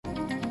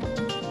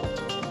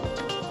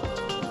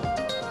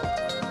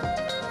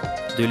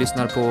Du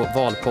lyssnar på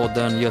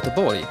Valpodden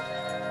Göteborg.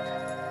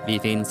 Vi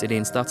finns i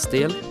din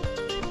stadsdel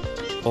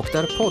och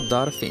där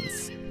poddar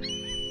finns.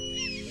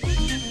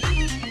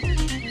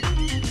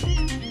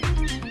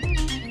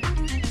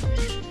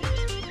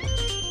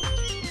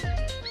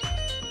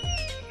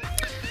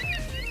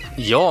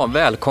 Ja,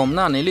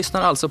 välkomna. Ni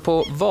lyssnar alltså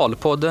på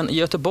Valpodden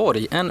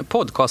Göteborg, en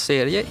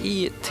podcastserie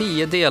i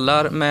 10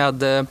 delar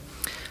med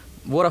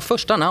våra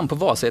första namn på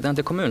valsedeln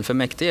till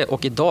kommunfullmäktige.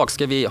 Och idag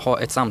ska vi ha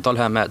ett samtal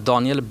här med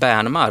Daniel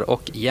Bernmar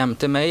och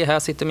jämte mig här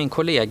sitter min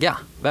kollega.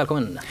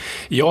 Välkommen.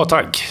 Ja,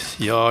 tack.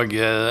 Jag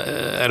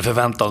är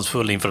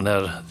förväntansfull inför den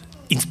här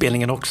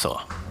inspelningen också.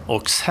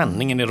 Och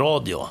sändningen i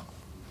radio.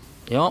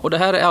 Ja, och det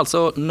här är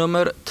alltså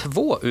nummer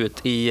 2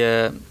 ut i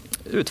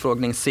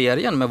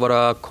utfrågningsserien med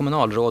våra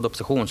kommunalråd,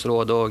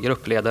 oppositionsråd och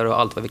gruppledare och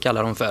allt vad vi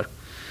kallar dem för.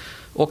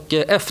 Och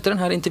efter den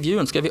här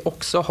intervjun ska vi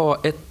också ha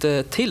ett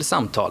till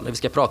samtal där vi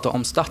ska prata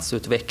om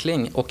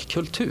stadsutveckling och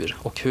kultur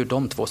och hur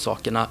de två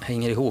sakerna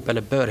hänger ihop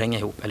eller bör hänga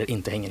ihop eller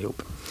inte hänger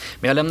ihop.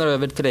 Men jag lämnar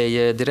över till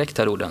dig direkt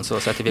här, Roden, så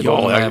sätter vi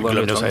igång. Ja, jag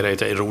glömde säga det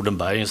till Roden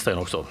Bergenstein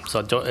också. Så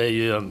att jag är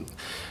ju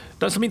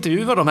den som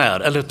intervjuar de här,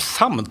 eller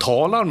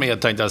samtalar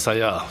med, tänkte jag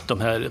säga,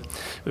 de här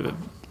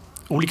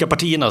olika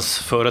partiernas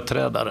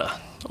företrädare.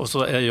 Och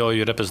så är jag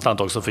ju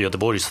representant också för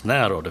Göteborgs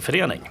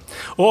närradioförening.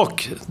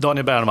 Och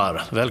Daniel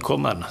Bernmar,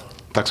 välkommen.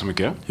 Tack så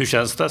mycket. Hur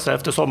känns det så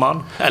efter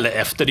sommaren? Eller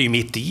efter, det är ju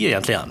mitt i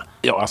egentligen.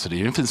 Ja, alltså det är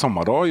ju en fin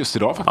sommardag just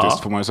idag faktiskt,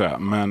 får man ju säga.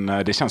 Men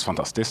det känns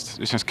fantastiskt.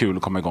 Det känns kul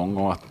att komma igång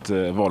och att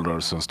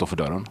valrörelsen står för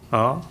dörren.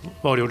 Ja,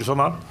 vad har du gjort i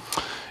sommar?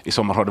 I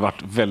sommar har det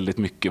varit väldigt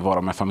mycket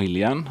vara med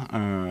familjen.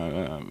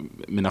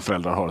 Mina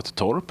föräldrar har ett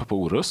torp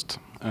på Orust.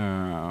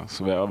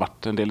 Så vi har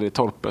varit en del i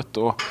torpet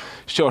och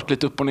kört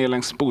lite upp och ner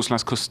längs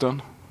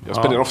Bohuslänskusten. Jag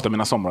spenderar ofta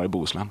mina somrar i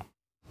Bohuslän.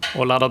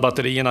 Och laddat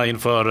batterierna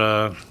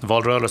inför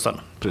valrörelsen.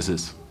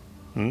 Precis.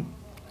 Mm.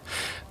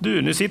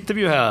 Du, nu sitter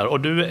vi ju här och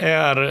du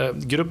är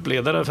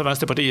gruppledare för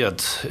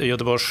Vänsterpartiet i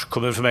Göteborgs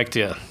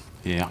kommunfullmäktige.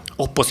 Ja.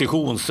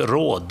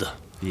 Oppositionsråd.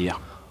 Ja.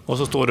 Och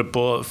så står du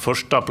på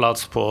första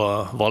plats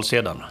på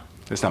valsedeln.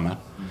 Det stämmer.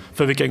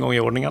 För vilken gång i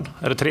ordningen?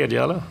 Är det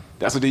tredje eller?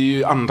 Alltså det är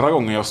ju andra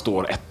gången jag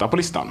står etta på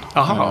listan.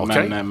 Aha,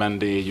 okay. Men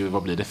det är ju,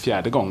 vad blir det,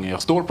 4:e gången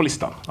jag står på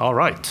listan. All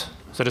right.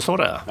 Så det är så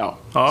det är? Ja,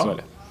 så är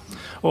det.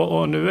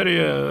 Och nu är det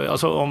ju,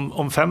 alltså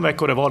om 5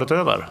 veckor är valet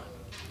över.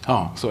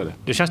 Ja, så är det.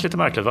 Det känns lite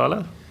märkligt, va,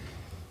 eller?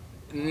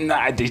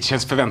 Nej, det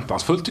känns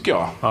förväntansfullt tycker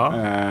jag. Ja.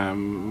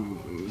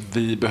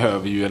 Vi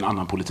behöver ju en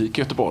annan politik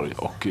i Göteborg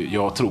och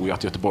jag tror ju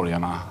att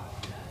göteborgarna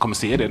kommer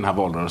se det i den här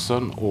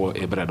valrörelsen och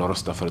är beredda att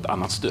rösta för ett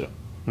annat styre.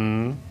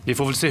 Mm. Vi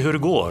får väl se hur det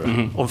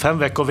går. Om 5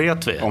 veckor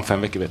vet vi. Om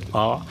 5 veckor vet vi.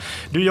 Ja.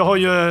 Du, jag har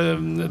ju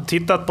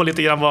tittat på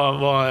lite grann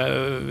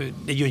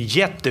det är ju en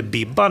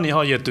jättebibba ni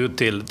har gett ut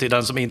till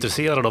den som är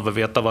intresserad av att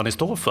veta vad ni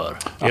står för.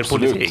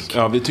 Absolut. Er politik.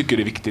 Ja, vi tycker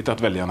det är viktigt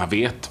att väljarna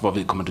vet vad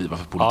vi kommer driva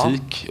för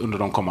politik under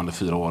de kommande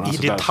 4 åren. I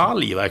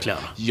detalj verkligen.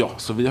 Ja,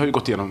 så vi har ju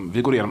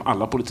vi går igenom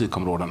alla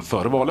politikområden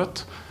före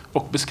valet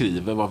och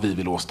beskriver vad vi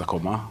vill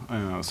åstadkomma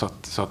så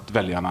att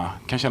väljarna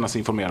kan känna sig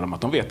informerade om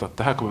att de vet att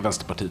det här kommer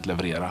Vänsterpartiet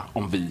leverera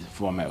om vi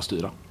får vara med och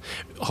styra.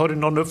 Har du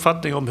någon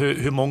uppfattning om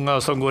hur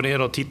många som går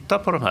ner och tittar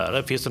på de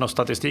här? Finns det någon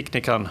statistik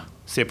ni kan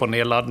se på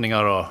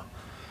nedladdningar? Och...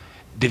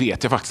 Det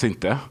vet jag faktiskt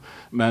inte.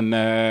 Men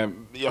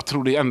jag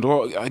tror det är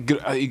ändå...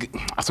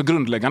 Alltså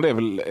grundläggande är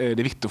väl det är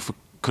viktigt att få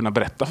kunna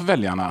berätta för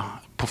väljarna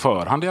på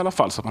förhand i alla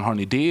fall så att man har en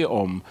idé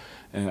om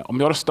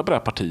jag röstar på det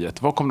här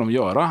partiet, vad kommer de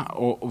göra?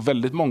 Och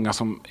väldigt många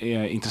som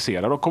är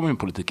intresserade av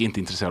kommunpolitik är inte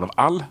intresserade av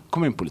all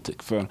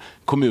kommunpolitik. För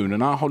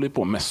kommunerna håller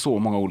på med så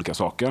många olika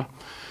saker.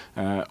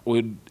 Och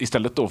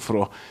istället då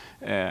för att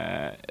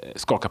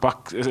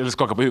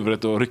skaka på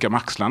huvudet och rycka med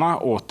axlarna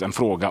åt en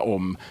fråga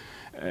om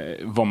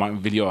vad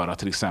man vill göra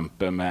till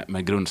exempel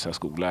med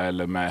grundsärskola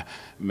eller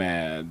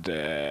med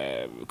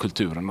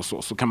kulturen och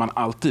så kan man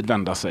alltid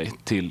vända sig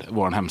till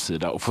vår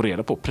hemsida och få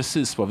reda på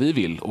precis vad vi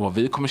vill och vad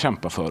vi kommer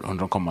kämpa för under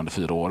de kommande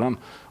 4 åren.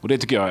 Och det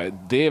tycker jag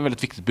det är ett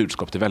väldigt viktigt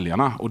budskap till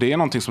väljarna. Och det är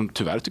någonting som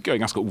tyvärr tycker jag är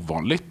ganska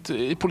ovanligt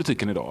i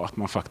politiken idag, att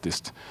man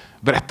faktiskt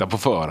berättar på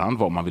förhand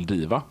vad man vill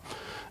driva.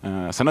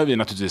 Sen har vi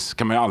naturligtvis,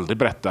 kan man ju aldrig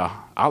berätta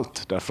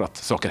allt därför att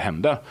saker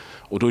händer.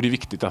 Och då är det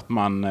viktigt att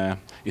man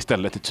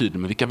istället är tydlig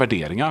med vilka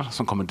värderingar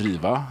som kommer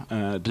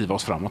driva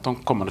oss framåt de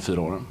kommande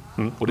 4 åren.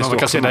 Och det man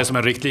kan se det som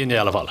en riktlinje i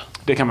alla fall.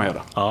 Det kan man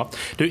göra. Ja.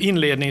 Du,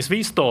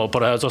 inledningsvis då på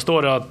det här så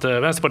står det att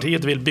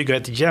Vänsterpartiet vill bygga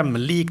ett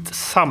jämlikt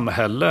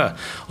samhälle.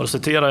 Och då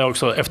citerar jag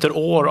också, efter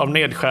år av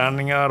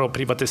nedskärningar och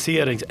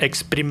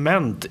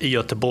privatiseringsexperiment i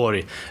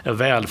Göteborg är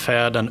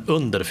välfärden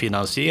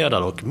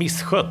underfinansierad och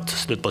misskött.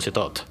 Slut på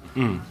citat.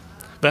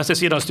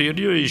 Vänstersidan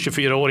styrde ju i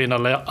 24 år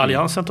innan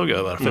Alliansen tog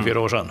över för 4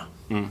 år sedan.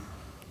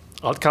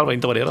 Allt kan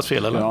inte vara deras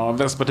fel, eller? Ja,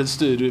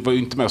 Vänsterpartiet var ju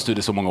inte med och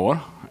styrde så många år,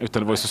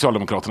 utan det var ju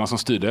Socialdemokraterna som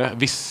styrde.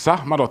 Vissa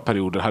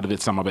mandatperioder hade vi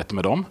ett samarbete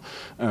med dem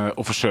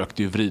och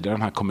försökte ju vrida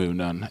den här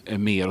kommunen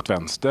mer åt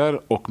vänster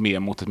och mer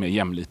mot ett mer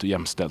jämlikt och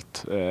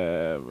jämställt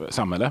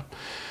samhälle.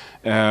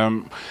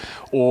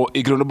 Och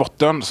i grund och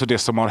botten, så det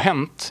som har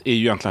hänt är ju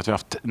egentligen att vi har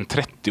haft en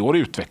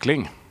 30-årig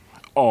utveckling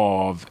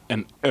av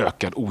en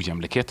ökad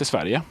ojämlikhet i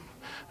Sverige.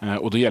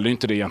 Och då gäller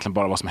inte det egentligen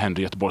bara vad som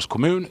händer i Göteborgs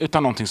kommun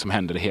utan någonting som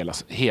händer i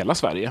hela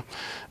Sverige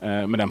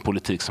med den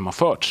politik som har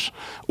förts.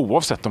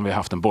 Oavsett om vi har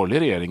haft en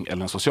borgerlig regering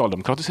eller en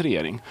socialdemokratisk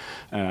regering.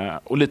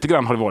 Och lite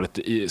grann har det varit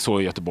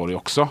så i Göteborg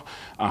också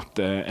att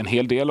en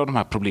hel del av de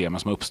här problemen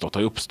som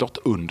har uppstått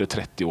under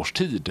 30 års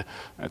tid.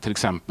 Till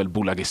exempel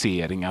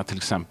bolagiseringar, till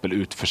exempel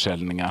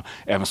utförsäljningar.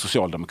 Även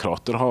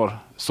socialdemokrater har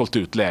sålt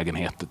ut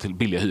lägenheter till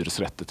billiga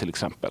hyresrätter till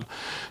exempel.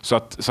 Så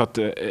att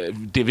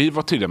det vi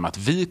var tydliga med att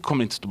vi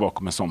kommer inte stå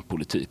bakom en sån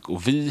politik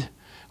och vi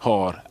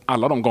har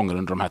alla de gånger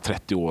under de här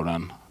 30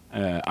 åren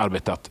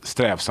arbetat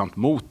strävsamt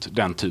mot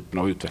den typen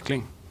av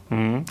utveckling.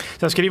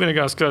 Sen skriver ni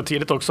ganska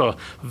tidigt också,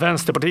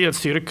 Vänsterpartiets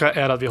styrka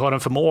är att vi har en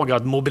förmåga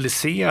att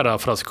mobilisera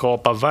för att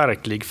skapa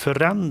verklig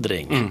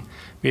förändring.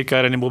 Vilka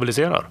är det ni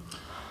mobiliserar?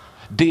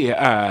 Det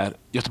är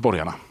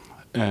göteborgarna.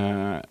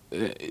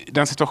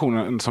 Den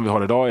situationen som vi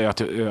har idag är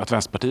att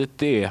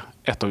Vänsterpartiet är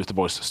ett av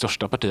Göteborgs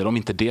största partier, om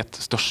inte det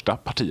största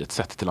partiet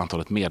sett till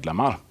antalet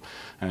medlemmar.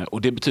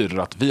 Och det betyder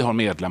att vi har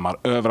medlemmar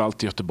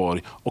överallt i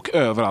Göteborg och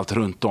överallt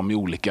runt om i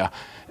olika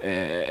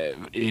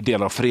i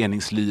delar av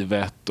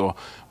föreningslivet och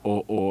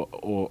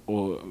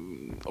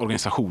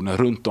organisationer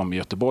runt om i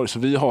Göteborg. Så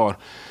vi har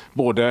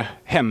både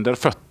händer,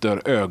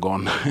 fötter,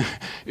 ögon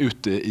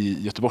ute i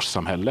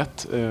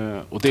Göteborgssamhället.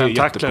 Och det är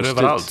jättepositivt.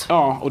 Överallt.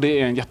 Ja, och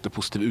det är en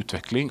jättepositiv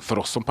utveckling för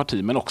oss som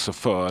parti men också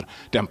för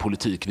den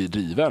politik vi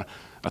driver.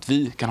 Att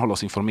vi kan hålla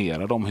oss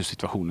informerade om hur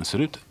situationen ser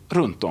ut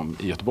runt om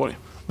i Göteborg.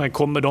 Men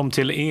kommer de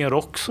till er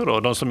också då?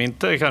 De som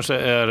inte kanske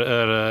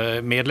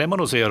är medlemmar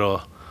hos er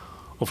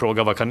och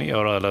frågar vad kan ni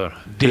göra eller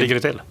hur ligger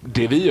det till?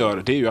 Det vi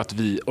gör det är ju att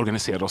vi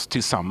organiserar oss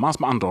tillsammans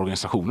med andra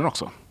organisationer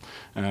också.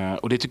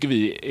 Och det tycker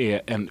vi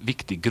är en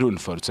viktig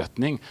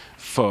grundförutsättning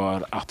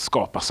för att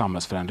skapa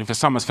samhällsförändring. För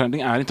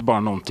samhällsförändring är inte bara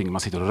någonting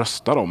man sitter och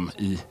röstar om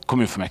i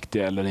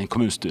kommunfullmäktige eller i en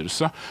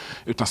kommunstyrelse.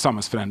 Utan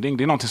samhällsförändring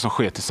det är någonting som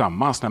sker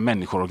tillsammans när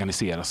människor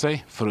organiserar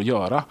sig för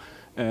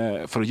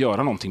att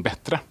göra någonting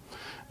bättre.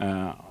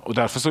 Och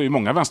därför så är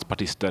många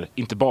vänsterpartister,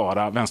 inte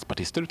bara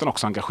vänsterpartister utan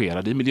också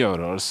engagerade i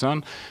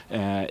miljörörelsen,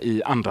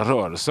 i andra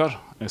rörelser,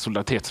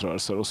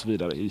 solidaritetsrörelser och så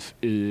vidare,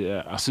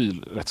 i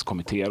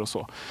asylrättskommittéer och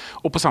så.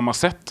 Och på samma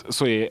sätt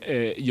så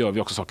gör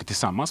vi också saker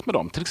tillsammans med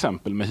dem, till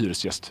exempel med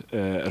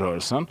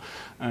hyresgäströrelsen,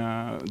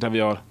 där vi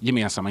har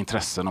gemensamma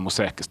intressen om att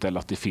säkerställa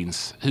att det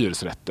finns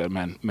hyresrätter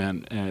med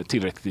en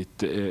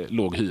tillräckligt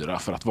låg hyra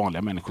för att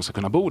vanliga människor ska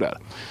kunna bo där.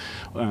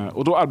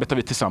 Och då arbetar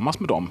vi tillsammans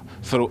med dem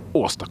för att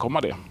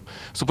åstadkomma det.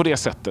 Så på det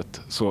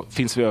sättet så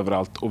finns vi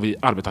överallt och vi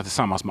arbetar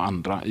tillsammans med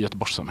andra i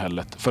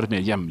Göteborgssamhället för ett mer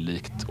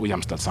jämlikt och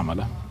jämställt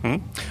samhälle.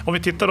 Om vi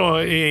tittar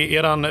då i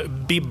eran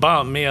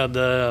bibba med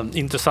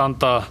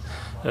intressanta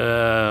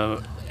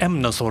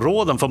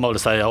ämnesområden får man väl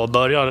säga och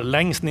börjar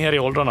längst ner i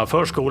åldrarna,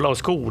 förskola och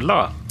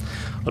skola.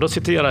 Och då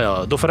citerar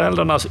jag, då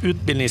föräldrarnas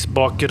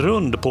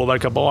utbildningsbakgrund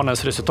påverkar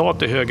barnens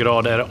resultat i hög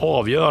grad är det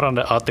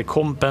avgörande att det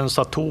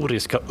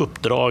kompensatoriska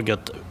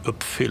uppdraget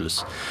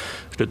uppfylls.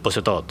 Slut på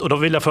citat. Och då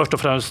vill jag först och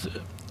främst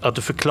att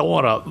du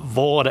förklarar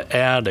vad det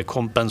är det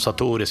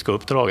kompensatoriska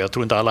uppdraget. Jag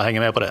tror inte alla hänger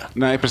med på det.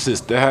 Nej,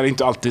 precis. Det här är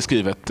inte alltid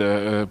skrivet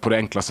på det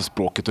enklaste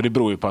språket och det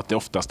beror ju på att det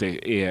oftast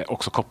är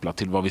också kopplat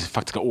till vad vi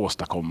faktiskt ska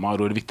åstadkomma och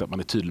då är det viktigt att man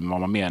är tydlig med vad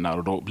man menar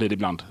och då blir det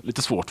ibland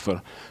lite svårt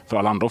för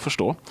alla andra att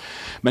förstå.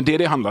 Men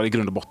det handlar i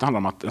grund och botten handlar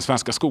om att den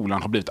svenska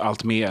skolan har blivit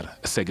allt mer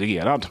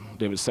segregerad.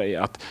 Det vill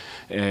säga att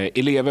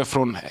elever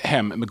från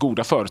hem med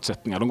goda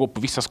förutsättningar, de går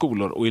på vissa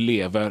skolor och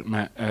elever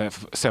med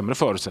sämre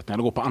förutsättningar,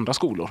 de går på andra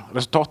skolor.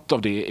 Resultatet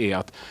av det är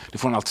att det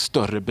får en allt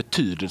större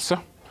betydelse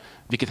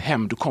vilket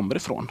hem du kommer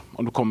ifrån.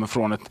 Om du kommer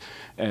från ett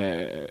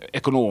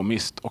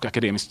ekonomiskt och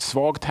akademiskt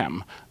svagt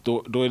hem,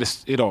 då är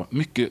det idag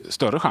mycket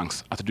större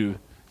chans att du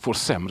får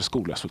sämre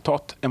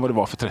skolresultat än vad det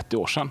var för 30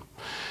 år sedan.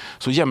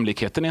 Så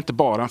jämlikheten är inte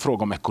bara en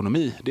fråga om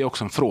ekonomi, det är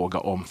också en fråga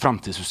om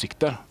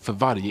framtidsutsikter för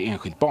varje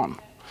enskilt barn.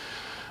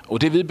 Och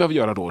det vi behöver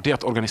göra då, det är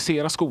att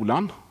organisera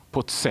skolan på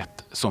ett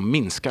sätt som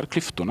minskar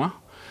klyftorna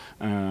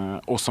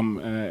och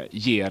som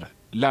ger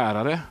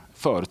lärare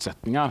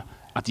förutsättningar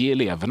att ge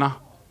eleverna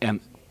en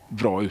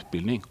bra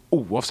utbildning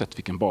oavsett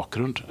vilken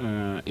bakgrund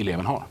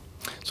eleven har.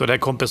 Så det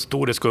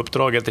kompensatoriska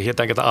uppdraget är helt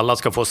enkelt att alla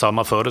ska få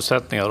samma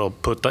förutsättningar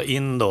och putta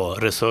in då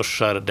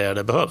resurser där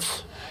det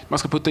behövs? Man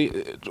ska putta in,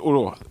 och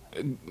då,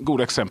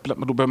 goda exempel,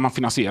 då behöver man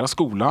finansiera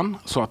skolan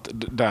så att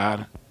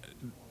där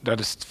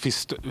det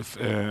finns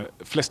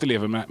flest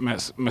elever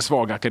med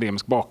svag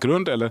akademisk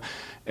bakgrund eller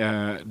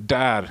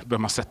där behöver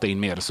man sätta in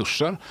mer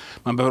resurser.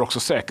 Man behöver också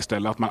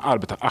säkerställa att man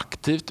arbetar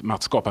aktivt med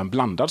att skapa en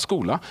blandad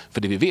skola.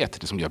 För det vi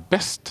vet, det som gör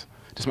bäst,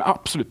 det som är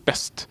absolut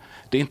bäst,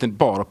 det är inte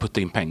bara att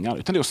putta in pengar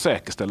utan det är att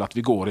säkerställa att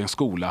vi går i en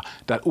skola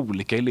där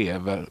olika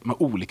elever med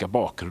olika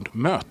bakgrund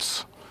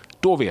möts.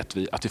 Då vet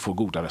vi att vi får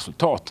goda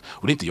resultat.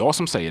 Och det är inte jag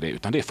som säger det,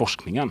 utan det är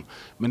forskningen.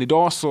 Men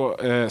idag så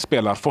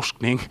spelar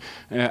forskning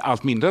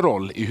allt mindre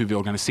roll i hur vi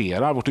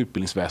organiserar vårt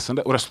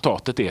utbildningsväsende. Och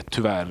resultatet är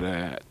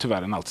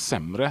tyvärr en allt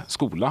sämre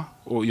skola.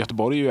 Och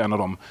Göteborg är ju en av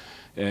de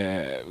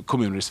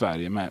kommuner i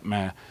Sverige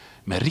med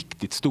med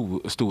riktigt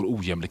stor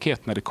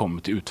ojämlikhet när det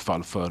kommer till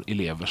utfall för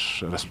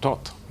elevers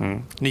resultat.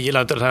 Ni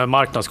gillar inte den här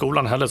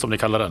marknadsskolan heller, som ni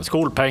kallar den.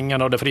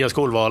 Skolpengen och det fria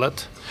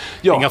skolvalet.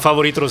 Ja. Inga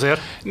favoriter hos er?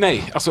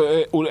 Nej, alltså,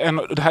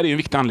 det här är en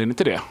viktig anledning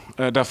till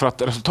det. Därför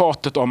att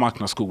resultatet av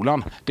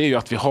marknadsskolan, det är ju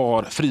att vi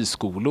har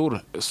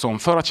friskolor som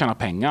för att tjäna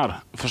pengar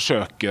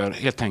försöker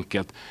helt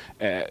enkelt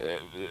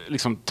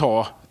liksom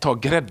ta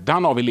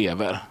gräddan av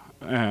elever.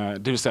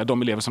 Det vill säga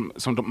de elever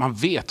som man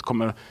vet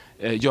kommer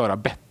göra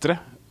bättre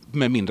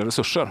med mindre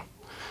resurser.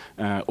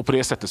 Och på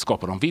det sättet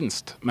skapar de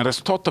vinst. Men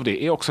resultatet av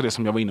det är också det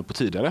som jag var inne på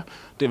tidigare.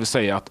 Det vill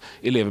säga att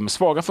elever med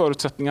svaga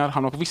förutsättningar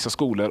hamnar på vissa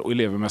skolor och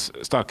elever med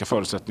starka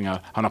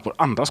förutsättningar hamnar på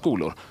andra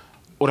skolor.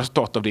 Och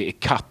resultatet av det är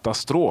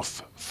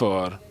katastrof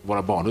för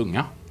våra barn och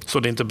unga. Så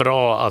det är inte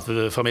bra att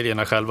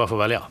familjerna själva får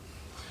välja?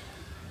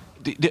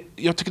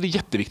 Jag tycker det är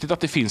jätteviktigt att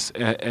det finns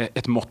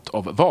ett mått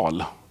av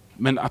val.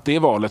 Men att det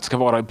valet ska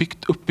vara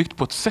uppbyggt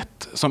på ett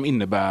sätt som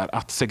innebär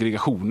att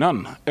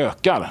segregationen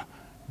ökar,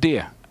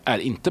 det är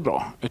inte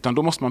bra. Utan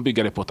då måste man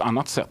bygga det på ett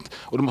annat sätt.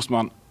 Och då måste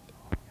man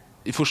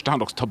i första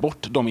hand också ta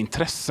bort de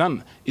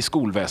intressen i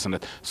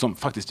skolväsendet som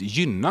faktiskt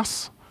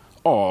gynnas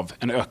av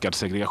en ökad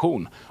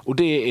segregation. Och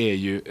det är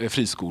ju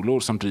friskolor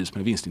som drivs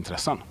med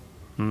vinstintressen.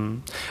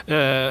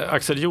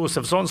 Axel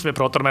Josefsson, som vi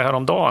pratade med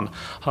häromdagen,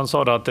 han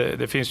sa att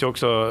det finns ju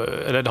också,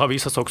 eller det har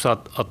visats också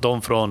att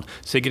de från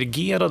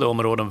segregerade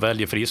områden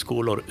väljer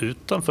friskolor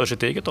utanför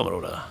sitt eget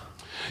område.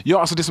 Ja,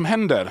 alltså det som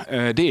händer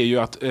det är ju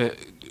att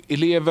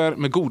elever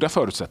med goda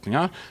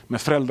förutsättningar,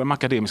 med föräldrar med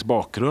akademisk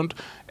bakgrund,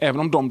 även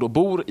om de då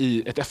bor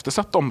i ett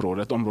eftersatt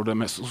område, ett område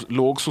med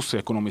låg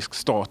socioekonomisk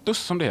status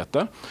som det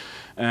heter,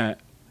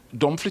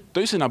 de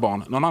flyttar ju sina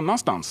barn någon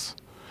annanstans.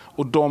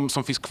 Och de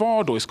som finns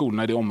kvar då i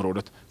skolorna i det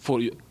området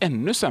får ju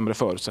ännu sämre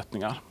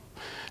förutsättningar.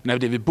 När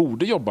det vi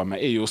borde jobba med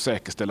är ju att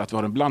säkerställa att vi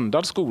har en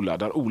blandad skola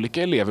där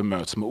olika elever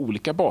möts med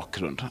olika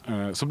bakgrund.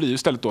 Så blir ju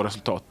istället då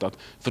resultatet att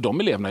för de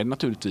eleverna är det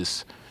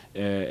naturligtvis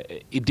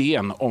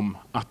idén om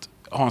att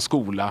ha en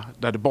skola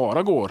där det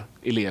bara går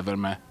elever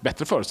med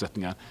bättre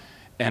förutsättningar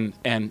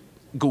en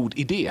god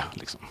idé.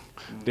 Liksom.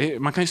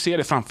 Man kan ju se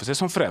det framför sig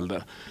som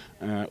förälder.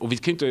 Och vi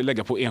kan ju inte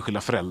lägga på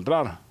enskilda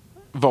föräldrar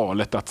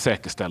valet att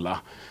säkerställa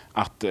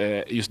att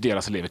just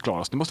deras elever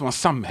klarar sig. Det måste vara en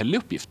samhällelig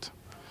uppgift.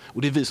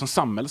 Och det är vi som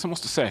samhälle som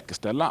måste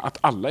säkerställa att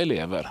alla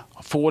elever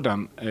får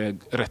den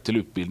rätt till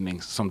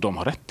utbildning som de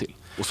har rätt till.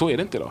 Och så är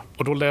det inte idag.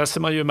 Och då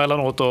läser man ju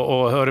emellanåt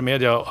och hör i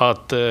media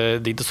att det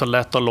är inte så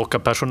lätt att locka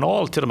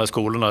personal till de här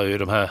skolorna i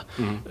de här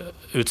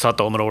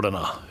utsatta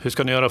områdena. Hur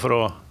ska ni göra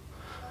för att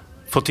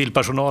få till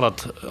personal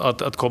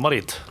att komma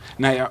dit?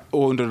 Nej,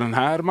 och under den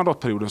här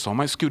mandatperioden så har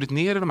man ju skurit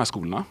ner i de här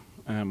skolorna.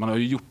 Man har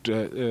ju gjort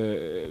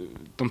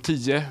de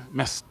 10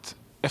 mest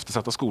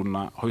eftersatta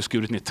skolorna har ju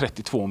skurit ner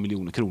 32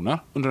 miljoner kronor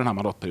under den här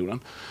mandatperioden.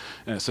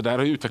 Så där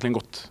har ju utvecklingen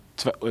gått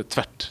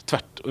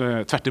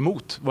tvärt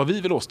emot vad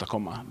vi vill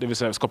åstadkomma. Det vill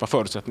säga skapa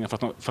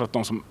förutsättningar för att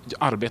de som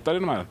arbetar i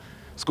de här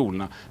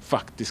skolorna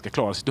faktiskt ska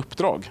klara sitt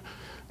uppdrag.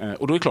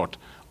 Och då är det klart,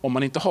 om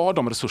man inte har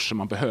de resurser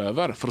man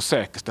behöver för att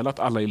säkerställa att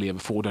alla elever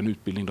får den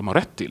utbildning de har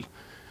rätt till,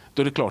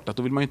 då är det klart att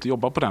då vill man inte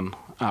jobba på den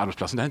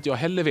arbetsplatsen. Det har inte jag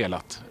heller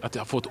velat, att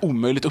jag får ett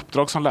omöjligt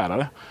uppdrag som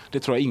lärare. Det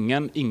tror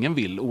jag ingen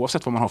vill,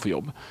 oavsett vad man har för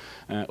jobb.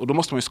 Och då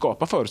måste man ju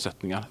skapa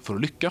förutsättningar för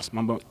att lyckas.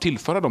 Man bör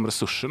tillföra de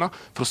resurserna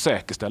för att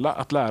säkerställa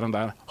att läraren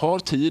där har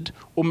tid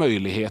och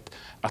möjlighet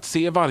att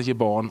se varje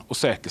barn och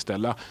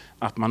säkerställa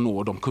att man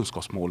når de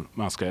kunskapsmål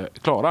man ska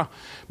klara.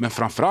 Men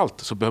framförallt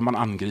så behöver man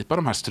angripa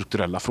de här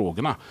strukturella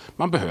frågorna.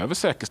 Man behöver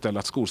säkerställa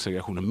att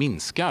skolsegregationen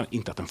minskar,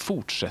 inte att den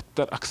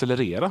fortsätter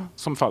accelerera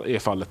som är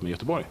fallet med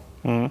Göteborg.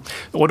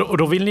 Och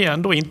då vill ni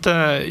ändå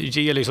inte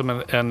ge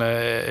liksom en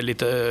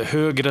lite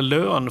högre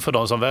lön för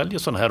de som väljer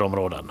sådana här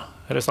områden.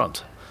 Är det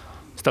sant?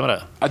 Stämmer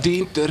det? Ja, det är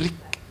inte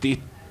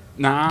riktigt.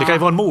 Nej. Det kan ju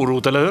vara en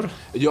morot, eller hur?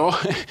 Ja,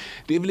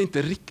 det är väl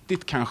inte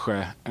riktigt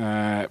kanske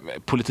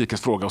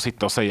politikens fråga att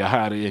sitta och säga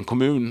här i en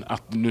kommun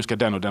att nu ska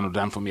den och den och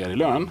den få mer i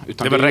lön.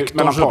 Utan det är väl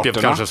rektorns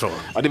uppgift kanske så?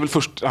 Ja, det är väl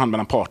först hand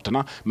mellan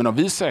parterna. Men om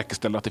vi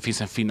säkerställer att det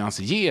finns en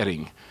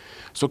finansiering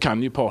så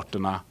kan ju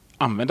parterna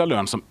använda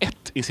lön som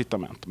ett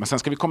incitament. Men sen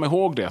ska vi komma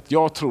ihåg det att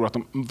jag tror att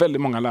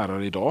väldigt många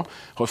lärare idag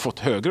har fått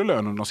högre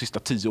lön under de sista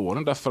 10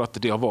 åren därför att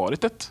det har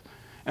varit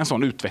en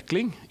sån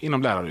utveckling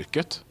inom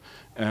läraryrket.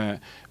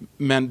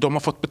 Men de har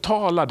fått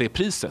betala det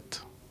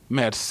priset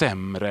med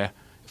sämre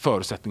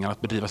förutsättningar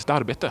att bedriva sitt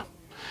arbete.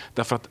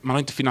 Därför att man har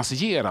inte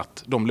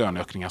finansierat de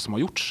löneökningar som har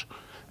gjorts.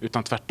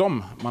 Utan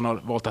tvärtom, man har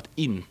valt att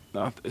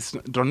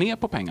dra ner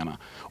på pengarna.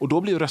 Och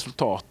då blir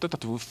resultatet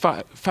att vi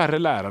får färre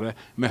lärare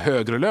med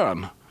högre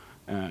lön.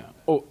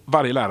 Och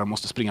varje lärare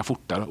måste springa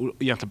fortare och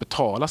egentligen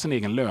betala sin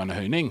egen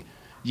lönehöjning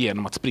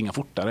genom att springa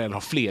fortare eller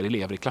ha fler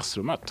elever i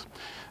klassrummet.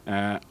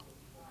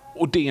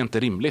 Och det är inte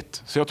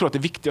rimligt. Så jag tror att det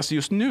viktigaste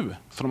just nu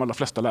för de allra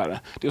flesta lärare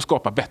det är att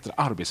skapa bättre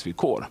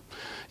arbetsvillkor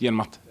genom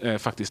att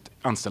faktiskt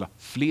anställa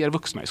fler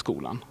vuxna i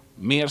skolan.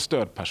 Mer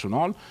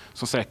stödpersonal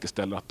som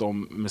säkerställer att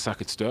de med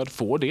särskilt stöd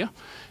får det.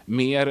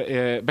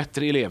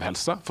 Bättre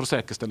elevhälsa för att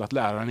säkerställa att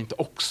läraren inte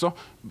också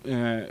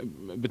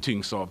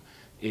betyngs av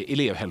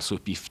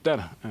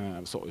elevhälsouppgifter.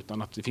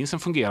 Utan att det finns en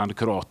fungerande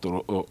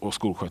kurator och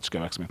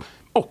skolsköterskeverksamhet.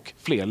 Och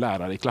fler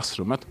lärare i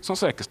klassrummet som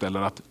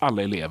säkerställer att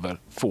alla elever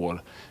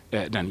får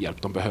den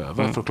hjälp de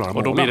behöver för att klara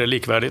målen. Och då blir det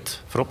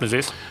likvärdigt,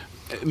 förhoppningsvis?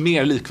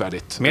 Mer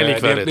likvärdigt. Det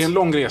är en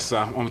lång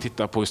resa, om vi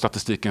tittar på hur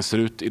statistiken ser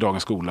ut i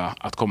dagens skola,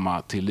 att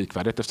komma till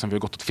likvärdigt eftersom vi har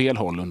gått åt fel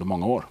håll under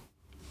många år.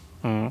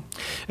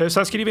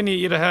 Sen skriver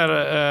ni i det här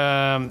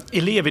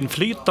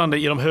elevinflytande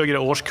i de högre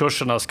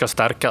årskurserna ska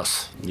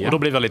stärkas. Ja. Och då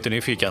blev jag lite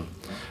nyfiken.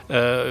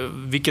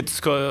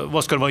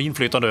 Vad ska det vara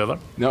inflytande över?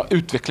 Ja,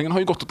 utvecklingen har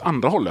ju gått åt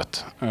andra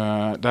hållet,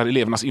 där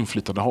elevernas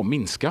inflytande har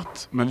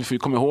minskat. Men vi får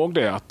komma ihåg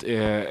det att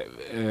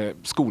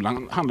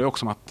skolan handlar ju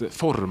också om att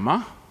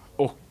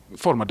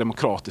forma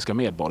demokratiska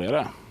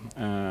medborgare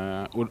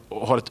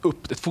och har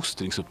ett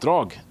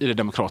fostringsuppdrag i det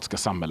demokratiska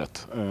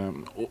samhället.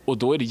 Och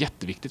då är det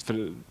jätteviktigt,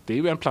 för det är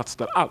ju en plats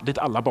dit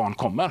alla barn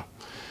kommer,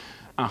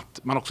 att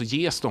man också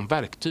ges de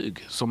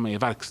verktyg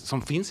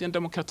som finns i en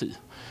demokrati.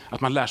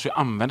 Att man lär sig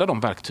använda de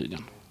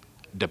verktygen.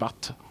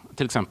 Debatt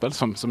till exempel,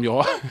 som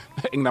jag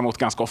ägnar mig åt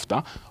ganska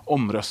ofta.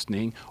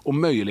 Omröstning och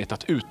möjlighet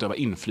att utöva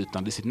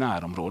inflytande i sitt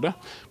närområde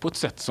på ett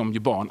sätt som ju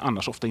barn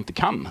annars ofta inte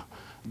kan.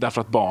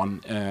 Därför att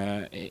barn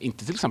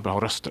inte till exempel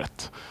har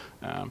rösträtt.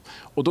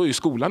 Och då är ju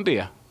skolan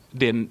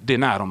det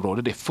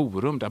närområde, det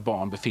forum där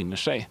barn befinner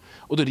sig.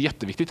 Och då är det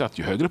jätteviktigt att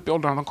ju högre upp i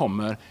åldrarna de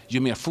kommer, ju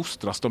mer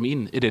fostras de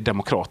in i det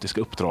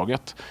demokratiska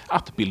uppdraget.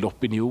 Att bilda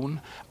opinion,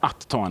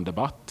 att ta en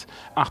debatt,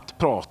 att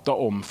prata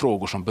om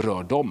frågor som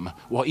berör dem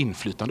och ha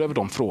inflytande över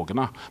de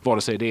frågorna.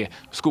 Vare sig det är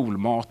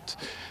skolmat,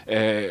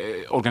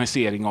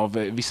 organisering av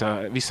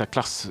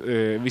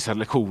vissa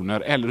lektioner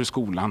eller hur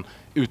skolan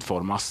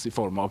utformas i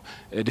form av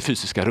det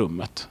fysiska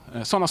rummet.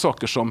 Sådana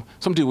saker som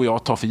du och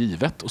jag tar för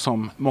givet och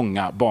som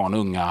många barn och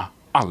unga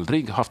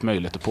aldrig haft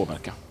möjlighet att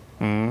påverka.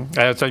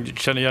 Jag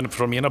känner igen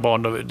från mina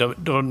barn,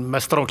 det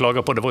mesta de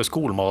klagade på det var ju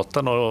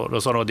skolmaten, och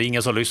då sa de att det är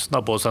ingen som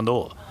lyssnar på oss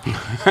ändå.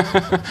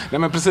 Nej,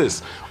 men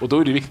precis, och då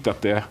är det viktigt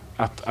att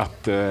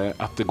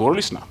det går att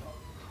lyssna.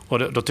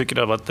 Och då tycker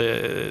jag att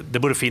det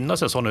borde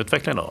finnas en sån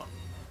utveckling då?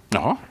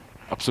 Ja,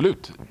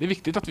 absolut. Det är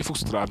viktigt att vi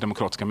fostrar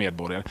demokratiska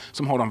medborgare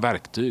som har de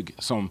verktyg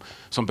som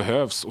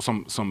behövs och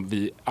som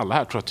vi alla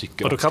här tror jag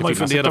tycker. Och då kan man ju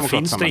fundera,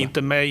 finns det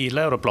inte med i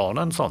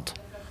läroplanen sånt?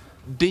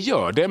 Det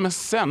gör det, men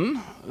sen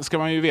ska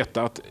man ju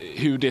veta att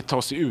hur det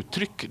tar sig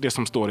uttryck, det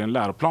som står i en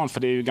läroplan, för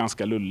det är ju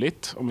ganska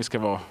lulligt om vi ska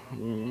vara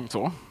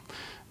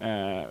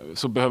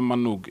så behöver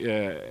man nog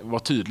vara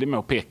tydlig med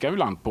att peka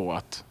ibland på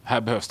att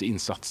här behövs det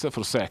insatser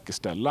för att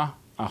säkerställa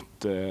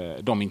att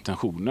de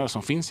intentioner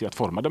som finns i att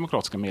forma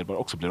demokratiska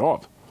medborgare också blir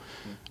av.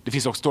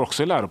 Det står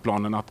också i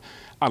läroplanen att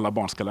alla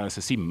barn ska lära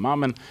sig simma,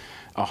 men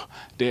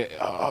det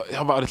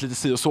har varit lite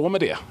si och så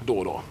med det då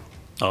och då.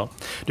 Ja.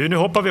 Nu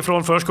hoppar vi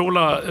från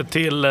förskola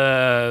till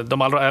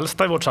de allra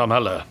äldsta i vårt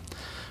samhälle.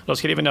 Då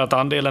skriver ni att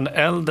andelen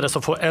äldre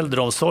som får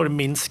äldreomsorg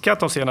minskat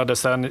de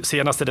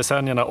senaste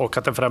decennierna och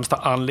att den främsta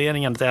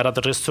anledningen är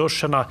att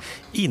resurserna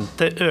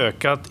inte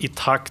ökat i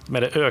takt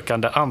med det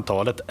ökande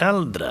antalet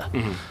äldre.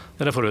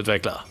 Det får du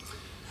utveckla.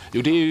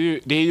 Jo,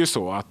 det är ju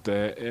så att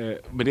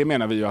med det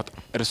menar vi ju att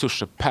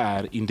resurser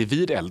per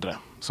individ äldre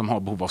som har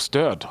behov av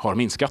stöd har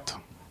minskat.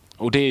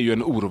 Och det är ju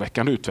en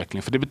oroväckande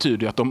utveckling, för det betyder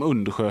ju att de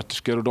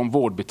undersköterskor och de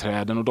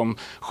vårdbiträden och de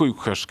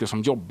sjuksköterskor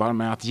som jobbar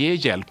med att ge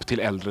hjälp till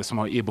äldre som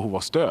har i behov av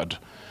stöd,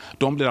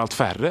 de blir allt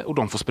färre och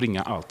de får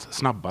springa allt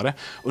snabbare.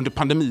 Under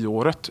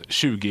pandemiåret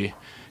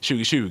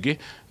 2020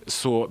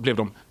 så blev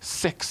de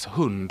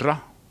 600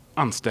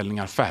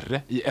 anställningar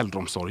färre i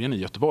äldreomsorgen i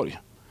Göteborg.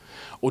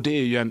 Och det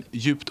är ju en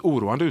djupt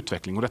oroande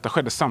utveckling, och detta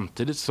skedde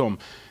samtidigt som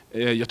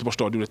Göteborgs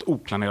stad gjorde ett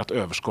oplanerat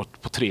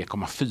överskott på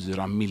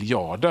 3,4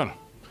 miljarder.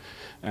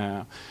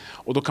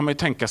 Och då kan man ju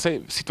tänka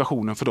sig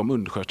situationen för de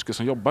undersköterskor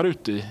som jobbar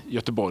ute i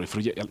Göteborg för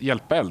att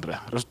hjälpa äldre.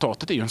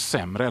 Resultatet är ju en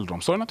sämre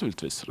äldreomsorg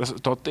naturligtvis.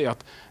 Resultatet är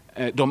att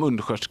de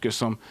undersköterskor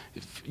som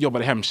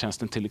jobbar i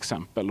hemtjänsten till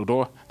exempel, och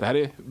då, det här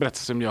är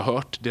berättelser som jag har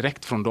hört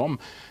direkt från dem,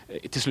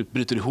 till slut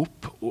bryter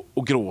ihop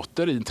och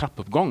gråter i en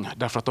trappuppgång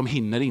därför att de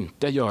hinner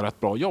inte göra ett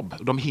bra jobb.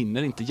 De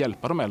hinner inte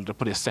hjälpa de äldre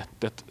på det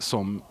sättet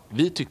som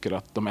vi tycker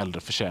att de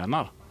äldre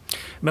förtjänar.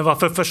 Men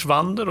varför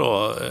försvann det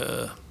då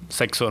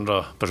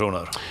 600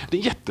 personer? Det är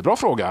en jättebra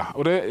fråga,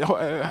 och det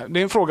är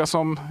en fråga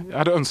som jag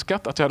hade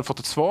önskat att jag hade fått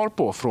ett svar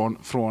på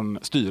från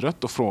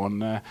styret och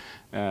från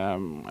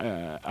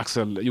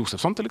Axel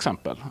Josefsson till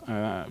exempel.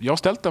 Jag har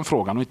ställt den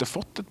frågan och inte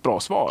fått ett bra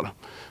svar.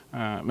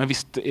 Men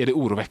visst är det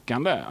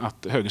oroväckande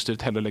att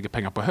högerstyret hellre lägger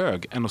pengar på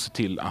hög än att se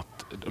till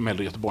att de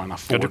äldre göteborgarna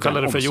får du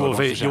kallar det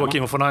för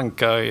Joakim von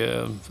Anka,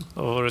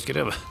 vad var det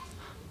skrev?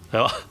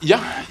 Ja,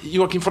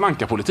 Joakim von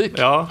Anka-politik.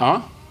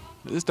 Ja,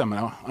 det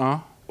stämmer. Ja.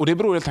 Och det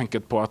beror helt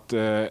enkelt på att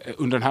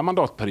under den här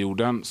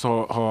mandatperioden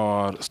så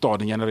har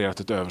staden genererat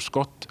ett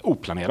överskott,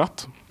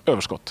 oplanerat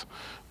överskott,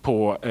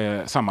 på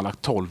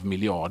sammanlagt 12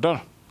 miljarder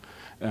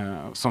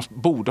som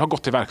borde ha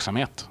gått till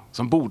verksamhet,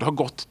 som borde ha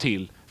gått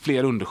till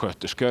fler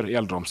undersköterskor i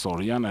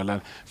äldreomsorgen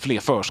eller fler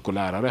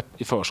förskollärare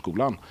i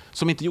förskolan,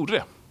 som inte gjorde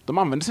det. De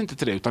användes inte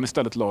till det, utan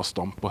istället lades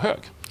de på hög.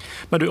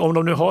 Men du, om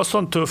de nu har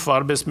sån tuff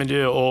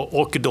arbetsmiljö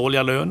och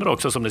dåliga löner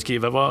också som ni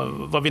skriver,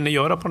 vad vill ni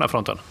göra på den här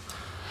fronten?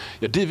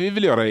 Ja, det vi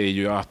vill göra är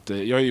ju att,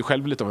 jag är ju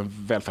själv lite av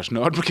en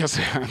välfärdsnörd brukar jag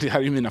säga, det här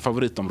är ju mina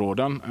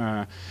favoritområden.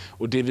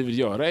 Och det vi vill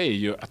göra är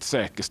ju att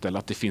säkerställa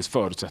att det finns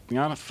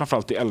förutsättningar,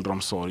 framförallt i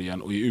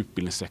äldreomsorgen och i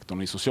utbildningssektorn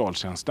och i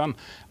socialtjänsten,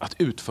 att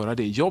utföra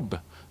det jobb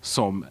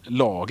som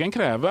lagen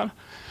kräver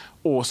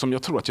och som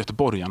jag tror att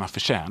göteborgarna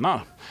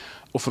förtjänar.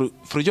 Och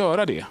för att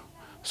göra det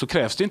så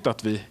krävs det inte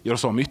att vi gör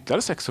oss av med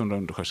ytterligare 600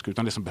 undersköterskor,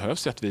 utan det som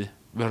behövs är att vi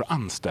behöver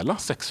anställa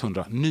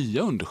 600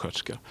 nya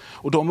undersköterskor.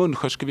 Och de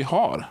undersköterskor vi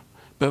har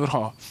behöver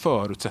ha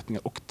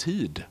förutsättningar och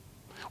tid.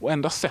 Och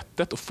enda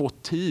sättet att få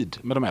tid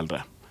med de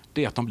äldre,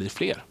 det är att de blir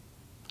fler.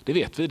 Det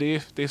vet vi,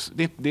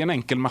 det är en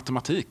enkel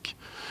matematik.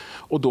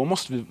 Och då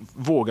måste vi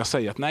våga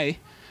säga att nej,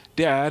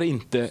 det är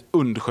inte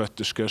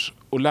undersköterskors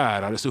och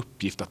lärares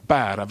uppgift att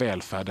bära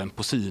välfärden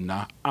på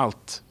sina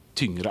allt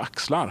tyngre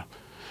axlar.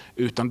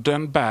 Utan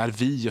den bär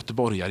vi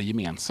göteborgare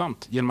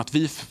gemensamt genom att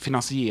vi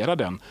finansierar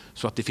den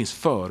så att det finns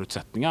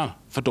förutsättningar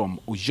för dem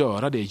att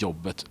göra det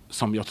jobbet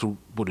som jag tror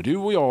både du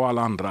och jag och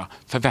alla andra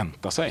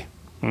förväntar sig.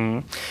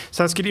 Mm.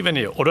 Sen skriver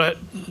ni, och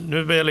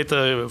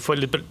nu får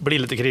jag bli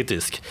lite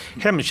kritisk.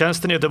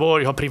 Hemtjänsten i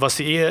Göteborg har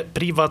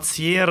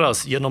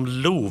privatiserats genom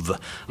LOV,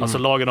 alltså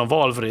lagen om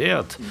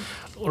valfrihet.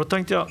 Och då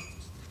tänkte jag,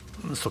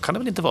 så kan det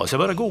väl inte vara. Så jag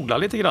började googla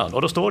lite grann.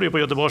 Och då står det ju på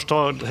Göteborgs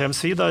stad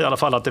hemsida i alla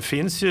fall att det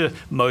finns ju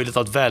möjlighet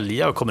att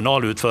välja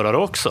kommunal utförare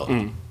också.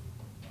 Mm.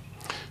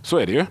 Så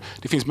är det ju.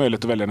 Det finns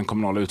möjlighet att välja den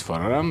kommunala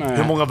utföraren.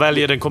 Hur många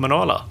väljer den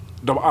kommunala?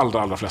 De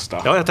allra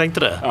flesta. Ja, jag tänkte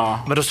det. Ja.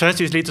 Men då känns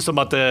det ju lite som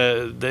att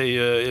det är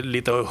ju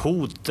lite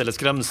hot eller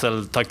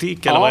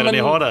skrämseltaktik eller vad är det ni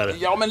har där?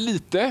 Ja, men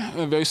lite.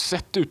 Vi har ju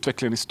sett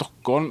utvecklingen i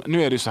Stockholm.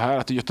 Nu är det ju så här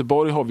att i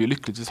Göteborg har vi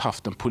lyckligtvis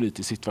haft en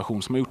politisk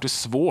situation som har gjort det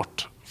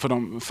svårt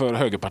för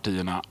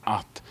högerpartierna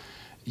att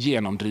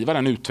genomdriva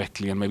den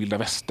utvecklingen med vilda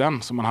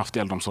västern som man haft i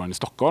äldreomsorgen i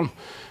Stockholm.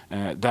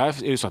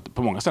 Där är det så att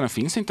på många ställen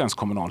finns inte ens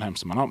kommunal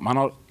hemtjänst. Man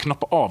har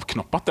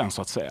avknoppat den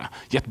så att säga,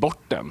 gett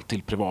bort den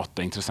till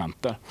privata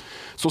intressenter.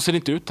 Så ser det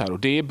inte ut här och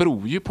det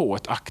beror ju på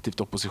ett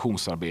aktivt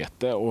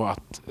oppositionsarbete och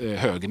att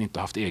högern inte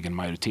har haft egen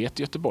majoritet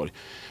i Göteborg.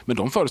 Men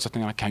de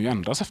förutsättningarna kan ju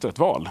ändras efter ett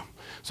val.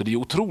 Så det är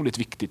otroligt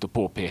viktigt att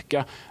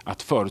påpeka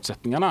att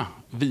förutsättningarna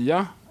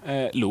via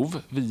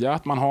LOV, via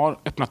att man har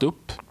öppnat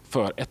upp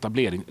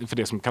för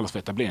det som kallas för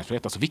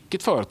etableringsfrihet. Alltså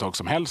vilket företag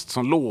som helst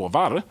som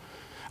lovar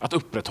att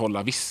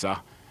upprätthålla vissa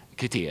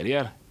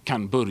kriterier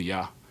kan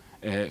börja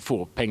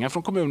få pengar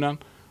från kommunen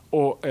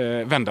och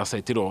vända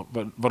sig till då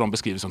vad de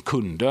beskriver som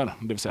kunder,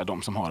 det vill säga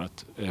de som har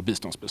ett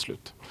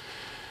biståndsbeslut.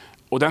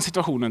 Och den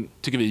situationen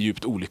tycker vi är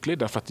djupt olycklig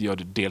därför att det gör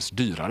det dels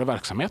dyrare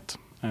verksamhet.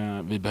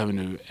 Vi behöver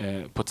nu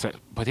på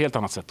ett helt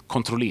annat sätt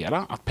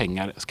kontrollera att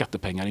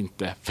skattepengar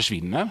inte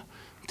försvinner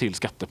till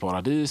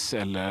skatteparadis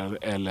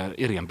eller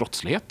i ren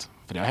brottslighet.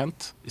 För det har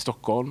hänt i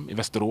Stockholm, i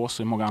Västerås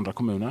och i många andra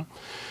kommuner.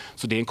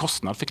 Så det är en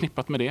kostnad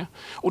förknippat med det.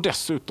 Och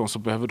dessutom så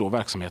behöver då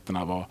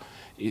verksamheterna vara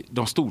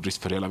de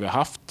stordriftsfördelar vi har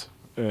haft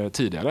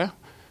tidigare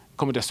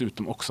kommer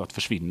dessutom också att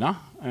försvinna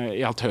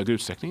i allt högre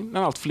utsträckning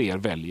när allt fler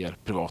väljer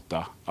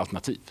privata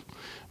alternativ.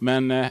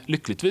 Men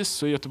lyckligtvis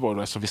så är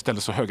Göteborg så vi ställer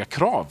så höga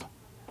krav.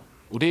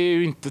 Och det är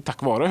ju inte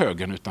tack vare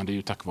högern utan det är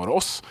ju tack vare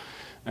oss.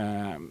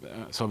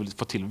 Så har vi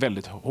fått till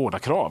väldigt hårda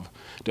krav.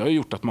 Det har ju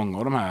gjort att många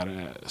av de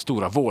här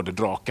stora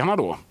vårddrakarna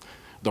då,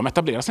 de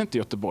etablerar sig inte i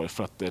Göteborg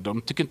för att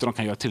de tycker inte de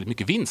kan göra tillräckligt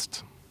mycket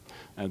vinst.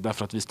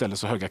 Därför att vi ställer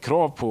så höga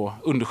krav på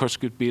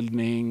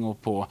undersköterskeutbildning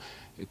och på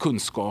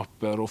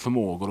kunskaper och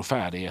förmågor och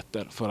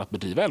färdigheter för att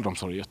bedriva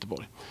äldreomsorg i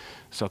Göteborg.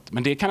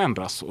 Men det kan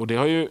ändras och det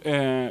har ju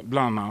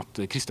bland annat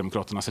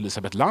Kristdemokraternas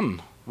Elisabeth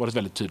Land varit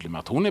väldigt tydlig med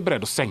att hon är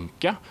beredd att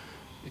sänka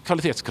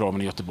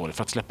kvalitetskraven i Göteborg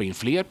för att släppa in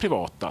fler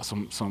privata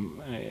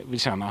som vill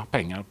tjäna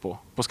pengar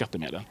på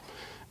skattemedel.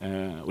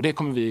 Och det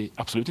kommer vi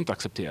absolut inte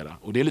acceptera.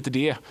 Och det är lite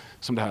det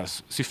som det här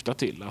syftar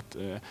till. Att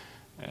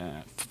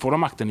får de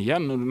makten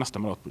igen under nästa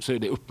mandatperiod så är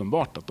det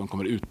uppenbart att de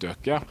kommer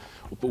utöka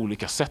och på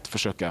olika sätt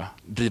försöka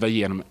driva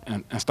igenom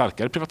en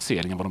starkare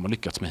privatisering än vad de har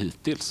lyckats med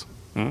hittills.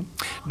 Mm.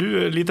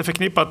 Du är lite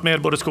förknippat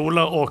med både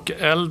skola och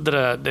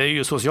äldre, det är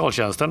ju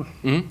socialtjänsten.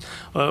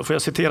 Får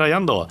jag citera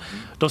igen då?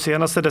 De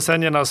senaste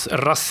decenniernas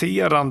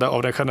raserande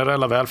av den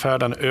generella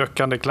välfärden,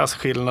 ökande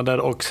klasskillnader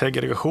och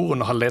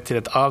segregation har lett till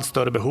ett allt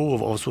större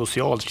behov av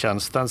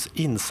socialtjänstens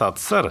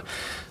insatser.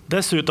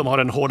 Dessutom har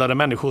en hårdare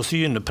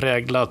människosyn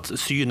präglat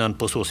synen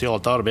på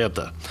socialt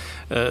arbete.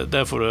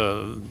 Där får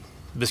du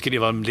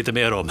beskriva lite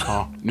mer om.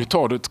 Ja, nu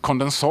tar du ett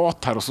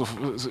kondensat här och så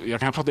jag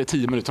kan prata i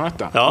 10 minuter om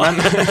detta. Ja.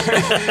 Men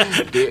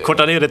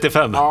korta ner det till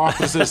 5. Ja,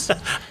 precis.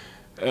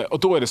 Och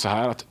då är det så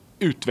här att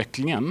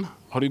utvecklingen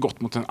har ju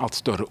gått mot en allt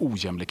större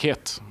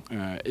ojämlikhet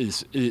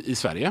i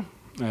Sverige.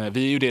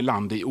 Vi är ju det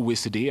land i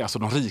OECD, alltså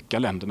de rika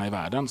länderna i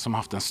världen, som har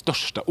haft den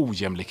största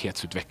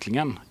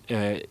ojämlikhetsutvecklingen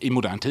i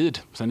modern tid,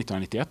 sedan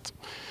 1991.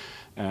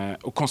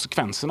 Och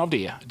konsekvensen av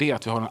det är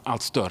att vi har en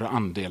allt större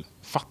andel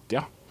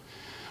fattiga.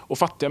 Och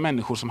fattiga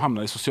människor som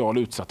hamnar i social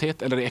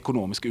utsatthet eller i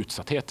ekonomisk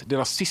utsatthet,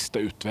 deras sista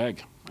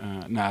utväg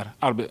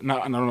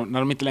När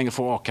de inte längre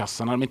får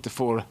a-kassa, när de inte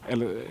får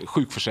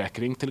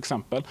sjukförsäkring till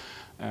exempel,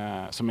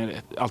 som är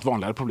ett allt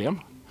vanligare problem.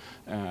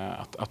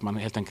 Att man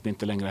helt enkelt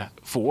inte längre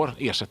får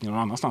ersättning någon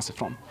annanstans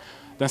ifrån.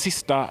 Den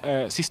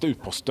sista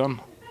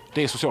utposten,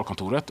 det är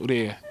socialkontoret och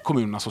det är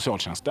kommunernas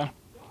socialtjänster.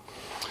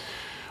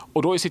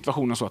 Och då är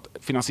situationen så att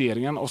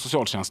finansieringen av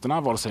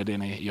socialtjänsterna, vare sig det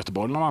är i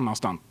Göteborg eller någon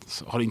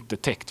annanstans, har inte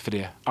täckt för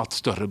det allt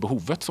större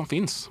behovet som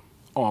finns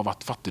av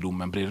att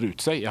fattigdomen breder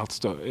ut sig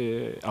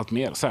allt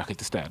mer,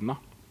 särskilt i städerna.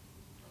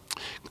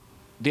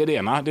 Det är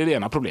det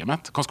ena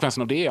problemet.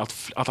 Konsekvensen av det är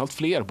att allt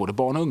fler, både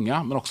barn och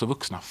unga, men också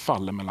vuxna,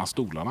 faller mellan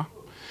stolarna.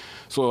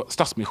 Så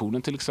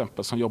Stadsmissionen till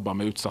exempel, som jobbar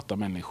med utsatta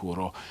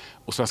människor,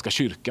 och Svenska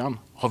kyrkan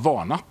har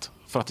varnat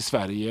för att i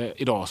Sverige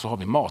idag så har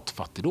vi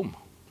matfattigdom.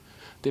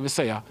 Det vill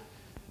säga,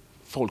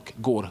 folk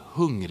går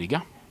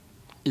hungriga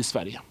i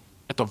Sverige,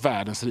 ett av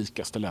världens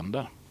rikaste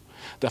länder.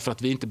 Därför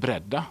att vi är inte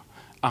beredda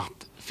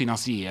att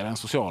finansiera en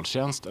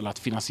socialtjänst eller att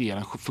finansiera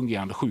en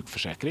fungerande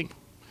sjukförsäkring.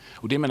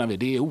 Och det menar vi,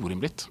 det är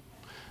orimligt.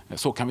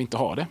 Så kan vi inte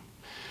ha det.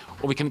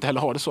 Och vi kan inte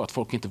heller ha det så att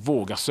folk inte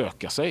vågar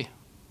söka sig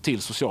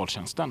till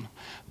socialtjänsten.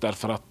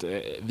 Därför att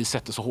vi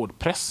sätter så hård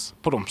press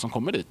på de som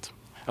kommer dit.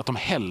 Att de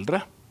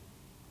hellre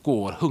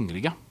går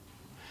hungriga.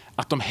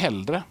 Att de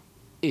hellre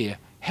är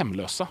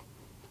hemlösa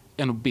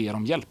än att be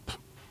om hjälp.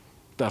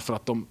 Därför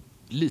att de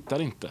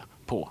litar inte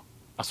på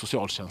att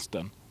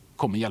socialtjänsten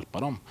kommer hjälpa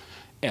dem.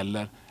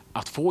 Eller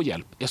att få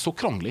hjälp är så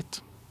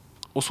krångligt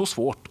och så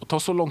svårt och tar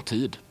så lång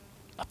tid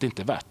att det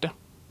inte är värt det.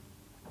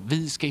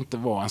 Vi ska inte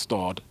vara en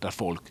stad där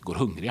folk går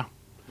hungriga.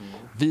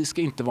 Vi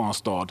ska inte vara en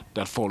stad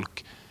där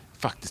folk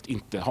faktiskt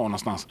inte har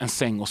någonstans en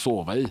säng att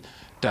sova i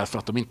därför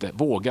att de inte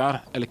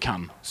vågar eller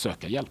kan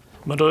söka hjälp.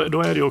 Men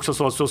då är det ju också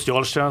så att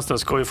socialtjänsten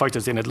ska ju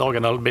faktiskt enligt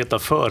lagen arbeta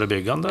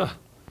förebyggande.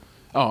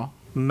 Ja.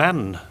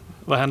 Men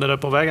vad händer där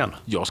på vägen?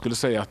 Jag skulle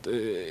säga att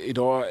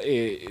idag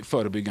är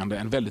förebyggande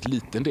en väldigt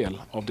liten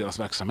del av deras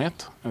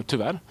verksamhet,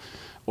 tyvärr.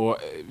 Och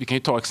vi kan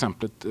ju ta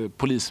exemplet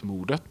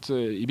polismordet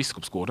i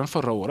Biskopsgården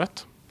förra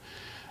året.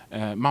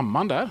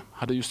 Mamman där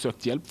hade ju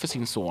sökt hjälp för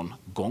sin son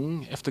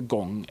gång efter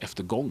gång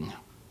efter gång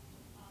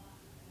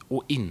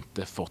och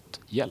inte fått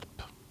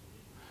hjälp.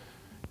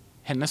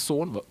 Hennes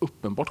son var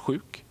uppenbart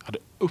sjuk, hade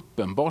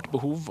uppenbart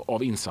behov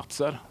av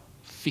insatser,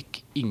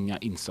 fick inga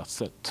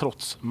insatser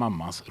trots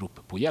mammans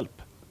rop på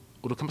hjälp.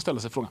 Och då kan man ställa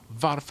sig frågan,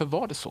 varför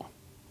var det så?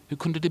 Hur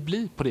kunde det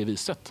bli på det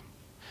viset?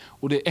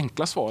 Och det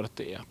enkla svaret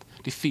är att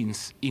det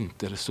finns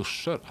inte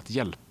resurser att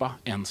hjälpa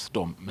ens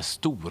de med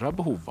stora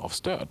behov av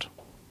stöd.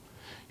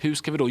 Hur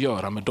ska vi då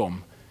göra med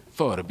de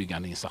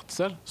förebyggande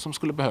insatser som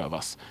skulle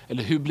behövas?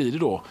 Eller hur blir det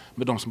då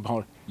med de som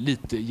har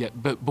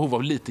behov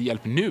av lite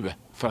hjälp nu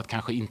för att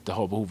kanske inte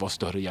ha behov av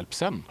större hjälp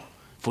sen?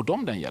 Får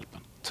de den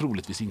hjälpen?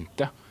 Troligtvis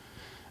inte.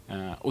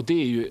 Och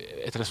det är ju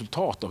ett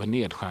resultat av en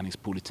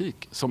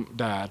nedskärningspolitik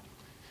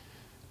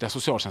där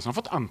socialtjänsten har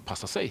fått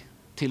anpassa sig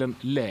till en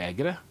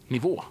lägre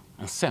nivå,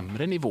 en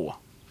sämre nivå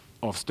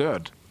av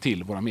stöd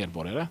till våra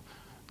medborgare.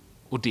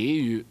 Och det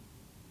är ju,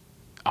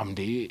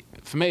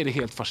 för mig är det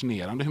helt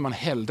fascinerande hur man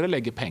hellre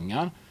lägger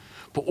pengar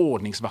på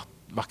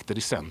ordningsvakter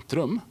i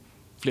centrum,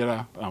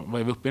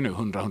 vad är vi uppe i nu,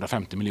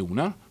 100-150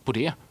 miljoner på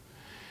det,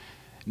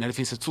 när det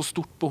finns ett så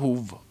stort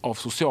behov av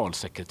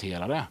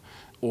socialsekreterare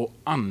och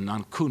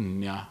annan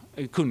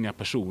kunniga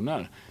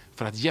personer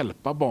för att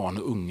hjälpa barn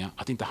och unga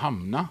att inte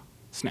hamna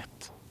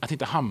snett, att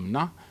inte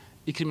hamna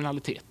i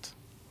kriminalitet.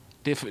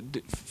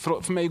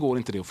 För mig går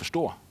inte det att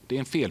förstå. Det är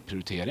en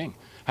felprioritering.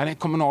 Här är en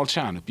kommunal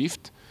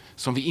kärnuppgift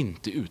som vi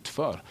inte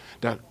utför,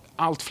 där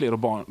allt fler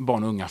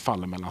barn och unga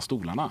faller mellan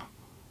stolarna.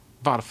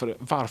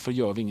 Varför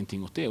gör vi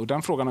ingenting åt det? Och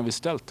den frågan har vi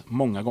ställt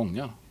många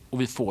gånger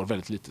och vi får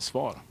väldigt lite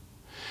svar.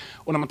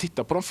 Och när man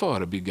tittar på de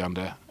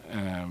förebyggande,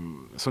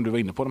 som du var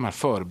inne på, de här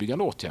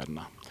förebyggande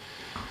åtgärderna,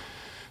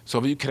 så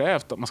har vi ju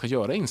krävt att man ska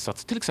göra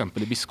insatser, till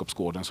exempel i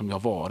Biskopsgården som har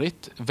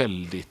varit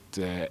väldigt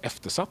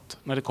eftersatt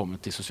när det kommer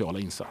till sociala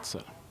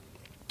insatser.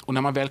 Och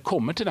när man väl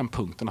kommer till den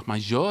punkten att man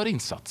gör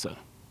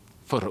insatser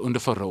under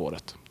förra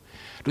året,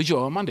 då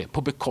gör man det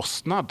på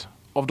bekostnad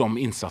av de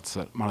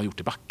insatser man har gjort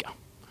i Backa.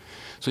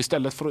 Så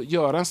istället för att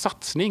göra en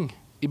satsning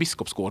i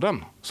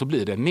Biskopsgården så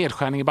blir det en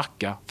nedskärning i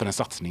Backa för en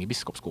satsning i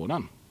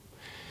Biskopsgården.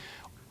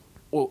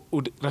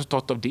 Och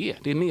resultatet av det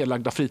är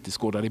nedlagda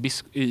fritidsgårdar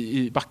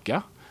i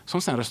Backa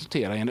som sen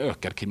resulterar i en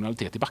ökad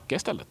kriminalitet i Backa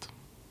istället.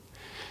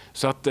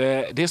 Så att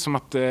det är som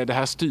att det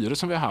här styret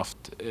som vi har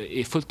haft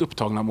är fullt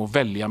upptagna med att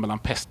välja mellan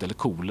pest eller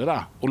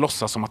kolera och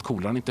låtsas som att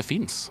koleran inte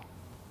finns.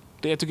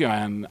 Det tycker jag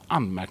är en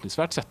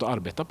anmärkningsvärt sätt att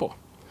arbeta på.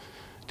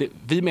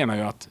 Vi menar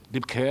ju att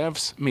det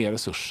krävs mer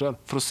resurser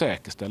för att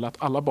säkerställa att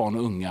alla barn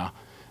och unga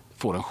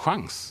får en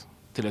chans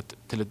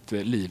till ett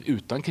liv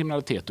utan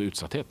kriminalitet och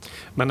utsatthet.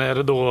 Men är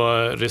det då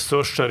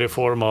resurser i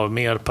form av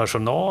mer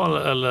personal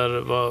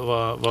eller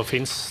vad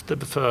finns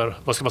det för,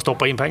 vad ska man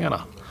stoppa in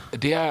pengarna?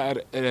 Det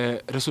är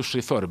resurser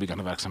i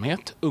förebyggande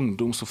verksamhet,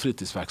 ungdoms- och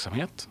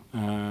fritidsverksamhet.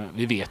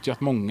 Vi vet ju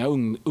att många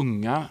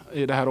unga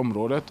i det här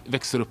området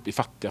växer upp i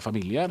fattiga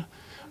familjer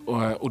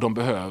Och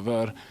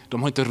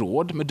de har inte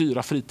råd med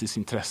dyra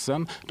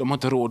fritidsintressen, de har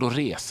inte råd att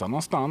resa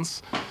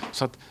någonstans.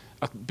 Så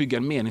att bygga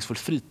en meningsfull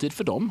fritid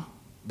för dem,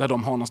 där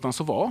de har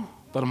någonstans att vara,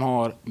 där de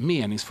har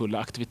meningsfulla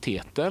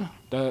aktiviteter,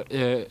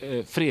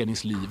 där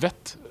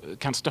föreningslivet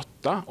kan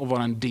stötta och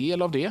vara en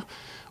del av det,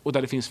 och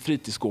där det finns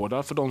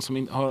fritidsgårdar för de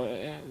som har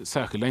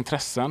särskilda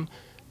intressen.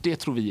 Det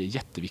tror vi är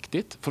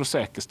jätteviktigt för att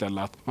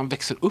säkerställa att man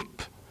växer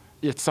upp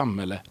i ett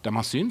samhälle där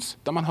man syns,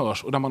 där man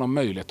hörs och där man har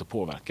möjlighet att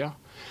påverka.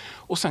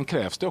 Och sen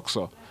krävs det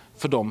också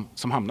för de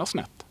som hamnar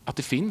snett att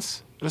det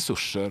finns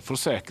resurser för att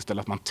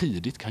säkerställa att man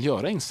tidigt kan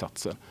göra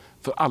insatser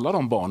för alla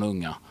de barn och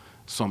unga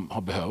som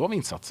har behov av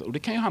insatser. Och det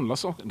kan ju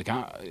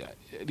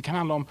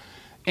handla om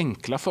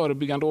enkla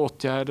förebyggande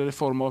åtgärder i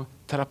form av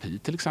terapi,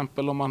 till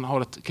exempel om man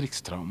har ett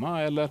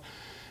krigstrauma,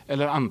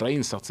 eller andra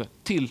insatser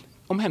till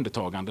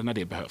omhändertagande när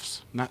det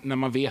behövs. När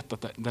man vet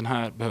att den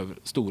här behöver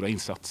stora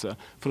insatser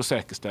för att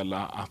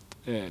säkerställa att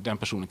den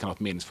personen kan ha ett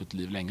meningsfullt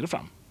liv längre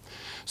fram.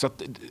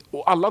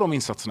 Och alla de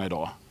insatserna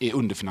idag är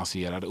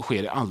underfinansierade och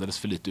sker i alldeles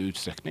för lite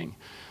utsträckning.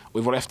 Och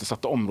i våra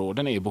eftersatta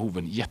områden är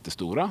behoven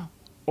jättestora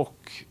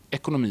och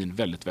ekonomin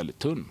väldigt, väldigt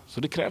tunn.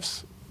 Så det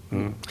krävs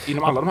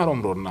inom alla de här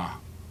områdena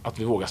att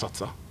vi vågar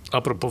satsa.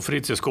 Apropå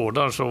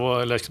fritidsgårdar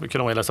så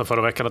kunde man läsa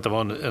förra veckan att det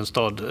var en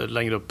stad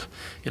längre upp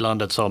i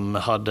landet som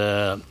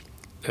hade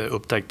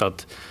upptäckt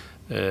att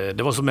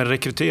det var som en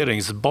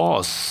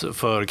rekryteringsbas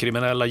för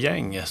kriminella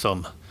gäng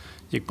som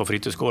gick på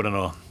fritidsgården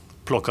och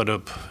plockade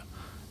upp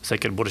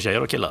säkert både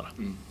tjejer och killar.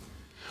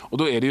 Och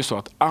då är det ju så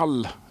att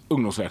all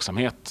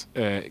ungdomsverksamhet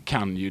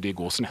kan ju det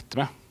gå snett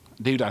med.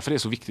 Det är ju därför det är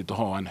så viktigt att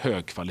ha en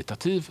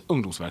högkvalitativ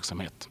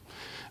ungdomsverksamhet.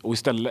 Och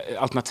istället,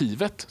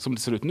 alternativet som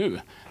det ser ut nu,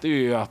 det är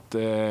ju att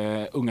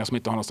unga som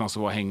inte har någonstans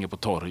att vara hänger på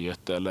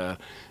torget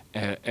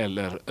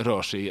eller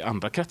rör sig i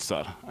andra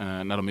kretsar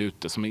när de är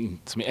ute som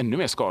är ännu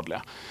mer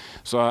skadliga.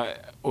 Så,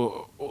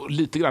 och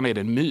lite grann är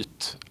det en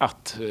myt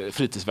att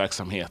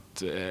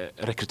fritidsverksamhet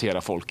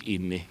rekryterar folk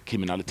in i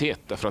kriminalitet.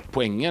 Därför att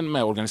poängen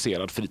med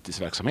organiserad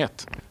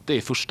fritidsverksamhet, det är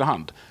i första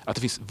hand att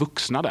det finns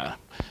vuxna där.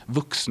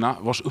 Vuxna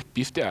vars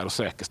uppgift är att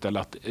säkerställa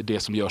att det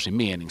som görs är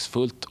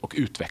meningsfullt och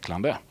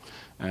utvecklande.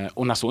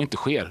 Och när så inte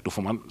sker, då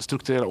får man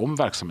strukturera om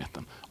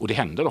verksamheten. Och det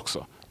händer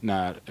också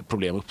när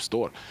problem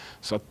uppstår.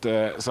 Så att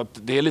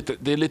det är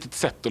lite ett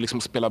sätt att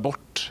liksom spela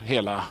bort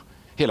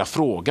hela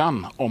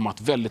frågan om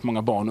att väldigt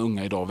många barn och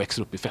unga idag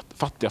växer upp i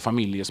fattiga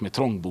familjer som är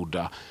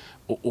trångbodda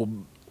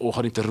och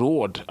har inte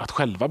råd att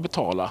själva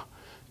betala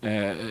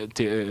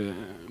till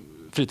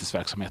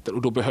fritidsverksamheter.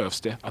 Och då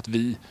behövs det att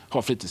vi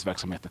har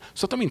fritidsverksamheter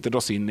så att de inte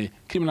dras in i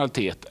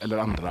kriminalitet eller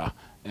andra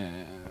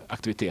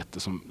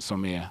aktiviteter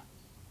som är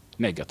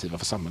negativa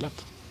för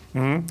samhället.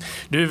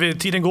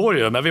 Tiden går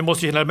ju, men vi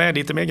måste hinna med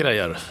lite mer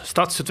grejer.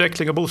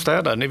 Stadsutveckling och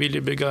bostäder. Ni vill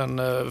ju bygga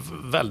en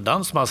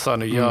väldans massa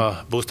nya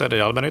bostäder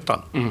i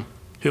allmännyttan.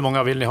 Hur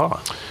många vill ni ha?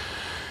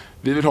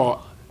 Vi vill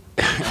ha...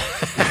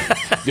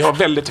 Vi har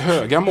väldigt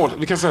höga mål.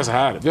 Vi kan säga så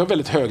här. Vi har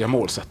väldigt höga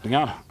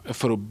målsättningar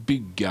för att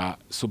bygga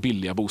så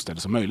billiga bostäder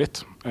som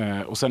möjligt.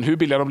 Och sen hur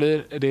billiga de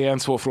blir, det är en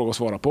svår fråga att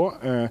svara på.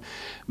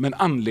 Men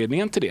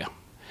anledningen till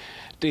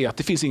det är att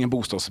det finns ingen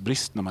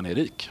bostadsbrist när man är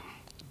rik.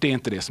 Det är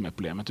inte det som är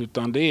problemet,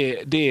 utan det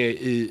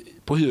är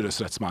på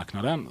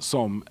hyresrättsmarknaden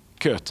som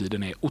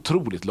kötiden är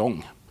otroligt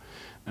lång.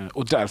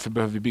 Och därför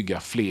behöver vi bygga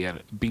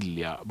fler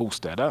billiga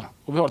bostäder.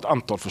 Och vi har ett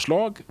antal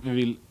förslag. Vi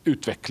vill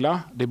utveckla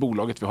det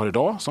bolaget vi har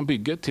idag som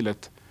bygger till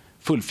ett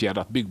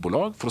fullfjädrat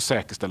byggbolag för att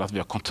säkerställa att vi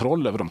har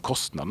kontroll över de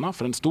kostnaderna.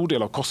 För en stor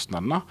del av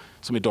kostnaderna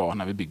som idag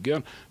när vi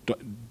bygger,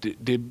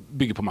 det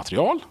bygger på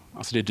material.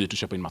 Alltså det är dyrt att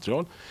köpa in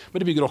material. Men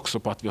det bygger också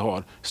på att vi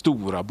har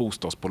stora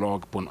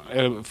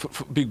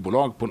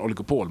byggbolag på en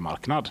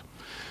oligopolmarknad.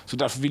 Så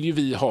därför vill ju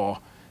vi ha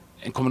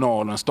en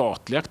kommunal och en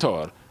statlig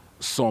aktör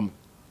som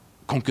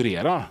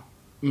konkurrerar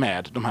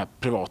med de här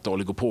privata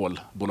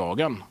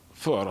oligopolbolagen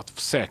för att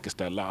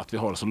säkerställa att vi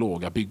har så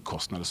låga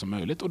byggkostnader som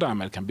möjligt och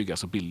därmed kan bygga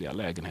så billiga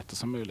lägenheter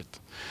som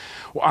möjligt.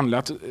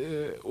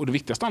 Och det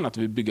viktigaste anledningen att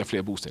vi bygger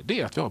fler bostäder,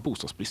 det är att vi har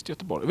bostadsbrist i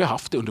Göteborg. Vi har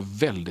haft det under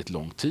väldigt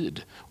lång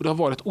tid. Och det har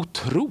varit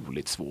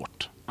otroligt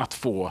svårt att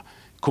få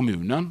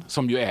kommunen,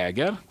 som ju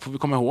äger, får vi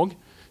komma ihåg,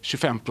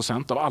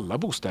 25% av alla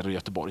bostäder i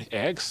Göteborg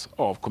ägs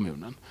av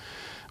kommunen.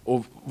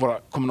 Och våra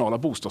kommunala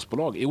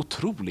bostadsbolag är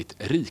otroligt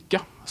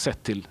rika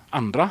sett till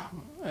andra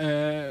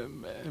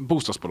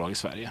bostadsbolag i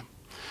Sverige.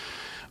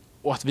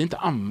 Och att vi inte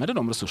använder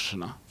de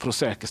resurserna för att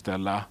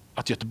säkerställa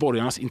att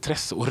göteborgarnas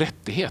intresse och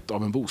rättighet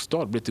av en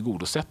bostad blir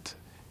tillgodosett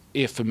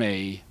är för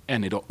mig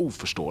än idag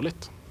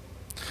oförståeligt.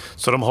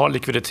 Så de har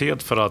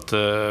likviditet för att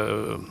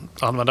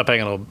använda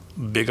pengarna och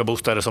bygga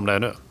bostäder som det är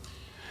nu?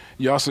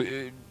 Ja, alltså,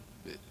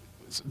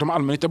 de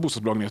allmännyttiga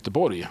bostadsbolagen i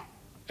Göteborg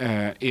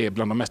är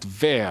bland de mest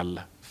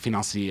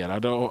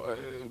välfinansierade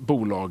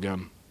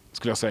bolagen,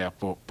 skulle jag säga,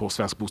 på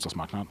svensk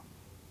bostadsmarknad.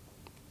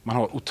 Man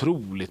har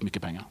otroligt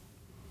mycket pengar.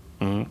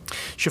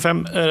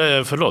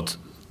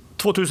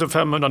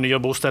 2500 nya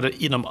bostäder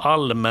inom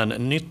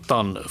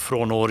allmännyttan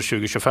från år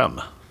 2025.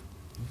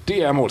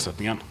 Det är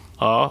målsättningen.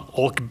 Ja,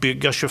 och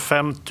bygga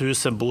 25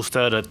 000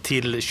 bostäder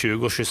till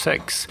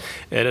 2026.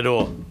 Är det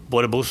då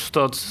både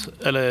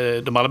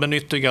eller de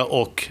allmännyttiga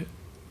och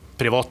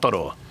privata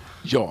då?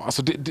 Ja,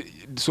 alltså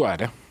så är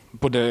det.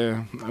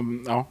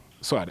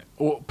 Så är det.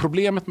 Och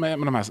problemet med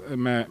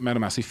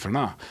de här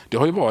siffrorna, det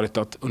har ju varit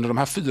att under de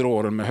här 4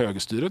 åren med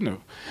högerstyret nu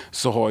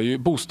så har ju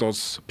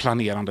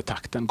bostadsplanerande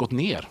takten gått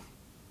ner.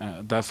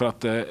 Därför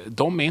att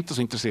de är inte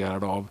så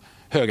intresserade av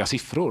höga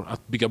siffror,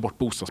 att bygga bort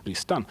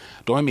bostadsbristen.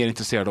 De är mer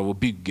intresserade av att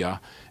bygga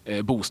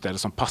bostäder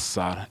som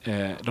passar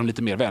de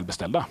lite mer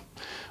välbeställda.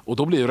 Och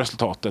då blir ju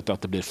resultatet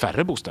att det blir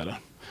färre bostäder.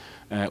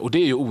 Och det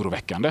är ju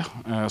oroväckande.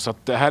 Så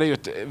att det här är ju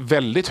ett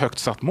väldigt högt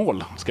satt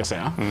mål, ska jag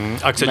säga.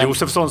 Axel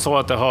Josefsson sa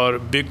att det har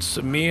byggts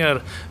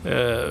mer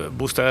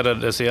bostäder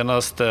den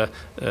senaste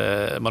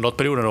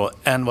mandatperioden då,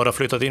 än vad det har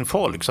flyttat in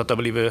folk. Så att det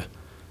har blivit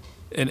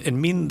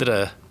en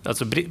mindre,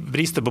 alltså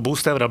bristen på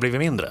bostäder har blivit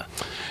mindre.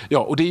 Ja,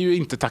 och det är ju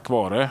inte tack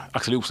vare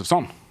Axel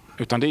Josefsson.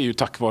 Utan det är ju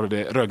tack vare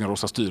det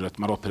rödgrönrosa styret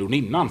mandatperioden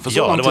innan. För så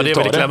ja, lång det var tid det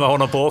vi ville klämma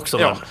honom på också.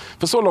 Ja,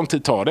 för så lång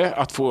tid tar det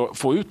att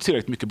få ut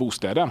tillräckligt mycket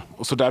bostäder.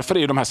 Och så därför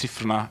är de här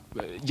siffrorna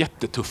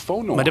jättetuffa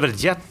att nå. Men det är väl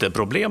ett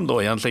jätteproblem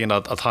då egentligen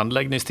att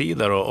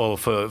handläggningstider och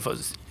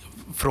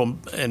från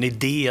en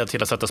idé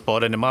till att sätta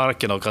spaden i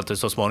marken och att det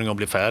så småningom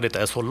blir färdigt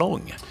är så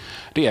lång.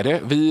 Det är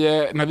det.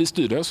 När vi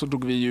styrde så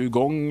drog vi ju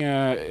igång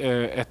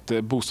ett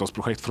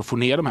bostadsprojekt för att få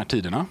ner de här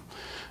tiderna.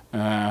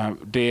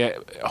 Det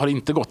har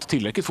inte gått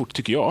tillräckligt fort,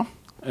 tycker jag,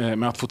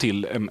 med att få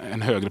till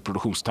en högre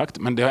produktionstakt.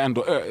 Men det har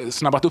ändå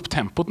snabbat upp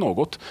tempot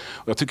något.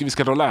 Och jag tycker vi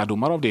ska dra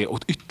lärdomar av det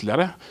och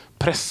ytterligare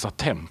pressa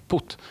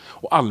tempot.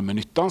 Och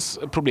allmännyttans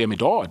problem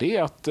idag, det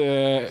är att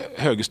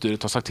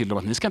högerstyret har sagt till dem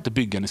att ni ska inte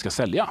bygga, ni ska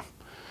sälja.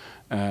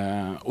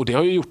 Och det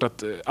har ju gjort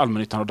att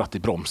allmännyttan har dratt i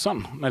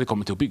bromsen när det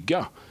kommer till att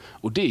bygga.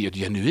 Och det är ju ett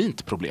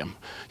genuint problem.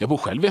 Jag bor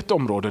själv i ett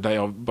område där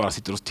jag bara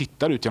sitter och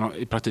tittar ut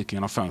i praktiken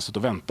genom fönstret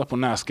och väntar på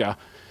när ska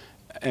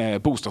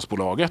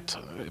bostadsbolaget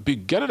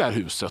bygga det där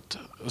huset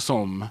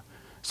som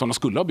de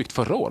skulle ha byggt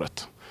förra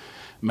året.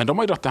 Men de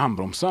har ju dratt i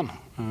handbromsen.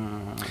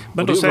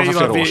 Men då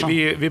säger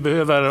vi att vi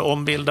behöver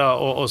ombilda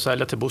och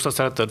sälja till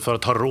bostadsrätter för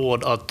att ha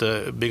råd att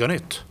bygga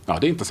nytt. Ja,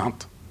 det är inte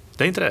sant.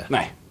 Det är inte det?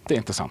 Nej, det är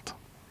inte sant.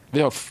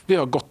 Vi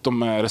har gott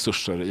om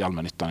resurser i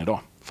allmännyttan idag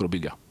för att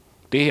bygga.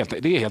 Det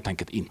är helt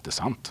enkelt inte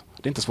sant.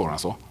 Det är inte svårare än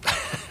så.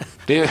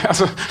 Jag vet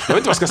inte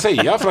vad jag ska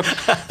säga.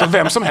 För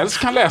vem som helst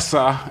kan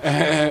läsa,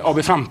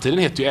 AB Framtiden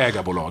heter ju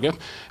ägarbolaget.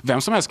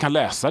 Vem som helst kan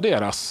läsa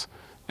deras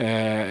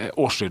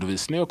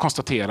årsredovisning och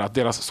konstatera att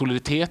deras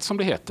soliditet, som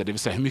det heter, det vill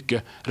säga hur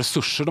mycket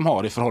resurser de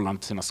har i förhållande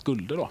till sina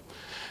skulder, då,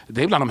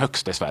 det är bland de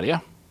högsta i Sverige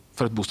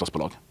för ett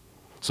bostadsbolag.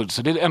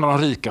 Så det är en av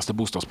de rikaste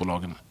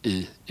bostadsbolagen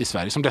i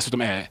Sverige, som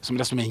dessutom är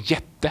en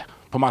jätte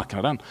på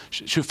marknaden.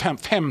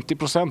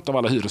 50% av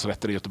alla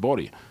hyresrätter i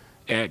Göteborg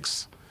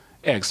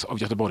ägs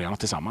av göteborgarna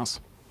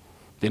tillsammans.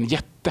 Det är en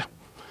jätte.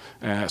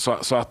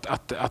 Så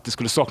att det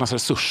skulle saknas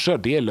resurser,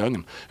 det är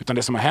lögn. Utan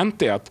det som har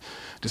hänt är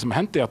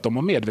att de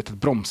har medvetet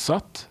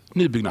bromsat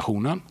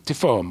nybyggnationen till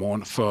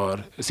förmån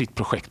för sitt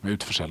projekt med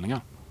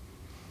utförsäljningar.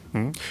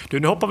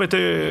 Nu hoppar vi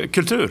till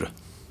kultur.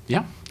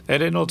 Ja. Är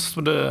det något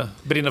som du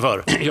brinner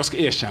för? Jag ska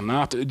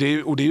erkänna att det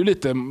är ju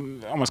lite,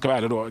 om man ska vara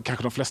ärlig då,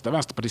 kanske de flesta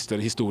vänsterpartister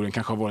i historien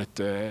kanske har varit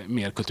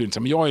mer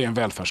kulturintresserade. Men jag är en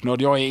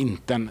välfärdsnörd, jag är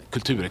inte en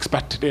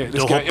kulturexpert.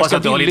 Jag hoppas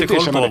att du har lite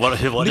koll på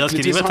vad jag har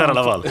skrivit här i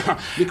alla fall.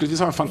 Lyckligtvis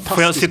har jag en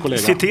fantastisk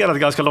kollega. Får jag citera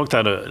ganska långt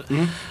här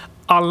nu?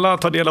 Alla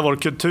tar del av vår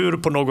kultur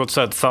på något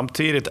sätt.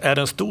 Samtidigt är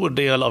en stor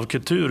del av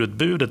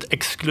kulturutbudet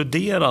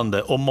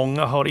exkluderande och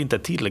många har inte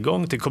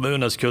tillgång till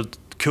kommunens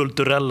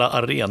kulturella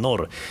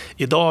arenor.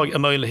 Idag är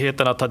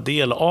möjligheten att ta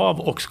del av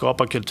och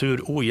skapa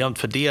kultur ojämnt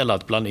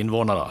fördelat bland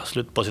invånarna.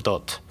 Slut på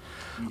citat.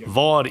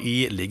 Var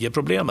i ligger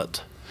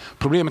problemet?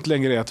 Problemet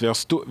längre är att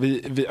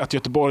att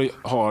Göteborg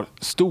har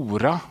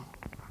stora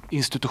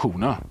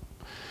institutioner.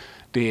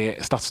 Det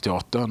är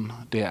Stadsteatern,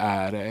 det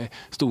är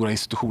stora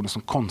institutioner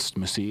som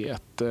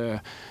Konstmuseet.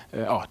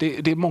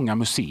 Det är många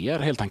museer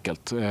helt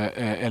enkelt,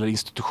 eller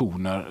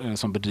institutioner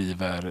som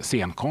bedriver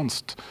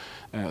scenkonst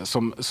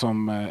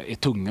som är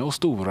tunga och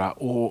stora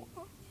och,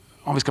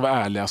 om vi ska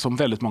vara ärliga, som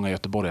väldigt många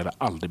göteborgare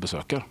aldrig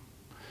besöker.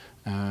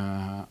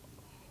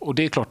 Och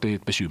det är klart det är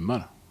ett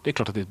bekymmer. Det är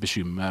klart att det är ett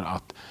bekymmer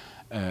att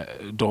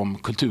de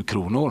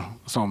kulturkronor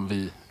som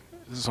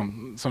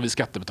vi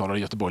skattebetalare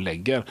i Göteborg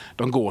lägger,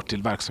 de går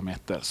till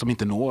verksamheter som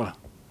inte når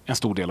en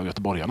stor del av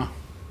göteborgarna.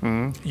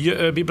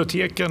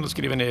 Biblioteken,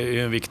 skriver ni,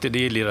 är en viktig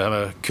del i det här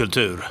med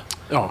kultur.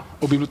 Ja,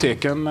 och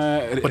biblioteken...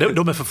 Och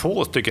de är för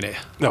få, tycker ni?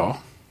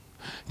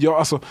 Ja,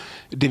 alltså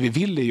det vi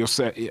vill är ju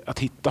att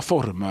hitta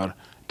former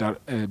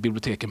där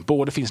biblioteken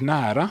både finns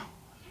nära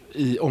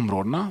i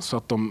områdena så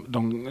att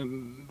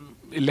de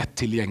är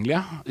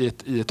lättillgängliga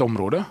i ett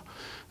område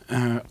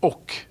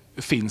och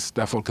finns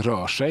där folk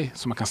rör sig,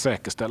 så man kan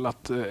säkerställa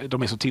att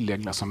de är så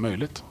tillgängliga som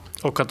möjligt.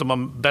 Och att de har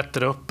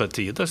bättre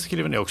öppettider,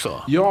 skriver ni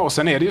också. Ja, och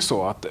sen är det ju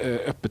så att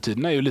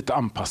öppettiderna är ju lite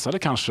anpassade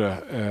kanske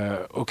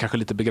och kanske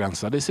lite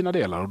begränsade i sina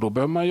delar, och då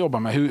behöver man jobba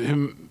med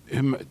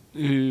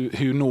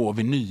hur når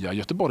vi nya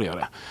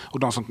göteborgare, och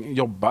de som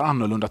jobbar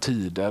annorlunda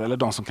tider eller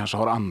de som kanske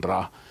har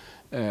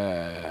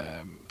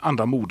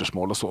andra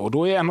modersmål och så. Och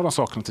då är en av de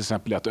sakerna till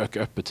exempel att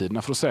öka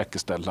öppettiderna för att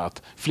säkerställa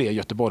att fler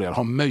göteborgare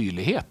har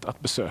möjlighet att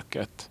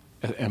besöka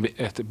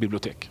ett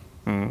bibliotek.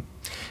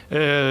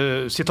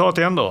 Citat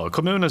igen då.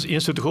 Kommunens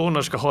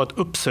institutioner ska ha ett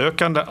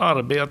uppsökande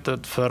arbete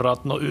för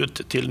att nå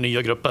ut till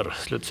nya grupper.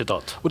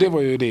 Slutcitat. Och det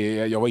var ju det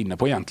jag var inne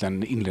på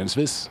egentligen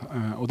inledningsvis.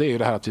 Och det är ju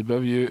det här att vi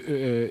behöver ju,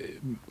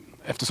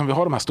 eftersom vi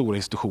har de här stora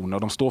institutionerna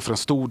och de står för en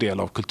stor del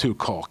av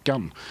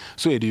kulturkakan,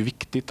 så är det ju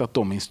viktigt att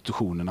de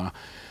institutionerna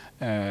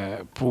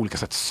på olika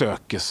sätt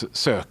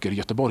söker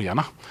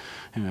göteborgarna.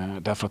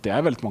 Därför att det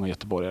är väldigt många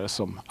göteborgare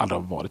som aldrig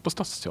har varit på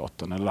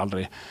Stadsteatern eller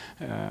aldrig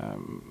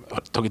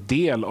har tagit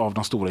del av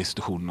de stora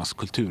institutionernas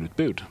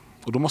kulturutbud.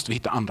 Och då måste vi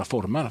hitta andra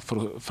former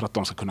för att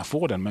de ska kunna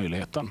få den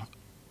möjligheten.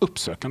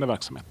 Uppsökande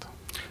verksamhet.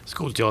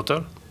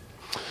 Skolteater?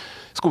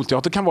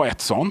 Skolteater kan vara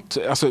ett sånt.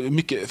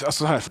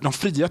 De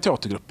fria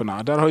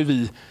teatergrupperna, där har ju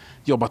vi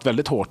jobbat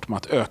väldigt hårt med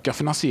att öka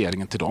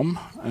finansieringen till dem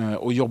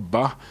och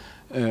jobba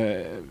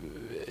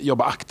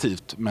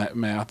aktivt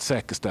med att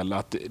säkerställa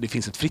att det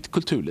finns ett fritt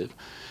kulturliv.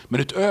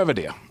 Men utöver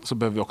det så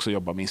behöver vi också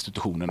jobba med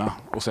institutionerna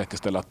och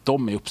säkerställa att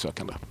de är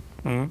uppsökande.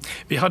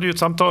 Vi hade ju ett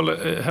samtal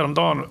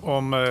häromdagen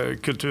om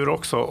kultur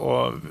också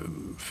och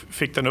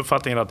fick den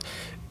uppfattningen att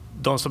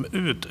de som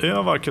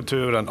utövar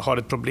kulturen har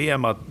ett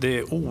problem att det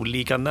är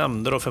olika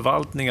nämnder och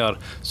förvaltningar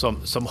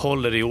som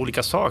håller i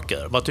olika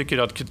saker. Man tycker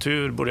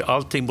att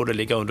allting borde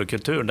ligga under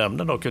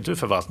kulturnämnden och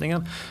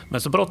kulturförvaltningen.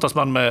 Men så brottas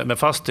man med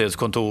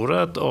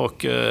fastighetskontoret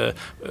och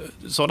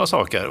sådana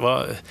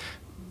saker.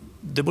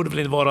 Det borde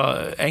väl vara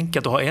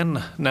enkelt att ha en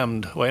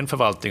nämnd och en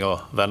förvaltning att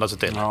vända sig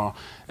till?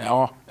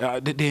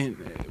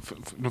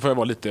 Nu får jag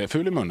vara lite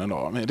ful i munnen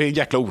då. Men det är en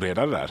jäkla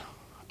oreda det där.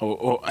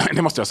 Och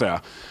det måste jag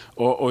säga.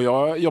 Och jag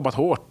har jobbat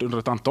hårt under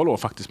ett antal år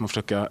faktiskt med att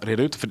försöka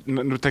reda ut. För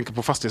när du tänker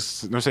på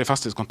när du säger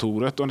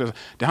fastighetskontoret och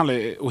det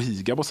handlar, och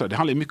Higab och så där, det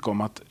handlar mycket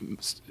om att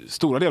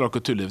stora delar av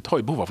kulturlivet har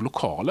ju behov av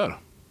lokaler.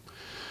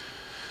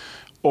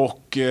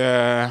 Och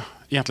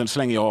egentligen så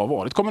länge jag har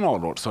varit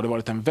kommunalråd så har det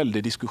varit en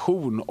väldig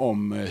diskussion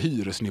om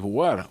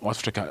hyresnivåer och att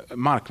försöka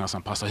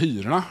marknadsanpassa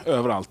hyrorna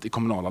överallt i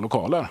kommunala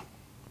lokaler.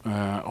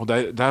 Och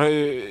där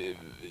har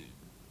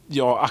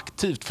jag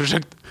aktivt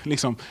försökt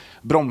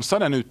bromsa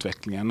den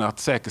utvecklingen, att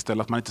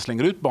säkerställa att man inte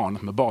slänger ut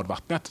barnet med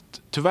badvattnet.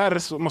 Tyvärr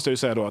så måste jag ju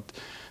säga då att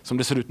som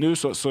det ser ut nu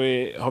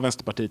har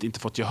Vänsterpartiet inte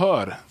fått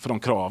gehör för de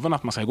kraven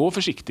att man ska gå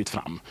försiktigt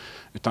fram.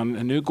 Utan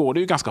nu går det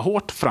ju ganska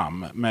hårt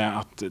fram med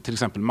att till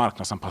exempel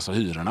marknadsanpassa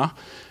hyrorna.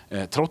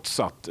 Trots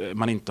att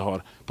man inte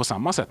har på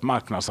samma sätt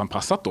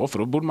marknadsanpassat då, för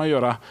då borde man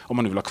göra, om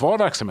man nu vill ha kvar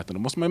verksamheten,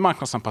 då måste man ju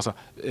marknadsanpassa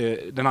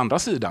den andra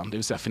sidan, det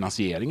vill säga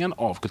finansieringen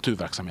av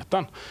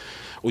kulturverksamheten.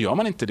 Och gör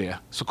man inte det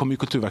så kommer ju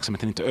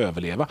kulturverksamheten inte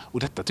överleva. Och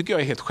detta tycker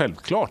jag är helt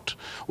självklart.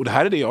 Och det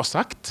här är det jag har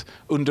sagt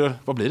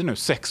under,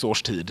 6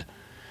 års tid.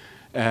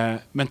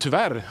 Men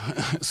tyvärr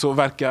så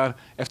verkar,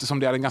 eftersom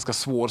det är en ganska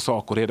svår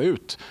sak att reda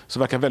ut, så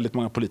verkar väldigt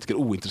många politiker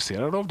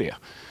ointresserade av det.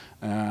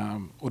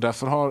 Och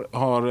därför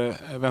har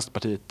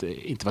Vänsterpartiet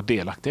inte varit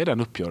delaktiga i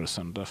den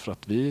uppgörelsen, därför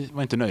att vi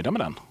var inte nöjda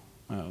med den.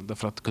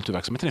 Därför att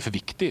kulturverksamheten är för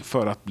viktig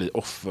för att bli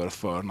offer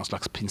för någon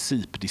slags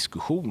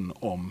principdiskussion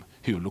om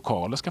hur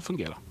lokaler ska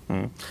fungera.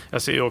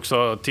 Jag ser ju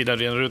också, tiden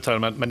rinner ut här,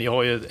 men ni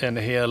har ju en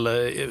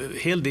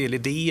hel del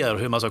idéer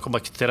hur man ska komma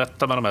till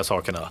rätta med de här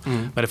sakerna.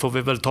 Men det får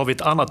vi väl ta vid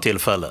ett annat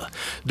tillfälle.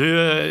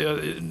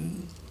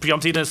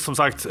 Programtiden som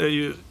sagt är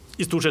ju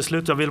i stort sett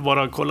slut. Jag vill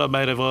bara kolla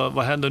med dig,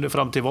 vad händer nu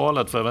fram till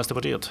valet för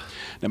Vänsterpartiet?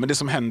 Nej, men det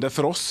som händer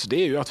för oss, det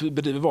är ju att vi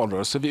bedriver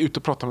valrörelse. Vi är ute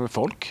och pratar med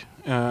folk.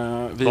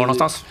 Var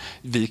någonstans?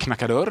 Vi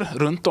knackar dörr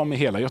runt om i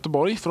hela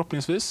Göteborg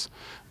förhoppningsvis.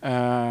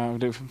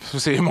 Det får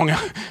se hur många.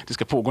 Det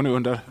ska pågå nu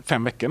under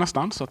 5 veckor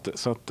nästan. Så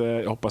att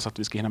jag hoppas att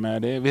vi ska hinna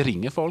med det. Vi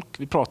ringer folk,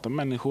 vi pratar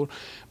med människor.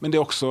 Men det är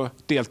också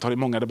deltar i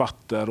många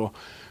debatter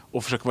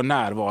och försöker vara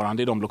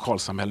närvarande i de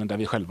lokalsamhällen där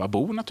vi själva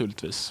bor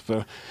naturligtvis.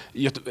 För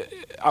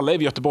alla är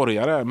vi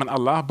göteborgare, men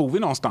alla bor vi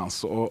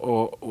någonstans.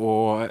 Och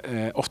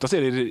oftast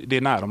är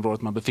det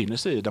närområdet man befinner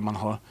sig i där man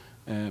har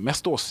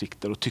mest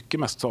åsikter och tycker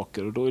mest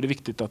saker. Och då är det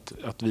viktigt att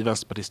vi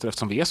vänsterpartister,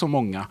 eftersom vi är så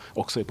många,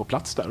 också är på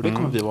plats där. Och det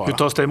kommer vi vara. Hur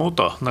tas det emot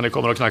då, när ni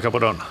kommer och knackar på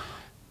dörren?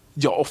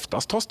 Ja,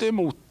 oftast tas det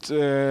emot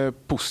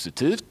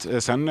positivt.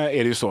 Sen är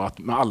det ju så att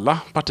med alla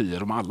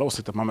partier och med alla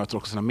åsikter att man möter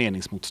också sina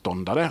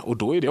meningsmotståndare, och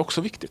då är det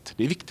också viktigt.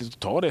 Det är viktigt att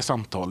ta det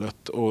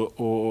samtalet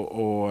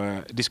och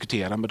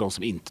diskutera med de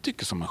som inte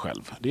tycker som en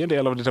själv. Det är en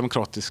del av det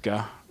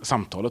demokratiska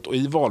samtalet, och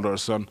i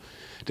valrörelsen,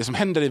 det som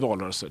händer i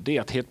valrörelsen, det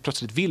är att helt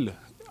plötsligt vill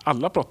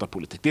alla prata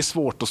politik. Det är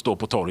svårt att stå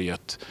på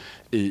torget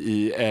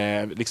i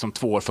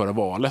 2 år före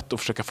valet och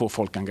försöka få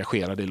folk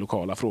engagerade i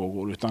lokala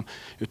frågor.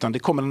 Utan det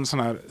kommer en sån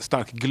här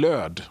stark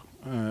glöd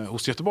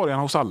hos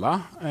göteborgarna, hos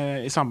alla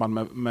i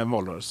samband med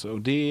valrörelse.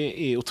 Och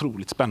det är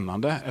otroligt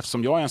spännande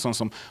eftersom jag är en sån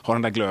som har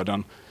den där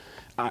glöden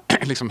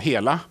liksom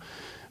hela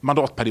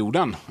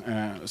mandatperioden,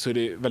 så är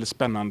det väldigt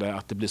spännande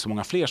att det blir så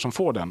många fler som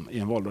får den i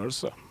en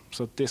valrörelse.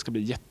 Så att det ska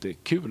bli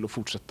jättekul att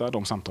fortsätta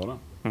de samtalen.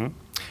 Mm.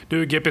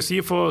 Du,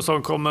 GP-SIFO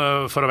som kom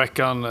förra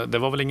veckan, det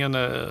var väl ingen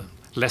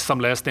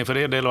ledsam läsning för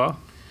er del, va?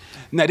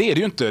 Nej, det är det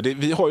ju inte.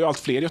 Vi har ju allt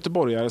fler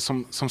göteborgare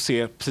som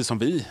ser, precis som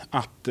vi,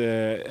 att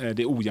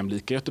det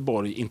ojämlika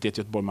Göteborg inte är ett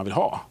Göteborg man vill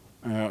ha.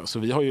 Så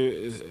vi har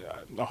ju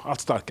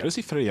allt starkare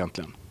siffror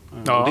egentligen.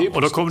 Ja,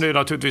 och då kommer det ju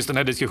naturligtvis den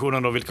här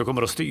diskussionen om vilka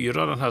kommer att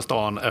styra den här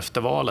stan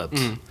efter valet.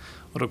 Mm.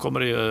 Och då kommer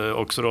det ju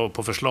också då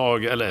på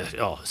förslag, eller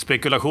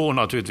spekulation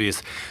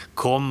naturligtvis,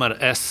 kommer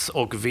S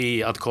och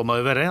V att komma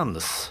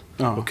överens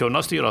och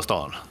kunna styra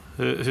stan?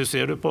 Hur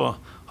ser du på,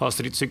 har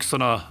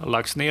stridsyxorna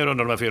lagts ner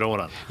under de här 4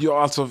 åren?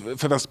 Ja, alltså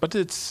för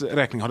Vänsterpartiets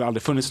räkning har det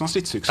aldrig funnits någon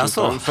stridsyxa.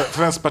 Alltså.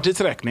 För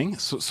Vänsterpartiets räkning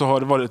så har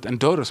det varit en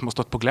dörr som har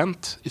stått på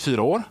glänt i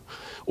 4 år.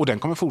 Och den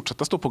kommer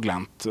fortsätta stå på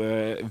glänt.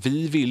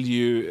 Vi vill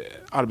ju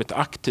arbeta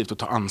aktivt och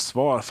ta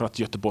ansvar för att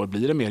Göteborg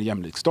blir en mer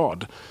jämlik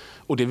stad.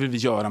 Och det vill vi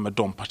göra med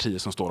de partier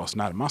som står oss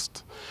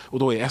närmast. Och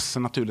då är S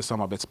en naturlig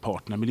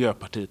samarbetspartner,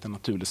 Miljöpartiet en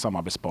naturlig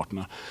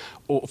samarbetspartner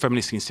och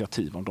Feministiskt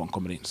initiativ om de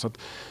kommer in.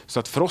 Så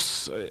att för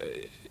oss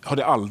har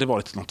det aldrig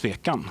varit någon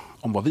tvekan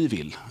om vad vi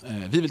vill.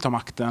 Vi vill ta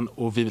makten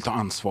och vi vill ta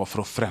ansvar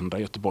för att förändra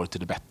Göteborg till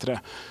det bättre.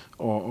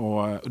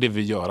 Och det vill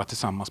vi göra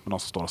tillsammans med de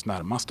som står oss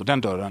närmast. Och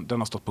den dörren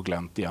den har stått på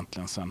glänt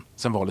egentligen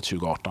sedan valet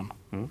 2018.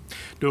 Mm.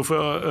 Då får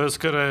jag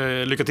önska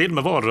dig lycka till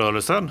med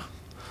valrörelsen.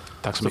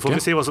 Tack så mycket. Så får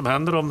vi se vad som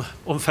händer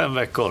om 5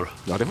 veckor.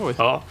 Ja, det får vi.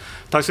 Ja.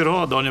 Tack så du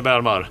ha, Daniel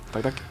Bärmar.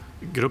 Tack.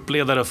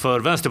 Gruppledare för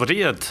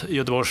Vänsterpartiet i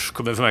Göteborgs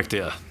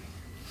kommunfullmäktige.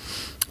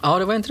 Ja,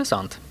 det var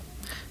intressant.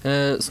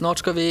 Snart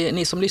ska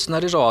ni som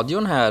lyssnar i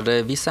radion här,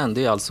 vi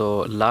sänder ju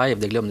alltså live,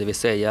 det glömde vi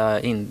säga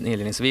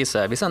inledningsvis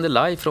här. Vi sänder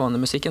live från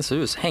Musikens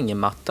hus,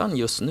 Hängmattan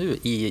just nu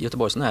i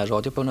Göteborgs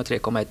närradio på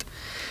 103,1.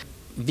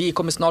 Vi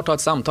kommer snart ha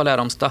ett samtal här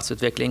om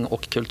stadsutveckling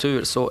och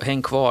kultur, så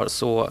häng kvar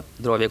så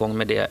drar vi igång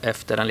med det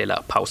efter den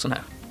lilla pausen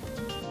här.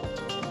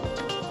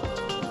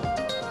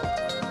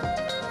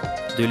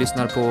 Du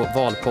lyssnar på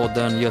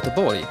Valpodden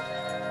Göteborg.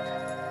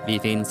 Vi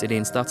finns i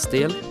din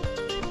stadsdel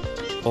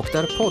och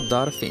där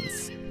poddar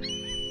finns.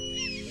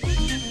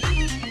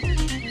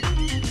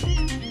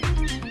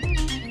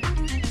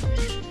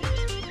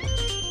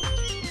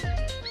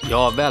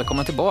 Ja,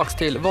 välkommen tillbaks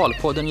till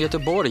Valpodden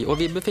Göteborg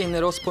och vi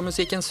befinner oss på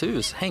Musikens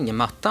hus,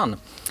 Hängmattan.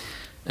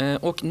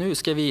 Och nu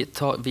ska vi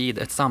ta vid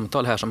ett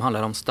samtal här som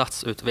handlar om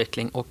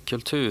stadsutveckling och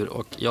kultur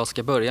och jag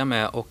ska börja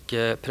med att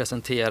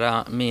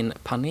presentera min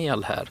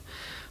panel här.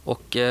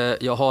 Och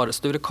jag har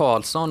Sture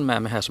Karlsson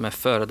med mig här som är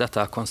före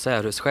detta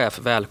konserthuschef.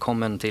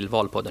 Välkommen till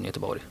Valpodden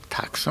Göteborg.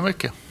 Tack så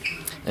mycket.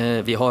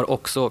 Vi har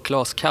också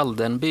Claes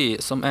Kaldenby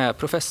som är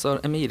professor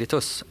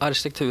emeritus,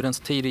 arkitekturens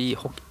teori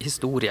och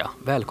historia.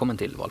 Välkommen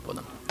till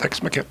Valpodden. Tack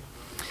så mycket.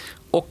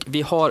 Och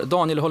vi har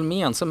Daniel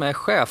Holmén som är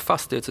chef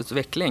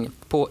fastighetsutveckling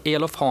på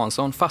Elof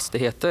Hansson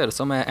Fastigheter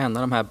som är en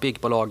av de här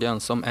byggbolagen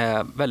som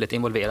är väldigt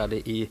involverade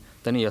i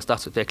den nya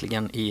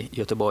stadsutvecklingen i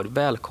Göteborg.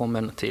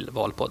 Välkommen till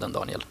Valpodden,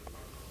 Daniel.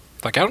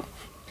 Tackar.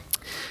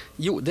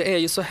 Jo, det är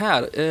ju så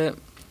här.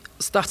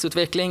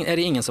 Stadsutveckling är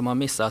det ingen som har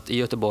missat i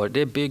Göteborg.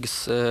 Det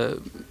byggs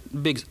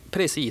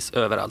precis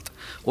överallt.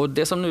 Och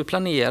det som nu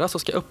planeras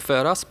och ska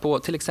uppföras på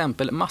till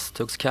exempel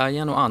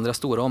Masthuggskajen och andra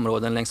stora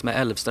områden längs med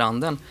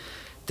Älvstranden,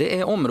 det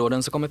är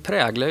områden som kommer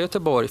prägla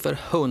Göteborg för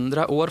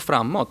 100 år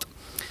framåt.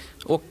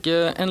 Och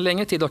en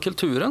längre tid har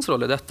kulturens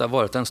roll i detta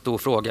varit en stor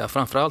fråga,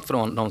 framförallt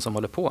från de som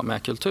håller på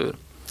med kultur.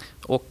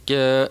 Och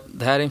det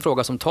här är en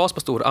fråga som tas på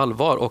stor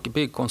allvar och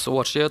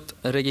byggkonsortiet,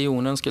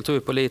 regionens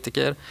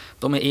kulturpolitiker,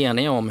 de är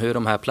eniga om hur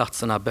de här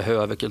platserna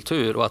behöver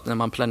kultur och att när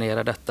man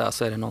planerar detta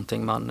så är det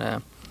någonting man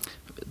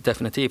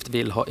definitivt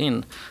vill ha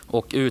in.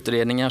 Och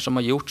utredningar som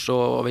har gjorts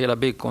av hela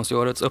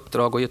byggkonsortiets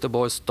uppdrag och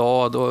Göteborgs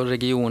stad och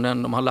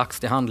regionen, de har lagts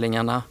till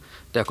handlingarna.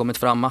 Det har kommit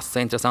fram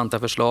massa intressanta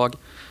förslag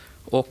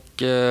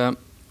och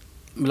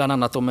bland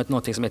annat om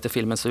något som heter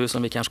Filmens hus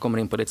som vi kanske kommer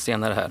in på lite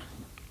senare här.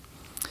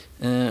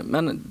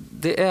 Men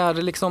det är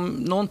liksom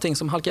någonting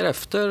som halkar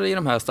efter i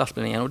de här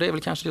stadsplaneringarna och det är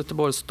väl kanske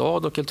Göteborgs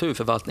stad och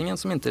kulturförvaltningen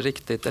som inte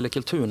riktigt, eller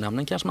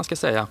kulturnamnen kanske man ska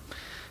säga,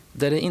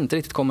 där det inte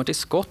riktigt kommer till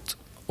skott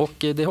och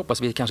det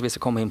hoppas vi kanske vi ska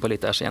komma in på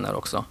lite här senare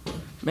också.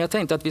 Men jag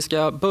tänkte att vi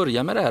ska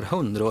börja med det här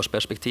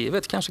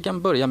 100-årsperspektivet. Kanske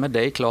kan börja med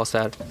dig, Claes,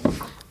 här.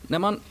 När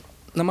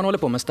man håller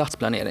på med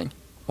stadsplanering,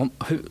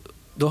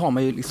 då har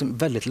man ju liksom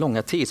väldigt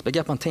långa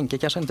tidsbegrepp. Man tänker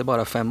kanske inte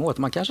bara 5 år,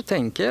 man kanske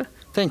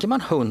tänker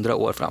man 100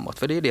 år framåt.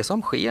 För det är det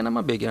som sker när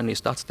man bygger en ny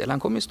stadsdel. Han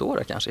kommer ju stå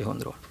där kanske i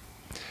 100 år.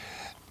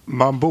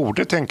 Man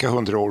borde tänka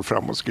 100 år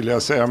framåt skulle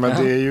jag säga,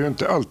 men det är ju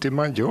inte alltid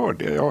man gör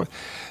det.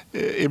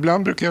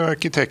 Ibland brukar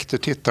arkitekter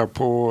titta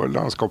på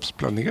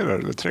landskapsplanerare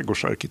eller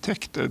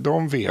trädgårdsarkitekter.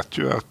 De vet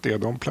ju att det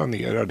de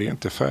planerar det är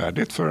inte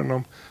färdigt förrän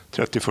om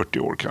 30-40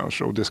 år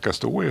kanske och det ska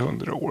stå i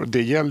 100 år.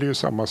 Det gäller ju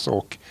samma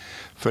sak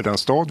för den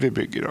stad vi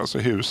bygger. Alltså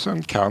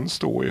husen kan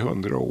stå i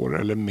 100 år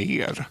eller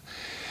mer.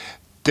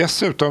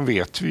 Dessutom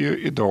vet vi ju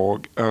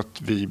idag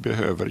att vi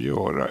behöver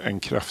göra en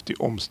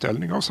kraftig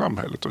omställning av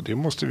samhället, och det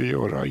måste vi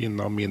göra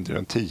inom mindre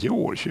än 10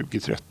 år.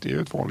 2030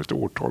 är ett vanligt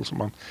årtal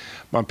som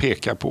man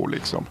pekar på.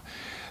 Liksom.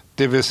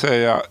 Det vill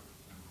säga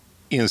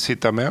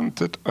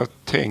incitamentet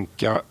att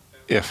tänka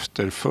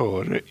efter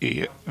före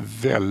är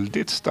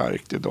väldigt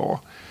starkt idag.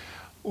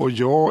 Och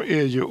jag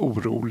är ju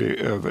orolig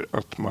över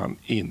att man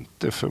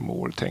inte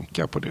förmår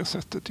tänka på det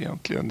sättet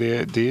egentligen.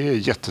 Det är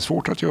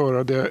jättesvårt att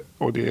göra det,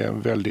 och det är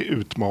en väldig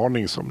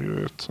utmaning, som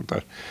ju är ett sånt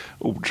där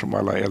ord som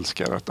alla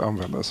älskar att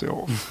använda sig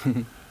av.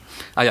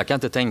 Ja, jag kan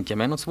inte tänka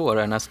mig något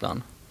svårare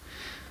nästan.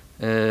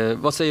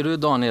 Vad säger du,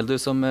 Daniel, du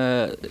som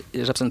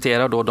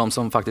representerar då de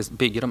som faktiskt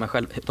bygger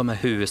de här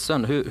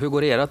husen. Hur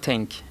går era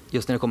tänk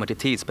just när det kommer till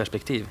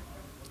tidsperspektiv?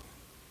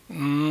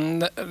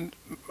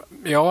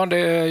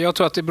 Jag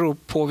tror att det beror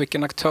på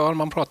vilken aktör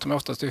man pratar med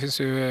oftast. Det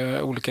finns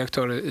ju olika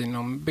aktörer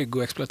inom bygg-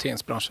 och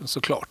exploateringsbranschen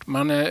såklart.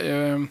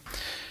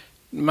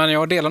 Men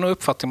jag delar nog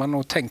uppfattningen, man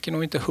nog tänker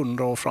nog inte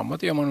 100 år framåt,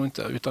 det gör man nog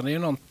inte. Utan det är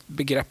något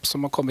begrepp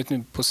som har kommit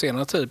nu på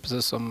senare tid,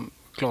 precis som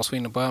Claes var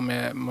inne på här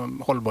med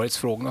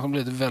hållbarhetsfrågorna, som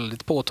blivit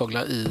väldigt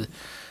påtagliga i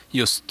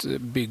just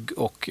bygg-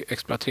 och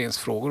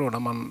exploateringsfrågor, då, där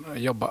man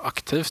jobbar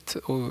aktivt,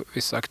 och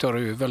vissa aktörer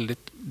är ju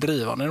väldigt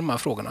drivande i de här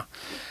frågorna.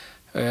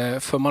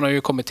 För man har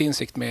ju kommit till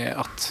insikt med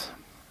att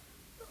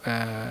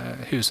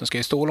husen ska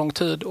ju stå lång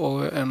tid,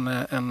 och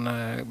en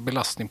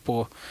belastning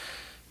på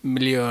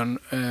miljön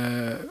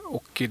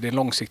och den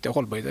långsiktiga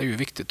hållbarheten är ju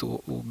viktigt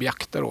att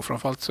beakta då.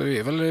 Framförallt så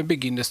är väl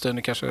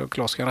byggindustrin, kanske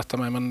Claes kan rätta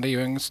mig, men det är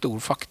ju en stor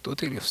faktor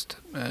till just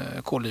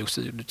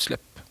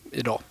koldioxidutsläpp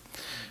idag.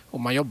 Och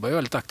man jobbar ju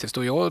väldigt aktivt,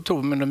 och jag tror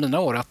under mina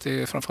år att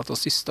det är framförallt de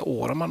sista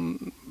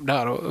åren det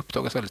här har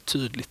uppdagats väldigt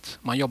tydligt.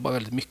 Man jobbar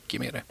väldigt mycket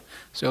med det.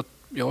 Så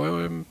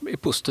jag är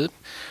positiv,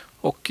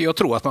 och jag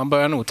tror att man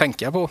börjar nog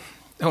tänka på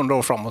 100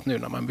 år framåt nu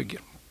när man bygger.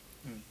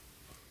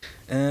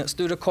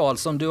 Sture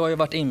Karlsson, du har ju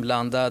varit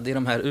inblandad i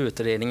de här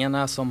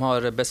utredningarna som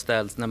har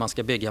beställts när man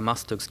ska bygga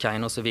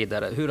Masthuggskajen och så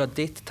vidare. Hur har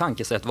ditt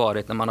tankesätt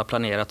varit när man har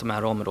planerat de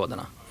här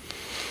områdena?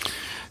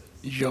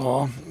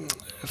 Ja,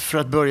 för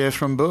att börja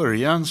ifrån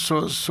början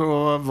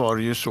så var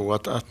det ju så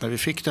att när vi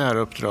fick det här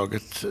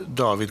uppdraget,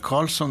 David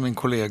Karlsson, min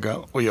kollega,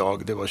 och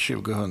jag, det var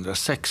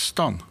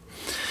 2016.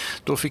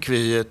 Då fick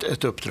vi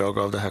ett uppdrag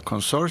av det här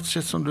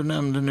konsortiet som du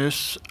nämnde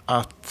nyss,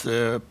 att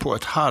på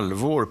ett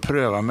halvår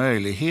pröva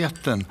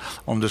möjligheten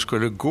om det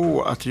skulle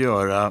gå att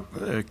göra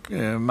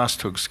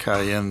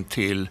Masthuggskajen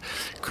till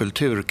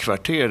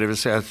kulturkvarter. Det vill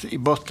säga att i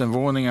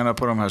bottenvåningarna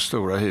på de här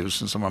stora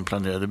husen som man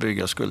planerade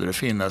bygga skulle det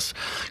finnas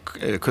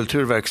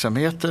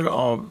kulturverksamheter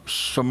av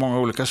så många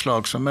olika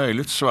slag som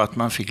möjligt, så att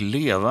man fick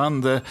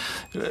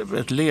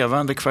ett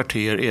levande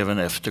kvarter även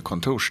efter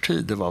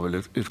kontorstid. Det var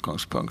väl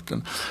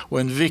utgångspunkten. Och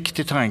en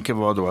viktig tanke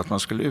var då att man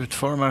skulle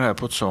utforma det här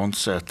på ett sådant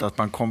sätt att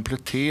man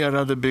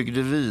kompletterade,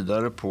 byggde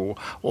vidare på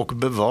och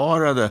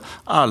bevarade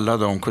alla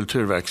de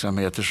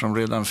kulturverksamheter som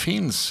redan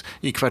finns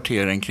i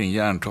kvarteren kring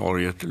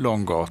Järntorget,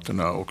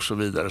 Långgatorna och så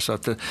vidare. Så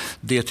att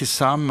det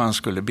tillsammans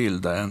skulle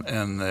bilda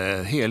en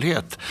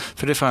helhet.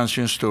 För det fanns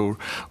ju en stor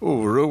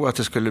oro att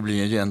det skulle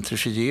bli en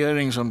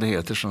gentrifiering, som det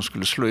heter, som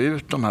skulle slå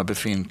ut de här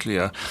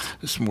befintliga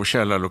små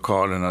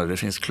källarlokalerna där det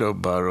finns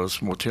klubbar och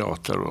små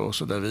teatrar och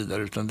så där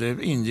vidare. Utan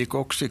det ingick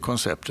också i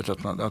konceptet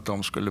att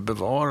de skulle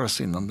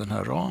bevaras inom den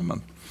här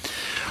ramen.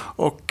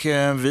 Och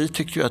vi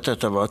tyckte ju att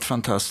detta var ett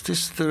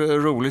fantastiskt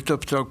roligt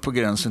uppdrag, på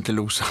gränsen till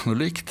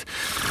osannolikt.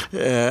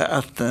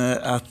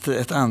 Att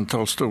ett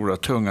antal stora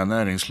tunga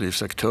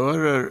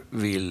näringslivsaktörer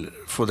vill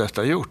få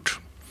detta gjort.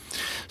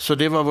 Så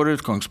det var vår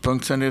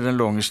utgångspunkt. Sen är det en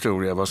lång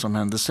historia vad som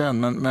hände sen.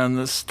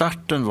 Men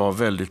starten var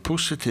väldigt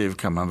positiv,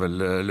 kan man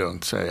väl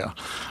lugnt säga.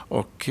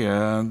 Och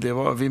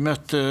vi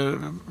mötte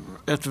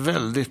ett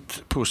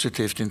väldigt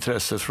positivt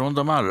intresse från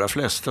de allra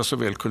flesta,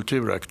 såväl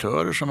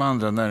kulturaktörer som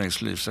andra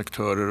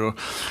näringslivsaktörer.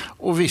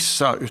 Och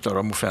vissa utav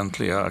de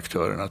offentliga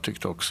aktörerna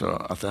tyckte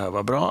också att det här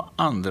var bra.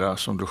 Andra,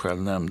 som du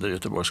själv nämnde,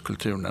 Göteborgs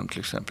kulturnämnd till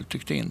exempel,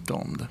 tyckte inte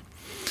om det.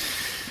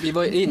 Vi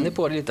var inne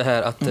på det lite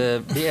här, att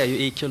vi är ju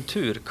i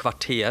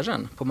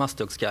kulturkvarteren på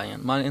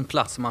Masthuggskajen. En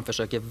plats som man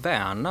försöker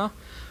värna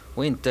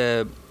och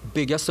inte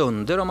bygga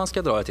sönder, om man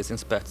ska dra det till sin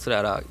spets.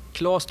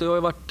 Claes, du har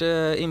ju varit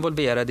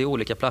involverad i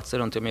olika platser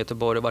runt om i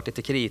Göteborg och varit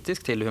lite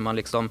kritisk till hur man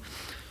liksom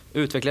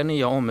utvecklar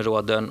nya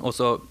områden, och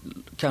så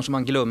kanske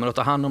man glömmer att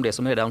ta hand om det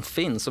som redan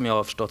finns, om jag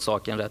har förstått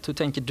saken rätt. Hur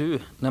tänker du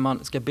när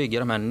man ska bygga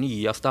de här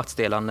nya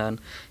stadsdelarna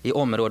i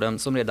områden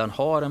som redan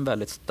har en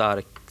väldigt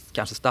stark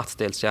kanske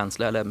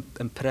stadsdelskänsla eller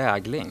en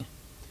prägling?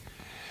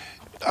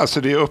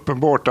 Alltså det är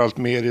uppenbart allt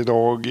mer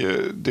idag,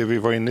 det vi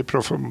var inne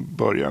på från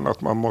början,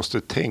 att man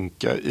måste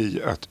tänka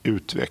i att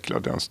utveckla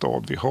den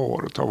stad vi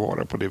har och ta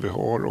vara på det vi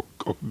har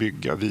och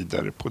bygga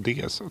vidare på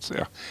det, så att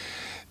säga.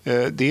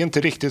 Det är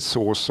inte riktigt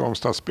så som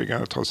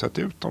stadsbyggandet har sett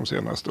ut de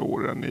senaste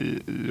åren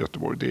i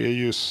Göteborg. Det är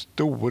ju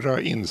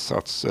stora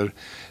insatser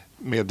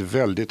med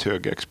väldigt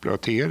hög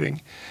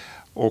exploatering.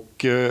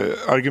 Och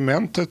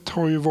argumentet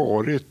har ju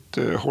varit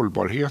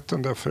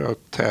hållbarheten, därför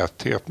att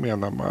täthet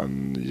menar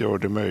man gör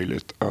det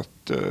möjligt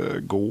att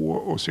gå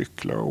och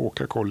cykla och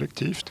åka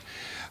kollektivt.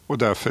 Och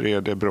därför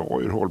är det bra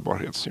ur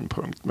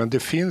hållbarhetssynpunkt. Men det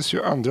finns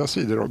ju andra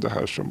sidor av det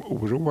här som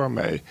oroar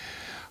mig.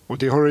 Och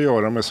det har att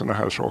göra med sådana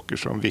här saker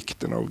som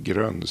vikten av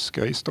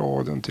grönska i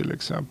staden till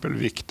exempel.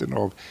 Vikten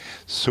av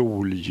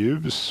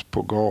solljus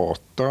på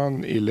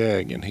gatan, i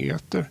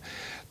lägenheter.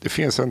 Det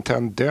finns en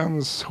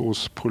tendens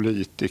hos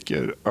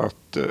politiker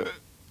att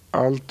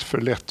allt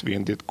för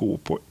lättvindigt gå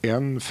på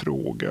en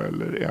fråga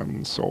eller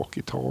en sak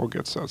i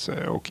taget så att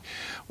säga.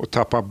 Och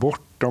tappa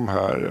bort de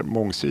här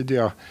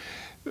mångsidiga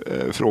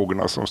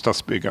frågorna som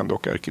stadsbyggande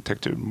och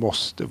arkitektur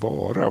måste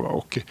vara.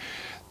 Och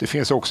det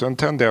finns också en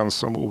tendens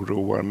som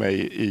oroar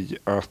mig i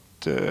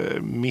att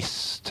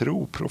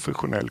misstro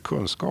professionell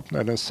kunskap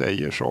när den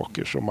säger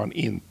saker som man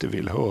inte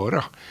vill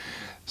höra,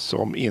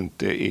 som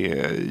inte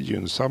är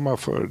gynnsamma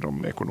för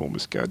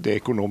det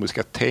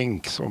ekonomiska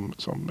tänk som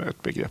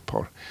ett begrepp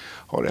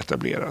har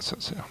etablerats. Så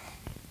att säga.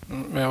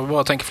 Jag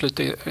bara tänker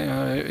flytta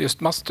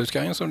just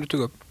Masthugskajen som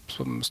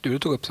Sture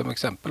tog upp som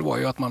exempel var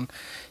ju att man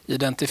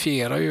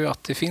identifierar ju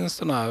att det finns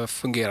den här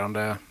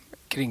fungerande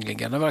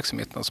kringliggande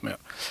verksamheten som gör.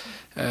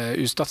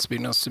 Ur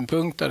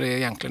stadsbyggnadssynpunkt där det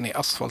egentligen är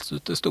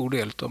asfaltsytor stor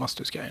del av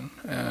Masthugskajen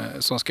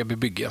som ska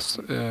bebyggas,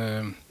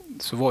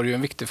 så var det ju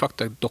en viktig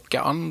faktor att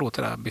docka an då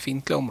till det här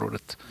befintliga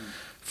området.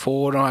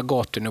 Få de här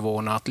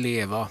gatunivåerna att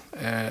leva,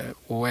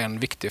 och en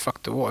viktig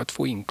faktor var att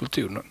få in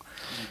kulturen.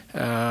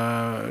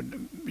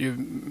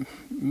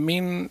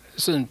 Min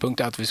synpunkt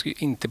är att vi ska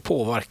inte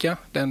påverka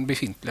den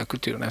befintliga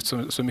kulturen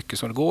eftersom så mycket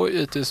som det går.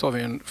 Hittills har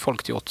vi en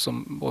folkteater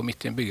som var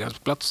mitt i en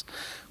byggarbetsplats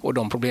och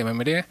de problemen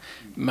med det.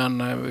 Men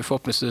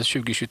förhoppningsvis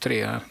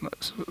 2023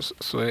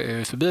 så är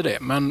vi förbi det.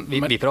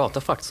 Vi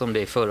pratade faktiskt om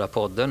det i förra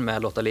podden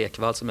med Lotta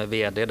Lekvall som är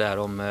vd där,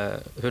 om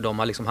hur de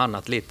har liksom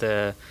hamnat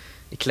lite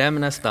i kläm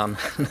nästan.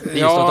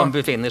 Just att de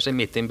befinner sig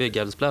mitt i en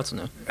byggarbetsplats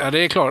nu. Ja, det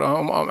är klart.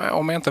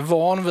 Om jag inte är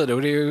van vid det,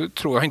 och det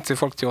tror jag inte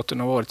Folkteatern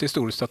har varit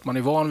historiskt, att man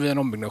är van vid en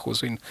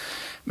ombyggnation.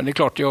 Men det är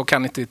klart, jag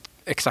kan inte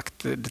exakt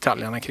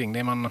detaljerna kring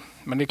det. Men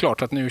det är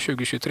klart att nu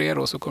 2023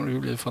 då, så kommer det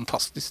bli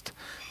fantastiskt.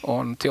 Och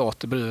en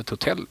teater bredvid ett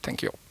hotell,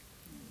 tänker jag.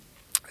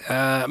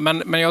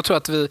 Men jag tror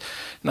att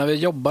när vi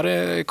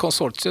jobbade i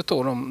konsortiet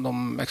då,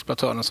 de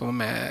exploatörerna som var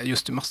med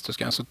just i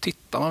Masthugskajen, så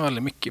tittar man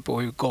väldigt mycket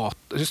på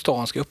hur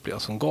stan ska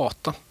upplevas som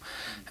gata.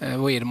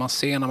 Vad är det man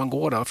ser när man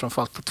går där?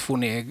 Framförallt att få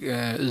ner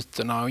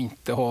ytorna och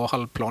inte ha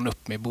halvplan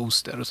upp med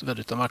bostäder och så vidare,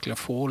 utan verkligen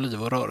få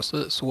liv och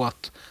rörelse så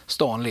att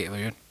stan lever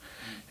ju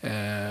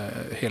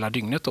hela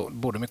dygnet då,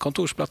 både med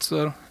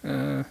kontorsplatser,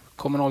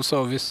 kommunal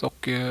service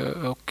och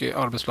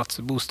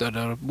arbetsplatser,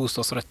 bostäder,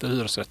 bostadsrätter,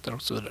 hyresrätter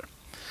och så vidare.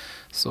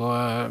 Så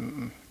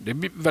det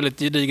blir väldigt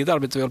gediget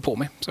arbete vi håller på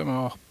med. Så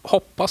jag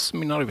hoppas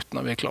mynnar ut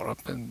när vi är klara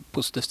på ett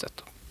positivt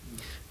sätt.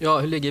 Ja,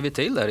 hur ligger vi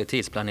till där i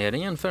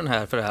tidsplaneringen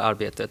för det här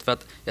arbetet? För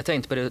att jag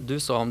tänkte på det du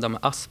sa om de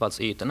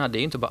asfaltsytorna. Det är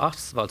ju inte bara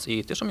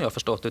asfaltsytor som jag har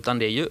förstått, utan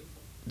det är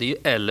ju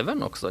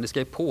älven också. Det ska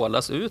ju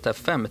pålas ut här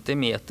 50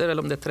 meter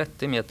eller om det är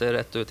 30 meter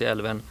rätt ut i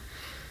älven.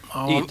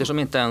 Ja. Ytor som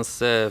inte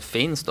ens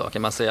finns då,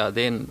 kan man säga.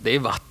 Det är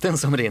vatten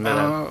som rinner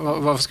där.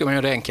 Varför ska man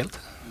göra det enkelt?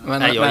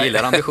 Jag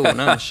gillar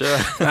ambitionen.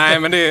 Nej,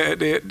 men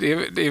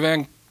det är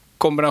en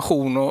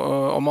kombination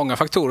av många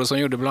faktorer som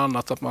gjorde bland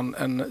annat att man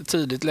en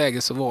tidigt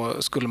läge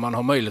skulle man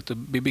ha möjlighet att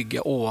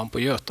bebygga ovanpå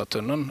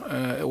Götatunneln.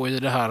 Och i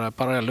det här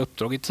parallella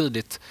uppdraget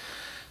tidigt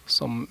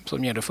som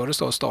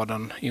genomfördes av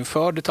staden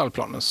inför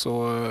detaljplanen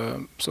så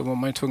var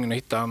man ju tvungen att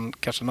hitta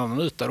kanske en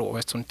annan yta då,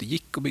 eftersom det inte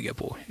gick att bygga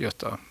på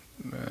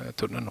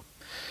Götatunneln.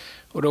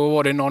 Och då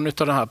var det någon av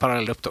den här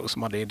parallella uppdrag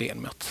som hade idén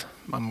med att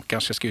man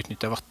kanske ska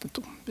utnyttja vattnet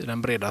då, i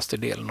den bredaste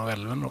delen av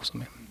älven. Då,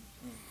 som är.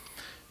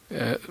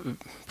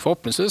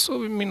 Förhoppningsvis så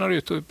mynnar det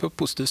ut på ett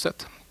positivt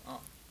sätt.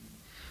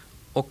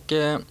 Och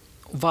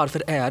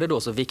varför är det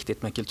då så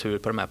viktigt med kultur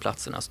på de här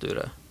platserna,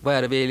 Sture? Vad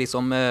är det vi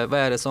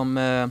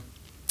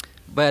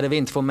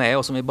inte får med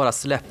oss om vi bara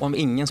släpper, om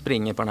ingen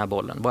springer på den här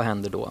bollen? Vad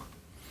händer då?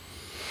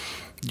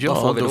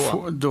 Ja,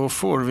 då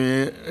får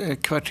vi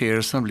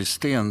kvarter som blir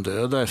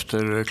stendöda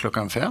efter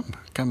 5:00,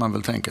 kan man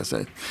väl tänka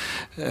sig.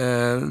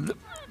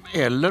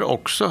 Eller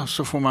också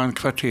så får man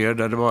kvarter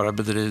där det bara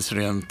bedrivs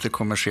rent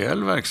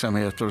kommersiell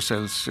verksamhet och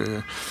säljs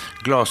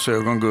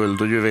glasögon,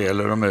 guld och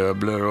juveler och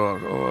möbler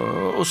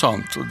och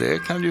sånt. Och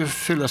det kan ju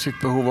fylla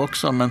sitt behov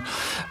också,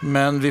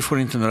 men vi får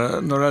inte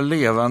några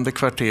levande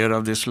kvarter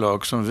av det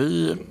slag som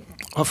vi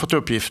har fått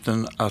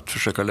uppgiften att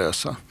försöka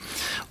lösa.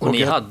 Och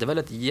ni hade väl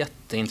ett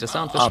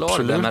jätteintressant förslag?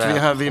 Absolut,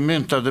 vi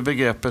myntade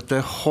begreppet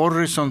det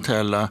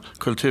horisontella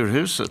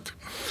kulturhuset.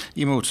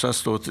 I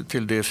motsats då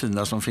till det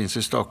fina som finns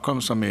i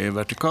Stockholm som är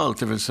vertikalt,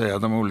 det vill säga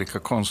de olika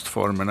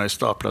konstformerna är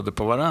staplade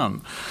på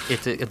varann.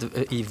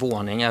 I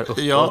våningar uppåt?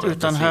 Ja,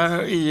 utan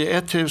här i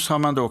ett hus har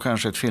man då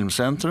kanske ett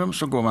filmcentrum,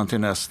 så går man till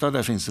nästa,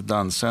 där finns ett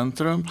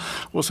danscentrum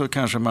och så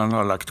kanske man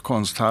har lagt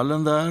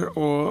konsthallen där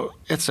och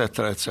etc.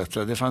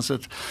 Det fanns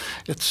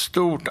ett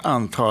stort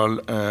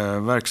antal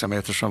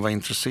verksamheter som var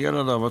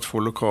intresserade av att få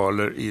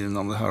lokaler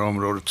inom det här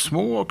området,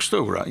 små och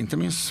stora, inte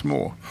minst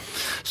små,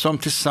 som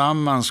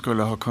tillsammans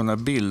skulle ha kunnat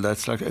bilda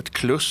ett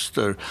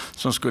kluster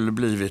som skulle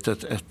blivit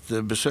ett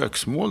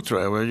besöksmål,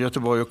 tror jag. Och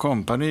Göteborg och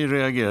Company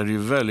reagerade ju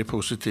väldigt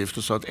positivt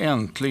och sa att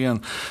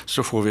äntligen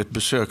så får vi ett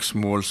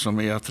besöksmål som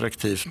är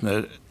attraktivt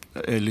när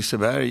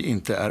Liseberg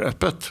inte är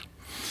öppet.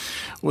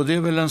 Och det är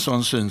väl en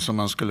sån syn som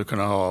man skulle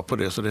kunna ha på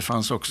det. Så det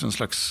fanns också en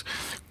slags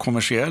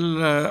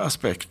kommersiell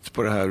aspekt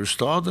på det här ur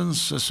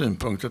stadens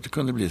synpunkt, att det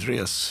kunde bli ett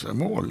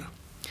resmål.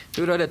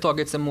 Hur har det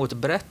tagits emot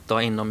brett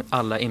då inom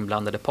alla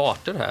inblandade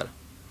parter här?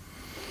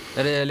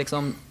 Är det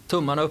liksom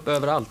tummarna upp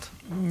överallt?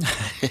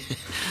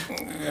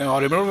 Ja,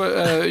 det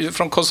beror,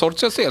 från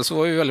konsortiets del så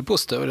var vi väldigt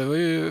positiva. Det var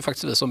ju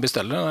faktiskt vi som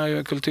beställde den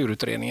här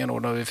kulturutredningen då,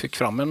 där vi fick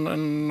fram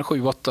en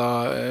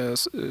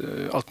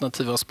 7-8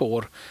 alternativa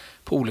spår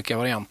på olika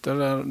varianter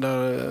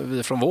där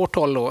vi från vårt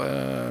håll då,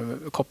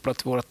 kopplat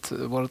till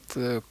vårt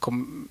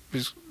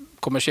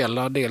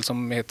kommersiella del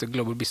som heter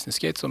Global Business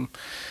Gate, som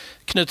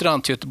knyter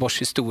an till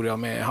Göteborgs historia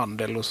med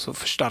handel och så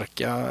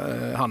förstärka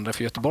handel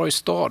för Göteborgs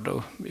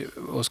stad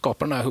och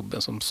skapa den här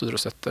hubben som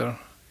syresätter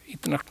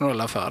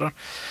internationella affärer.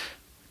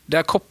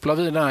 Där kopplar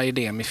vi den här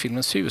idén med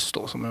Filmens hus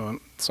då,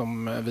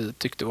 som vi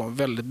tyckte var en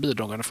väldigt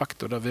bidragande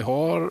faktor, där vi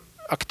har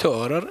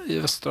aktörer i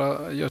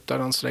Västra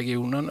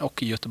Götalandsregionen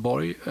och i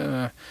Göteborg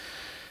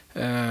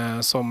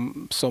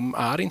som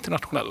är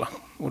internationella.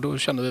 Och då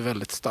kände vi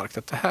väldigt starkt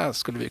att det här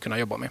skulle vi kunna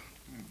jobba med.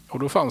 Och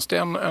då fanns det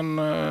en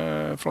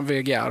från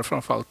VGR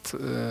framförallt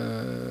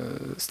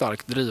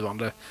starkt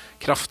drivande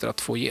krafter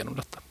att få igenom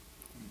detta.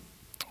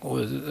 Och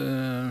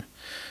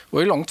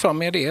var ju långt fram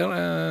med det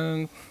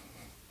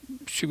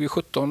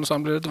 2017,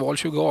 sen blev det ett val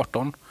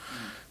 2018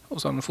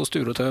 och sen får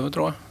Sture ta över,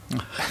 tror jag.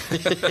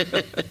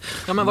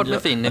 Ja, men vart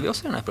befinner vi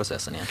oss i den här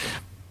processen egentligen?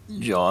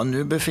 Ja,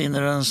 nu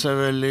befinner den sig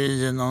väl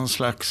i någon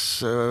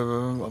slags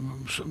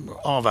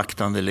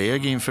avvaktande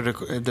läge inför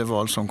det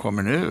val som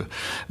kommer nu.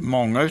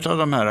 Många av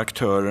de här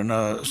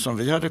aktörerna som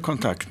vi hade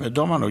kontakt med,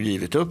 de har nog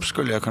givit upp,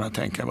 skulle jag kunna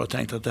tänka mig, och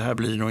tänkt att det här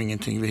blir nog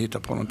ingenting, vi hittar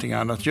på någonting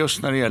annat.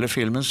 Just när det gäller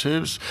Filmens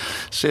hus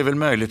så är väl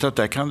möjligt att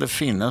där kan det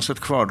finnas ett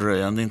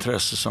kvardröjande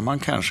intresse som man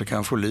kanske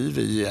kan få liv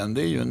i igen.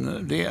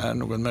 Det är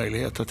nog en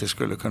möjlighet att det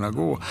skulle kunna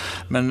gå.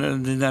 Men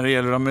när det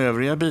gäller de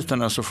övriga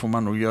bitarna så får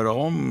man nog göra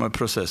om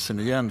processen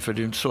igen, för det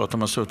är ju inte så att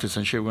de har suttit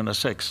sedan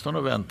 2016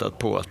 och väntat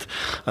på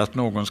att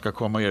någon ska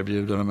komma och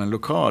erbjuda dem en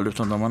lokal,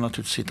 utan de har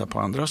naturligtvis hittat på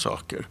andra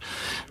saker.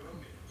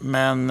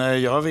 Men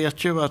jag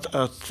vet ju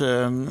att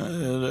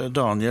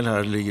Daniel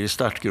här ligger i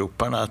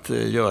startgroparna att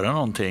göra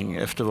någonting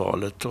efter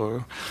valet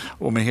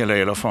och med hela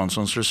Elof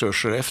Hanssons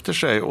resurser efter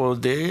sig. Och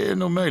det är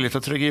nog möjligt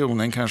att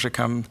regionen kanske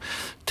kan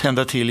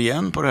tända till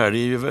igen på det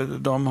här.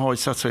 De har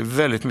satsat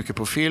väldigt mycket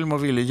på film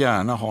och ville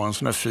gärna ha en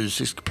sån här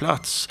fysisk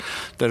plats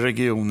där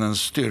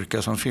regionens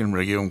styrka som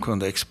filmregion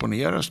kunde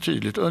exponeras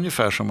tydligt.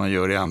 Ungefär som man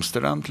gör i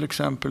Amsterdam till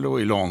exempel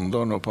och i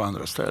London och på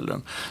andra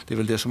ställen. Det är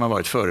väl det som har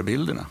varit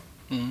förebilderna.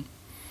 Mm.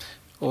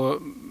 Och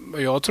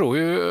vi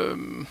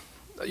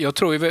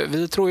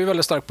tror ju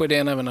väldigt starkt på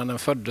idén även när den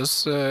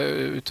föddes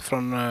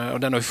utifrån, och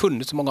den har ju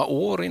funnits många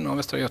år inom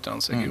Västra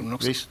Götalandsregionen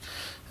också. Visst.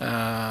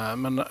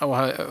 Men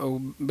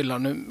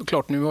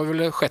nu har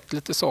väl skett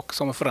lite saker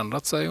som har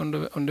förändrat sig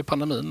under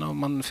pandemin,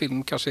 och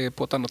film kanske är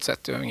på ett annat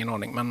sätt, jag har ingen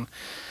aning, men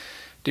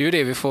det är ju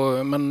det vi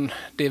får. Men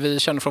det vi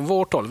känner från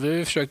vårt håll, vi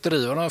har försökt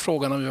driva den här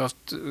frågan och vi har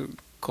haft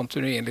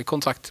kontinuerlig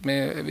kontakt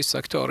med vissa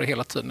aktörer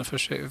hela tiden för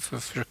att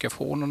försöka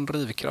få någon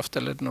drivkraft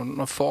eller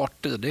någon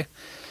fart i det.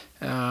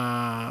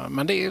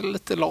 Men det är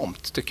lite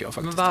lamt, tycker jag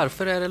faktiskt. Men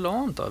varför är det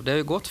lamt då? Det har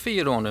ju gått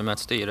 4 år nu med ett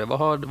styre. Vad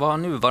har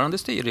nuvarande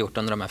styre gjort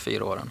under de här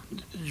 4 åren?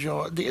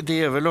 Ja,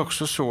 det är väl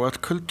också så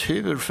att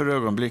kultur för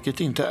ögonblicket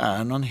inte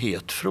är någon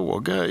het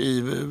fråga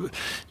i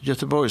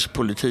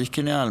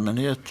Göteborgspolitiken i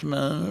allmänhet,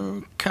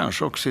 men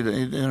kanske också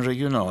i den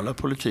regionala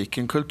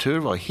politiken. Kultur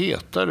var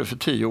hetare för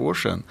 10 år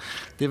sedan.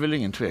 Det är väl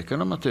ingen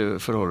tvekan om att det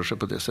förhåller sig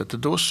på det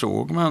sättet. Då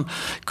såg man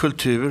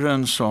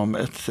kulturen som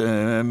ett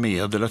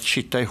medel att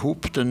kitta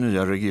ihop den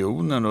nya regionen,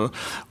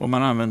 och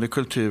man använde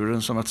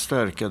kulturen som att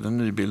stärka den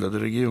nybildade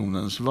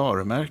regionens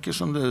varumärke,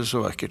 som det så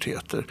vackert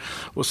heter,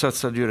 och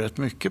satsade ju rätt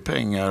mycket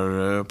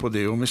pengar på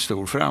det och med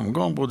stor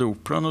framgång. Både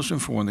Operan och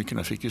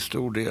symfonikerna fick ju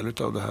stor del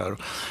av det här,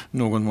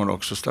 någon mån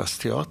också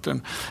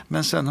Stadsteatern.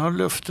 Men sen har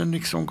luften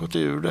liksom gått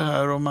ur det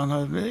här och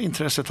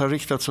intresset har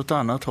riktats åt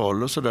annat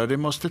håll och så där. Det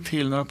måste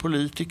till några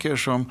politiker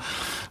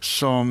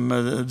som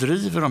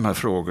driver de här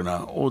frågorna,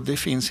 och det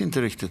finns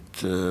inte riktigt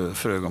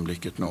för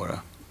ögonblicket några.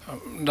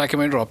 Där kan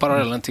man ju dra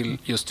parallellen till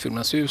just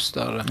Filmens hus,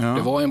 där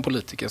det var en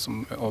politiker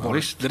som har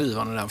varit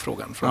drivande i den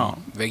frågan från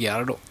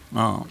VGR då.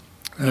 Ja.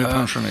 Nu är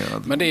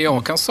pensionerad. Men det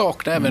jag kan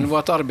sakna även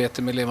vårt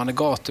arbete med levande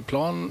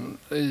gatuplan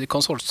i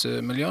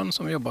konsortiemiljön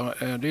som vi jobbar,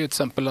 det är ju till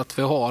exempel att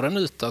vi har en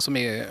yta som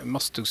är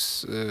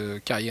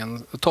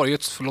Masthuskajen,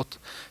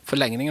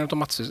 förlängningen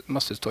av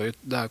Masthustorget,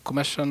 där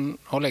kommersen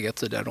har legat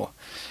tidigare då,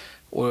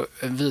 och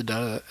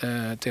vidare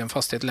till en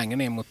fastighet längre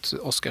ner mot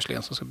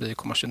Oscarsleden som ska bli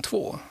kommersen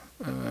 2.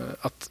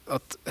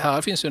 Att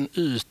här finns ju en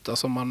yta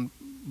som man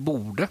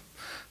borde,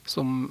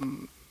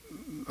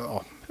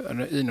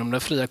 inom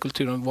den fria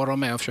kulturen, vara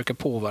med och försöka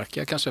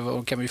påverka.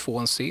 Kanske kan vi få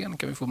en scen,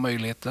 kan vi få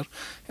möjligheter,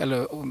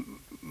 eller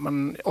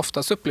man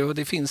oftast upplever att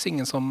det finns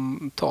ingen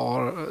som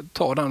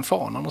tar den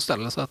fanan och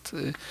ställer sig att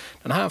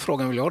den här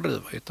frågan vill jag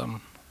driva.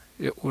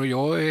 Och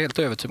jag är helt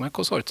övertygad om att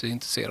konsortiet är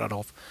intresserad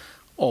av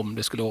om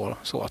det skulle vara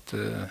så att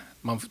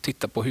man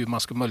tittar på hur man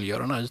ska möjliggöra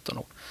den här ytan.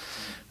 Då.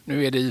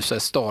 Nu är det i och för sig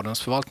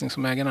stadens förvaltning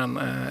som äger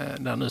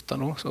den ytan.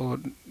 Då, så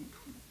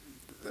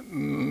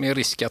med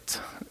risk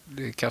att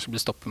det kanske blir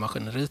stopp i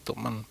maskineriet då,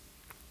 men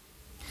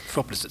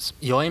förhoppningsvis.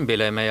 Jag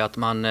inbillar mig att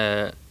man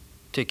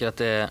tycker att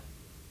det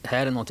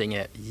här är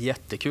någonting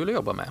jättekul att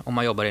jobba med om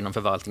man jobbar inom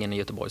förvaltningen i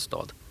Göteborgs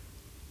stad.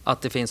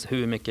 Att det finns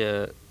hur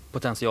mycket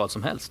potential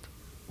som helst.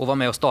 Och vara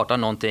med och starta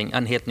någonting,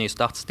 en helt ny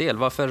stadsdel.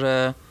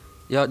 Varför?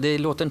 Det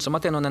låter inte som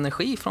att det är någon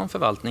energi från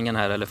förvaltningen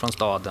här eller från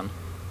staden.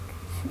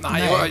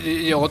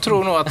 Nej, jag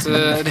tror nog att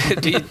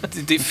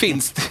det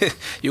finns.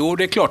 Jo,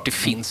 det är klart det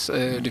finns.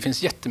 Det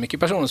finns jättemycket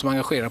personer som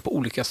engagerar på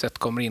olika sätt,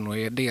 kommer in och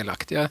är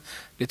delaktiga.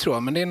 Det tror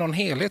jag, men det är någon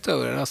helhet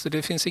över det. Alltså,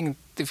 det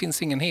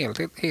finns ingen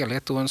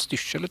helhet och en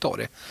styrsel av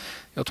det.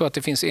 Jag tror att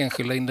det finns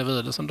enskilda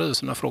individer som driver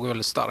sina frågor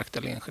väldigt starkt,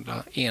 eller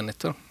enskilda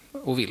enheter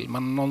och vill.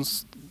 Men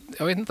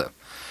jag vet inte.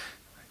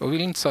 Jag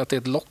vill inte säga att det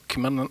är ett lock,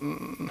 men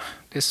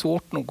det är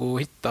svårt nog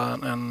att hitta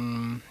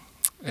en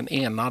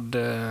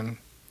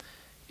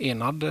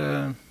enad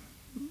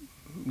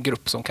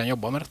grupp som kan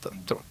jobba med detta,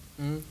 tror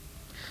jag.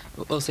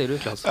 Vad säger du,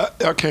 Claes?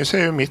 Jag kan ju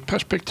säga ur mitt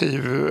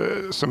perspektiv,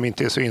 som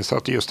inte är så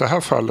insatt i just det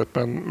här fallet,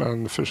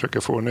 men försöker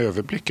få en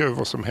överblick över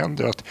vad som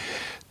händer, att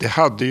det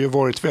hade ju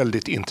varit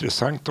väldigt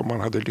intressant om man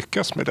hade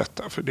lyckats med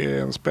detta, för det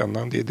är en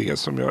spännande idé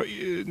som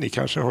ni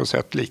kanske har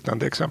sett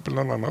liknande exempel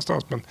någon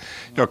annanstans, men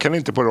jag kan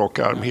inte på rak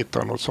arm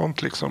hitta något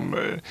sånt liksom.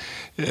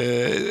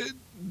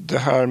 Det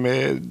här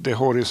med det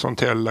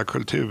horisontella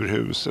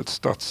kulturhuset,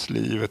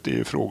 stadslivet, det är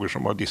ju frågor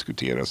som har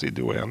diskuterats i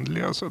det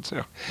oändliga, så att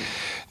säga.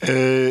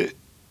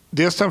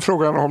 Dels den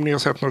frågan om ni har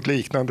sett något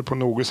liknande på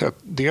något sätt.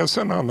 Dels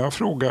en annan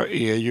fråga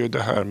är ju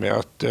det här med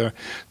att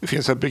det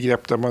finns ett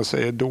begrepp där man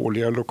säger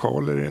dåliga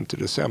lokaler är inte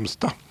det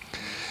sämsta.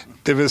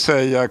 Det vill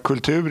säga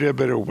kultur är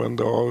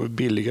beroende av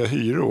billiga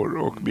hyror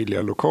och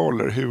billiga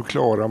lokaler. Hur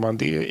klarar man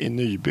det i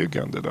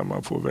nybyggande där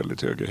man får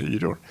väldigt höga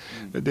hyror?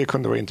 Det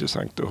kunde vara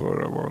intressant att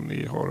höra vad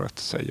ni har att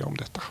säga om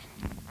detta.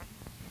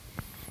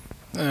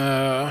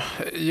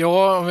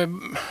 Ja,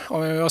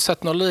 om vi har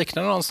sett något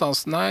liknande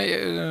någonstans.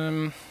 Nej,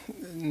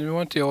 nu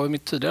har inte jag i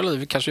mitt tidigare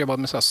liv kanske jobbat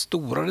med så här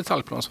stora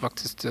detaljplan som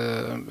faktiskt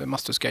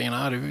Masthugskajen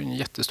är. Det är en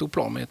jättestor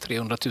plan med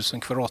 300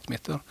 000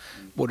 kvadratmeter.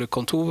 Både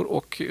kontor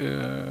och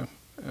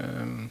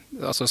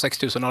alltså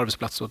 6 000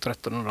 arbetsplatser och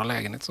 1300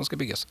 lägenheter som ska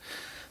byggas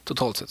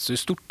totalt sett. Så det är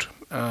stort.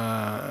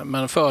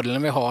 Men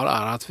fördelen vi har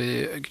är att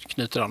vi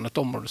knyter an ett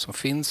område som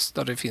finns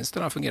där det finns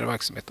den här fungerande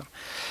verksamheten.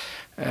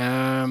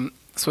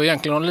 Så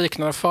egentligen någon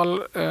liknande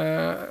fall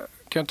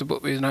kan jag inte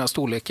bo i den här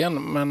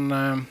storleken, men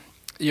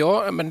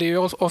men det är ju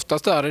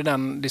oftast där i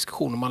den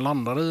diskussionen man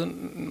landar i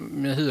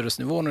med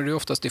hyresnivån, och det är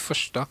oftast det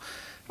första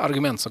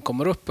argument som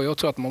kommer upp, och jag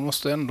tror att man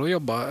måste ändå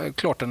jobba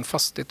klart en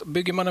fastighet.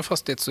 Bygger man en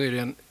fastighet så är det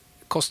en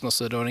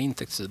kostnadssida och en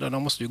intäktssida.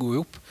 De måste ju gå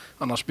ihop.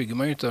 Annars bygger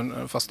man ju inte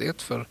en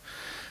fastighet för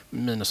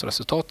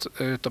minusresultat,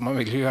 utan man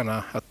vill ju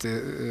gärna att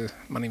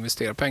man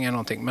investerar pengar i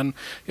någonting. Men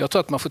jag tror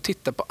att man får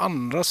titta på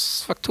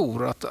andras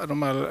faktorer, att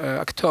de här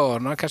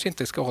aktörerna kanske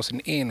inte ska ha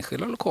sin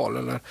enskilda lokal,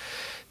 eller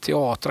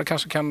teatrar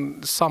kanske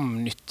kan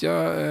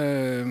samnyttja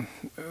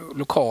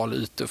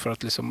lokalytor för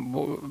att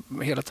liksom,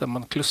 hela tiden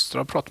man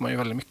klustrar pratar man ju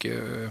väldigt mycket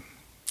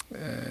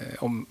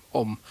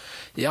om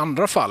i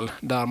andra fall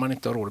där man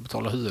inte har råd att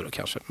betala hyror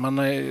kanske. Men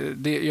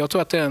jag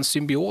tror att det är en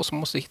symbios som man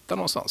måste hitta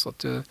någonstans.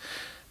 Att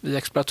vi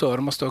exploatörer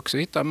måste också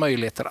hitta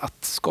möjligheter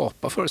att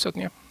skapa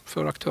förutsättningar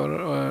för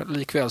aktörer,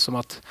 likväl som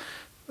att,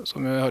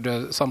 som jag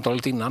hörde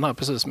samtalet innan här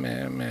precis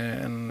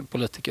med en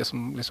politiker,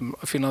 som liksom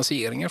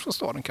finansieringen från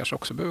staden kanske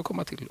också behöver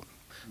komma till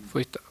för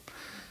att hitta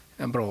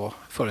en bra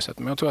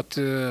förutsättning. Men jag tror att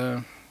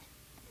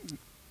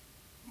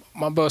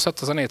man bör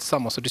sätta sig ner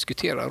tillsammans och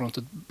diskutera runt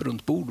ett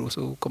runt bord och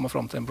så komma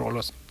fram till en bra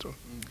lösning, tror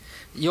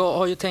jag. Jag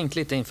har ju tänkt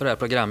lite inför det här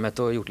programmet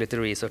och gjort lite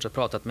research och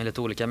pratat med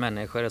lite olika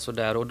människor och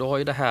sådär, och då har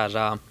ju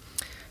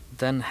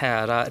den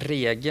här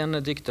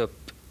regeln dykt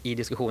upp i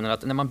diskussionen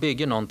att när man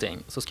bygger någonting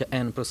så ska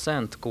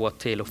 1% gå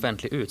till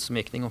offentlig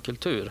utsmyckning och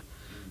kultur.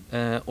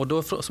 Och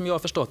då, som jag har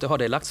förstått det, har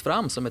det lagts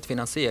fram som ett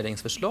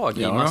finansieringsförslag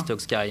i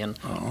Masthugskajen.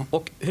 Ja.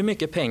 Och hur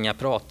mycket pengar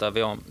pratar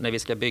vi om när vi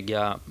ska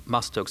bygga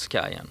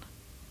Masthugskajen?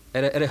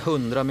 Är det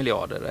 100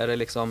 miljarder? Är det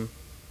liksom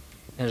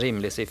en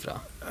rimlig siffra?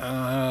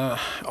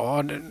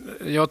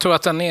 Jag tror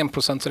att den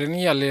 1%-regeln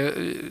gäller,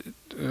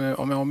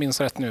 om jag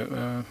minns rätt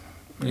nu,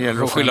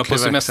 och skylla på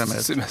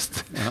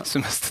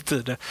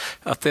semestertider.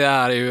 Att det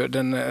är ju det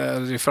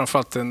är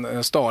framförallt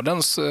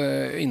stadens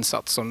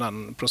insats som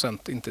den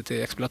procent, inte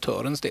till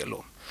exploatörens del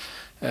då.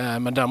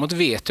 Men däremot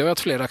vet jag att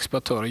flera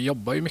exploatörer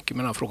jobbar ju mycket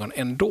med den här frågan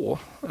ändå.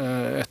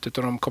 Ett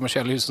av de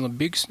kommersiella husen som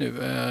byggs nu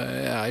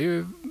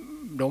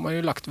de har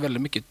ju lagt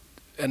väldigt mycket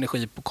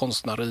energi på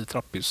konstnärer i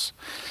trapphus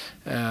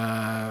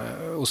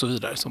och så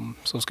vidare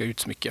som ska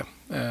utsmycka.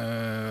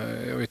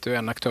 Jag vet ju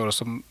en aktör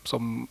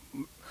som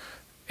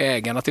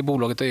ägarna till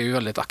bolaget är ju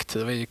väldigt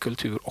aktiva i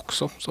kultur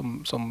också,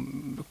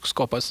 som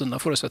skapar sina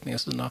förutsättningar,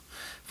 sina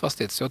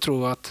fastigheter. Så jag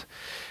tror att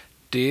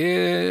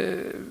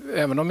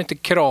även om inte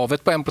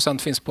kravet på 1%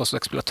 finns på oss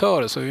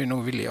exploatörer, så är vi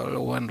nog villiga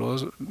att ändå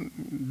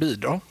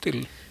bidra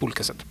till på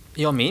olika sätt.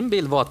 Ja, min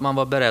bild var att man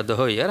var beredd att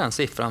höja den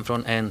siffran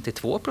från 1 till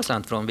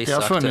 2% från vissa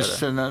aktörer. Det har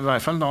funnits, i varje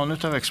fall någon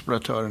av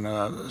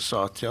exploatörerna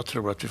sa att jag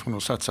tror att vi får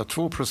nog satsa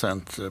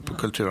 2% på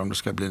kultur om det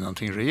ska bli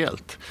någonting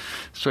rejält.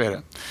 Så är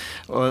det.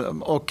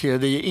 Och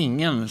det är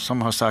ingen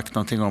som har sagt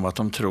någonting om att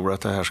de tror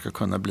att det här ska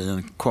kunna bli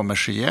en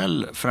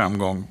kommersiell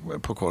framgång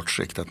på kort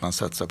sikt, att man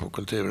satsar på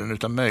kulturen,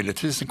 utan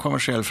möjligtvis en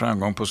kommersiell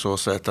framgång på så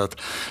sätt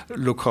att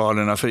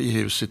lokalerna i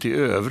huset i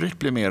övrigt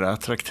blir mer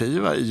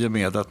attraktiva i och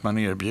med att man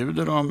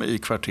erbjuder dem i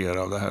kvarter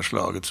av det här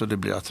slaget, så det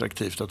blir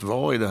attraktivt att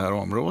vara i det här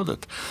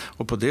området.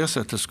 Och på det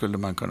sättet skulle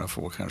man kunna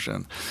få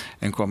kanske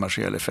en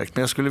kommersiell effekt.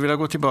 Men jag skulle vilja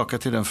gå tillbaka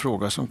till den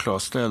fråga som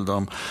Claes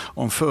ställde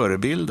om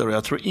förebilder, och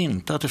jag tror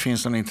inte att det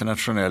finns en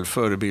internationell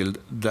förebild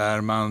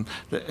där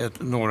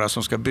några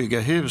som ska bygga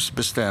hus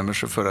bestämmer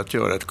sig för att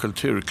göra ett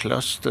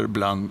kulturkluster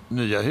bland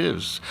nya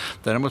hus.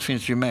 Däremot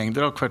finns ju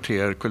mängder av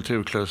kvarter,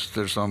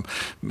 kulturkluster som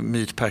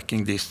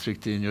Meatpacking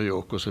District i New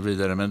York och så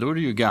vidare, men då är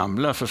det ju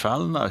gamla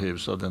förfallna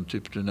hus av den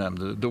typ du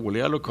nämnde,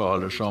 dåliga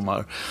lokaler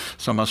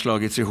som har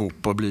slagits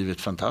ihop och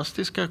blivit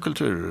fantastiska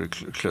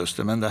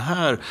kulturkluster. Men det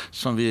här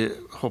som vi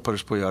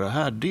hoppades på att göra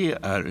här, det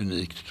är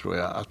unikt, tror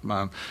jag, att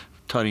man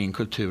tar in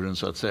kulturen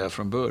så att säga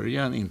från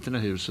början, inte när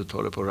huset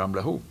håller på att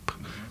ramla ihop.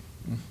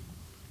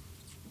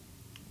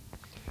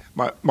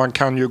 Man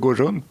kan ju gå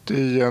runt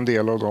i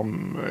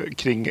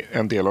kring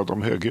en del av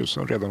de höghus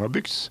som redan har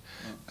byggts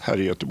här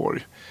i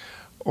Göteborg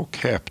och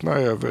häpna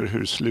över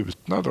hur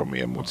slutna de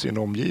är mot sin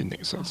omgivning.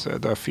 Så att säga.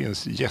 Där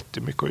finns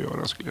jättemycket att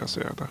göra, skulle jag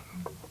säga. Där.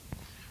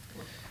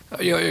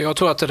 Jag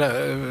tror att det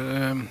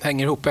där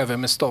hänger ihop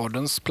även med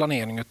stadens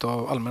planering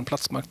av allmän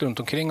platsmark runt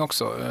omkring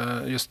också.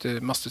 Just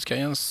i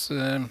Masthugskajens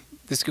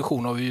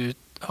diskussion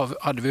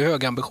hade vi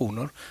höga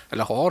ambitioner,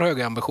 eller har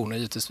höga ambitioner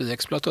givetvis vi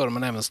exploatörer,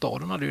 men även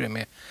staden hade ju det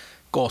med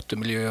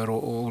gatumiljöer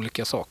och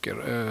olika saker.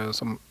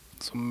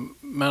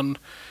 Men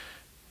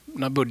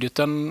när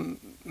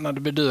det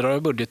blir dyrare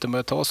och budgeten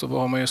börjar ta, så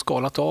har man ju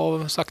skalat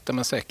av sakta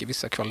men säkert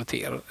vissa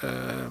kvaliteter.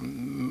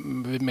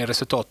 Med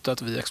resultatet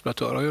att vi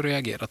exploatörer har ju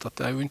reagerat att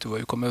det här inte var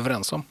vi kom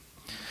överens om.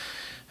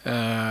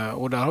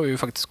 Och där har ju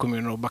faktiskt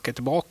kommunen backat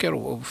tillbaka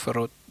då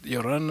för att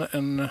göra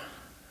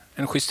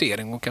en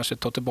justering och kanske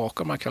ta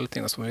tillbaka de här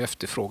kvaliteterna som vi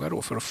efterfrågar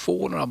då för att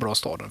få några bra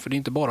staden. För det är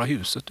inte bara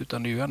huset,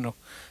 utan det är ju ändå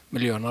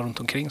miljöerna runt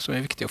omkring som är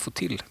viktiga att få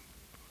till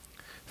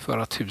för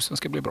att husen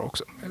ska bli bra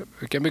också.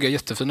 Vi kan bygga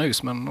jättefina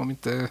hus, men om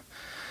inte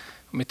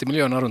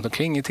miljöerna runt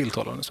omkring är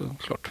tilltalande, så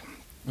klart.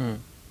 Mm.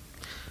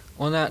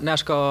 Och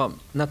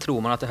när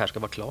tror man att det här ska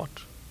vara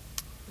klart?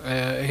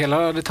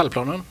 Hela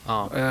detaljplanen?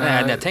 Ja.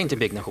 Nej, jag tänkte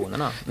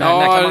byggnationerna.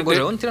 När kan man gå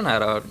runt i den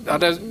här?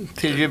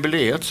 Till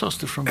jubileet sades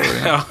det från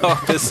början. Ja,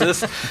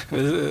 precis.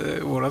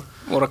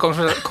 Våra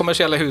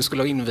kommersiella hus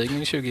skulle ha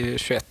invigning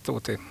 2021 då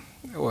till.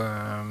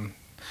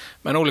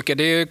 Men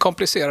det är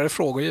komplicerade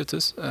frågor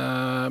givetvis.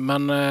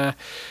 Men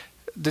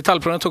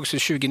detaljplanen togs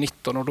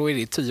 2019 och då är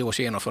det 10 års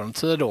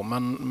genomförandetid då.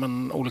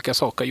 Men olika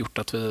saker har gjort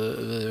att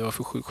vi har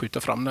fått skjuta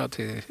fram det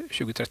till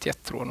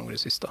 2031, tror jag nog är det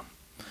sista.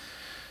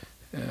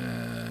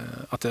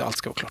 Att allt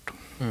ska vara klart.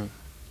 Mm.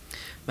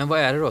 Men vad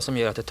är det då som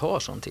gör att det tar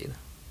sån tid?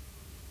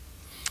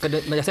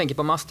 Men jag tänker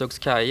på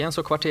Masthugskajen,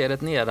 så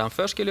kvarteret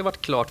nedanför skulle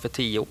varit klart för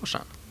 10 år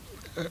sedan.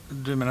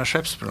 Du menar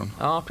Skeppsbron?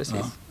 Ja, precis.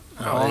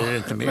 Ja, det är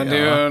inte mer,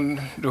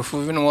 men då får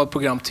vi nog ha ett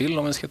program till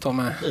om vi ska ta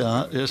med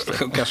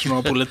kanske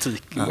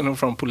några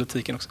från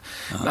politiken också.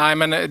 Ja. Nej,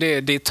 men det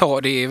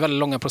är väldigt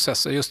långa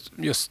processer.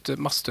 Just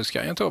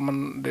Masthugskajen tror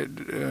man, det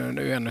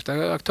är ju en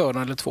av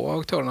aktörerna eller 2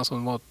 aktörerna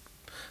som var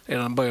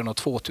redan början av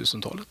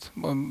 2000-talet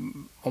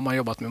om man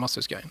jobbat med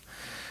Masthugskajen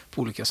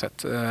på olika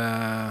sätt.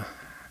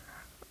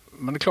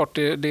 Men det är klart,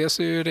 dels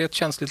är ju det ett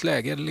känsligt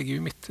läge. Det ligger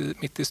ju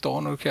mitt i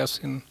stan och det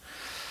krävs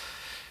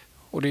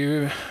och det är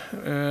ju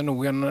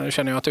nog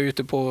känner jag att jag är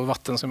ute på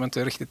vatten som jag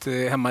inte riktigt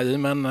är hemma i,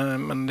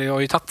 men det har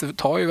ju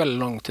tar ju väldigt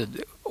lång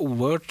tid.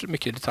 Oerhört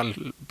mycket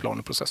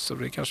detaljplaneprocesser.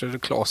 Det kanske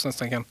Claes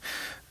nästan kan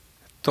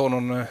ta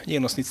någon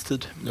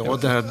genomsnittstid. Ja,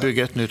 det här att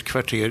bygga ett nytt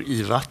kvarter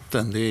i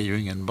vatten, det är ju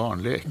ingen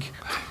barnlek.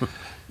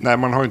 Nej,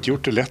 man har inte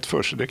gjort det lätt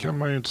för sig, det kan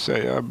man ju inte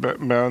säga.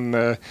 Men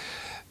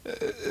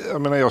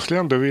jag skulle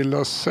ändå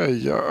vilja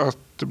säga att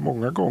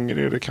många gånger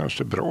är det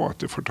kanske bra att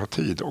det får ta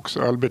tid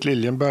också. Albert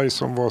Liljenberg,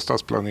 som var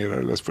stadsplanerare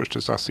eller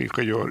första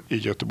stadsingenjör i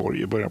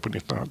Göteborg i början på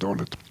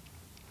 1900-talet.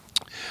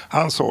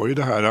 Han sa ju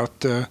det här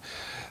att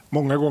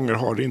många gånger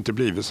har det inte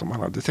blivit som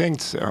han hade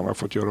tänkt sig. Han har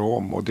fått göra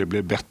om och det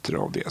blev bättre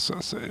av det, så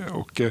att säga.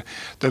 Och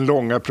den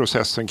långa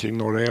processen kring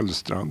Norra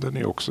Älvstranden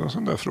är också en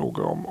sån där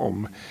fråga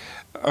om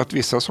att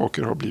vissa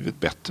saker har blivit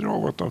bättre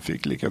av att de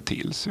fick ligga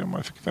till sig och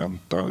man fick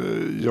vänta.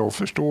 Jag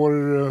förstår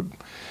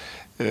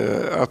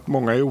att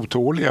många är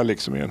otåliga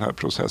liksom i den här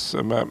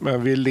processen.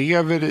 Men vi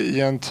lever i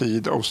en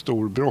tid av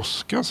stor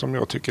brådska som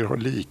jag tycker har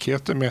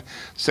likheter med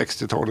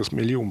 60-talets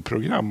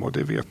miljonprogram. Och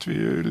det vet vi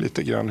ju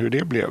lite grann hur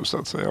det blev, så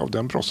att säga, av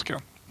den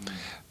brådskan.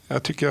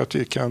 Jag tycker att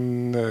vi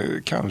kan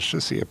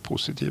kanske se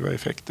positiva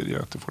effekter i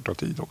att det får ta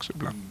tid också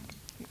ibland.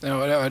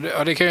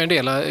 Ja, det kan ju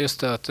dela just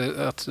det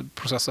att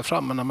processa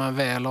fram, men när man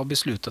väl har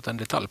beslutat en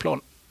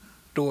detaljplan,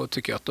 då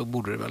tycker jag att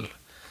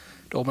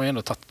då har man ju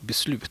ändå tagit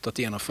beslut att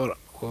genomföra,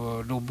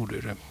 och då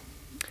borde det...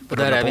 Och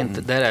där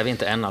är vi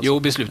inte än alltså. Jo,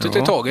 beslutet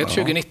är taget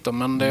 2019,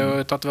 men det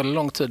har tagit väldigt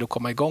lång tid att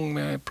komma igång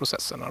med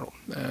processerna då,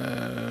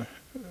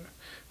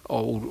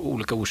 av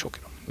olika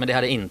orsaker. Men det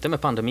hade inte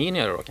med pandemin att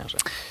göra då kanske?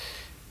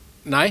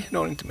 Nej, det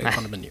har inte med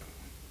pandemin att göra.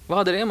 Vad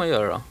hade det med att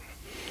göra då?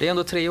 Det är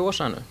ändå 3 år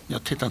sedan nu.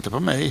 Jag tittar inte på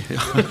mig.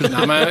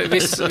 Nej, men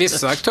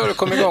vissa aktörer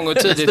kom igång och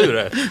tidigt.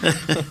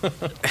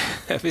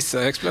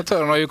 Vissa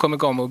exploatörer har ju kommit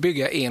igång med att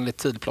bygga enligt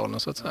tidplanen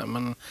så att säga.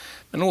 Men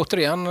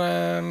återigen,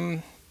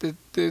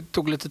 det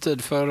tog lite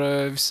tid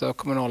för vissa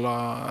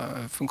kommunala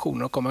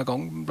funktioner att komma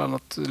igång, bland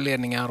annat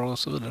ledningar och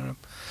så vidare.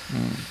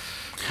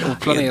 Och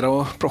planera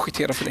och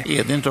projektera för det.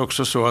 Är det inte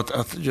också så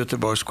att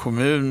Göteborgs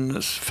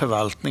kommuns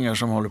förvaltningar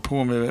som håller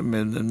på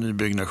med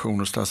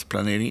nybyggnation och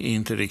stadsplanering är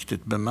inte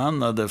riktigt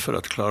bemannade för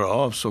att klara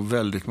av så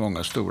väldigt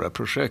många stora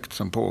projekt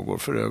som pågår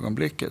för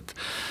ögonblicket?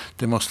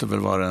 Det måste väl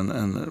vara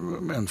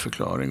en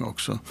förklaring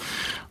också.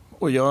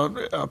 Och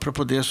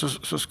apropå det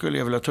så skulle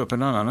jag vilja ta upp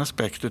en annan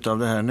aspekt av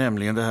det här,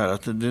 nämligen det här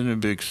att det nu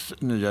byggs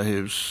nya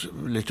hus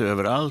lite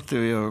överallt.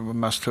 Vi har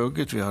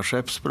Masthugget, vi har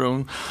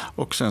Skeppsbron,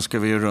 och sen ska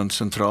vi runt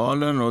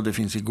Centralen, och det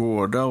finns i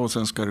Gårda, och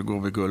sen ska det gå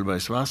vid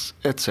Gullbergsvass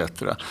etc.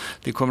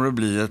 Det kommer att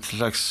bli ett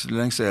slags,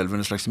 längs älven,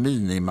 ett slags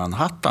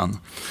mini-Manhattan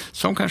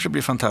som kanske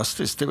blir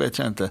fantastiskt, det vet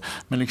jag inte.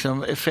 Men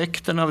liksom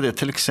effekten av det,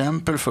 till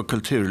exempel för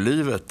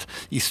kulturlivet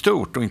i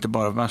stort och inte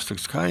bara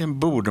Masthuggskajen,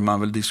 borde man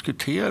väl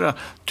diskutera,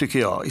 tycker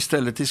jag.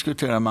 Istället diskuterar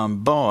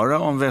man bara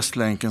om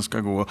Västlänken ska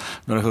gå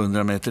några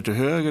 100 meter till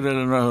höger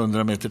eller några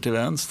 100 meter till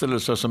vänster, eller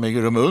så som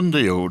äger rum under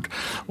jord.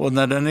 Och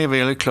när den är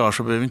väl klar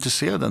så behöver vi inte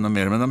se den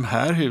mer. Men de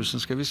här husen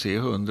ska vi se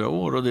 100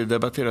 år, och det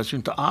debatteras ju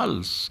inte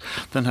alls,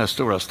 den här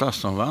stora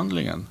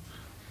stadsomvandlingen.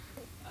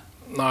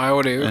 Nej,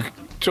 och det är ju,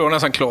 tror jag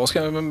nästan Claes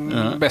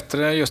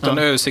bättre just en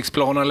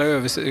översiktsplan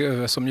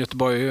eller som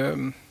Göteborg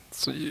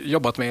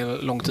jobbat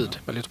med lång tid,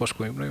 eller Göteborgs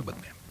kommun har jobbat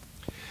med.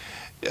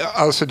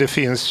 Alltså det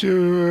finns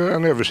ju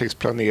en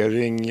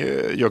översiktsplanering.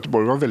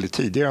 Göteborg var väldigt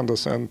tidig, ända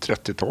sedan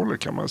 30-talet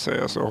kan man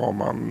säga, så har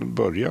man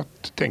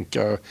börjat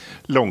tänka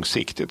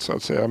långsiktigt så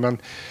att säga. Men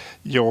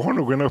jag har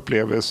nog en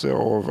upplevelse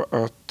av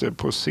att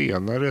på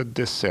senare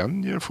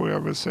decennier, får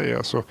jag väl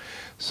säga,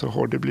 så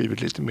har det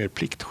blivit lite mer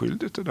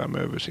pliktskyldigt det där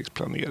med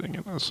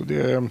översiktsplaneringen. Alltså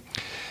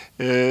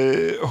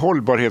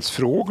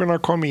hållbarhetsfrågorna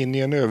kom in i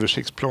en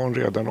översiktsplan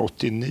redan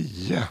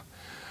 89.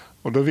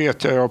 Och då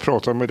vet jag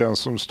pratade med den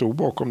som stod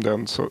bakom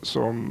den,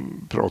 som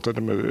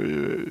pratade med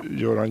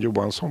Göran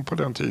Johansson på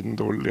den tiden,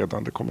 då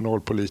ledande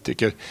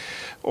kommunalpolitiker,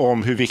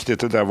 om hur viktigt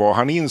det där var.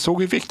 Han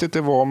insåg hur viktigt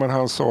det var, men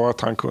han sa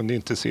att han kunde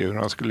inte se hur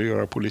han skulle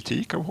göra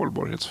politik av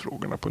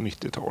hållbarhetsfrågorna på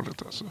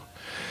 90-talet. Alltså.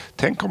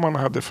 Tänk om man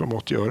hade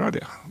förmått göra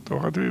det. Då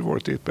hade vi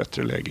varit i ett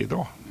bättre läge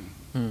idag.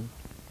 Mm.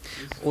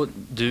 Och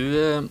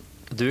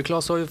du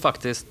Claes har ju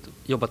faktiskt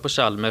jobbat på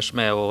Chalmers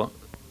med att...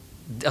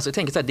 Alltså jag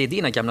tänker så här, det är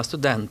dina gamla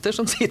studenter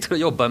som sitter och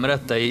jobbar med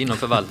detta inom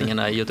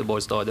förvaltningarna i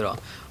Göteborgs stad idag.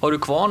 Har du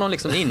kvar någon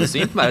liksom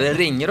insyn med det? Eller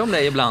ringer de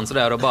dig ibland så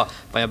där och bara,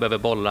 jag behöver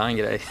bolla en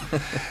grej?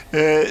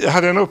 Jag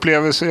hade en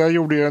upplevelse, jag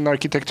gjorde en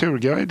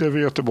arkitekturguide över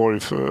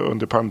Göteborg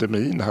under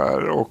pandemin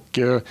här, och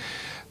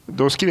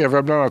då skrev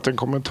jag bland annat en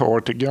kommentar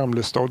till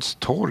Gamlestads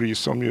torg,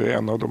 som ju är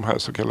en av de här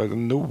så kallade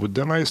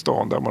noderna i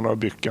stan där man har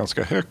byggt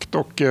ganska högt,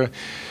 och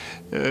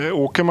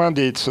åker man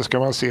dit så ska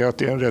man se att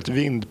det är en rätt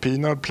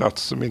vindpinad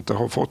plats som inte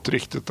har fått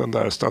riktigt den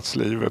där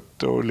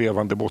stadslivet och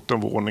levande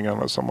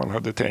bottenvåningarna som man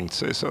hade tänkt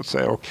sig så att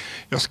säga. Och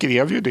jag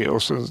skrev ju det,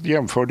 och så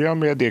jämförde jag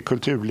med det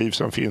kulturliv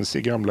som finns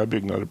i gamla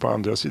byggnader på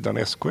andra sidan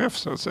SKF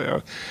så att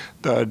säga.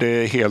 Där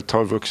det helt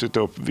har vuxit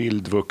upp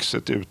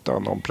vildvuxet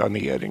utan någon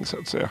planering så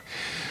att säga.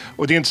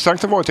 Och det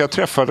intressanta var att jag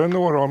träffade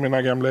några av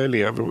mina gamla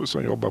elever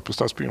som jobbar på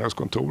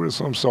Stadsbyggnadskontoret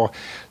som sa: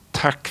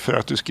 tack för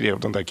att du skrev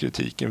den där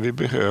kritiken. Vi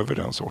behöver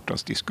den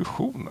sortens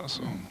diskussion.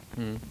 Alltså.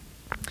 Mm.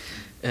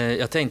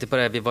 Jag tänkte på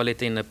det, vi var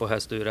lite inne på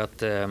här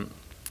att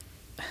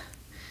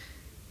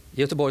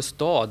Göteborgs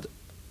stad,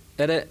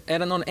 är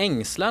det någon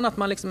ängslan att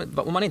man liksom,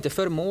 om man inte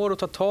förmår att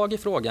ta tag i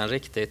frågan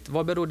riktigt,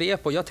 vad beror det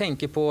på? Jag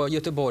tänker på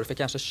Göteborg för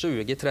kanske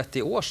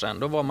 20-30 år sedan.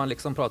 Då var man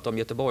liksom pratade om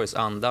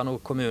Göteborgsandan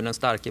och kommunens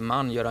starke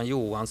man Göran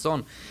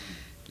Johansson.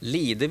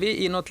 Lider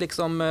vi i något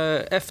liksom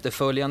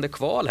efterföljande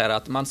kval här,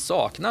 att man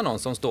saknar någon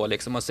som står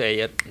liksom och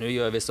säger nu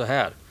gör vi så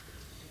här?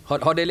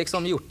 Har det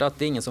liksom gjort att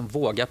det är ingen som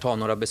vågar ta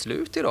några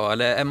beslut idag?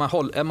 Eller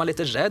är man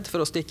lite rädd för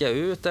att sticka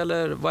ut?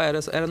 Eller vad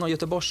är det någon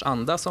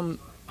Göteborgsanda som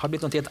har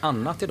blivit något helt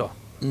annat idag?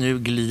 Nu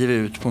glider vi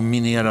ut på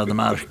minerad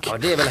mark. Ja,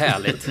 det är väl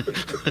härligt.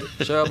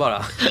 Kör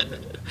bara.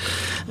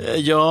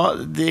 Ja,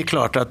 det är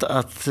klart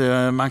att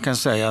man kan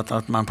säga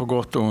att man på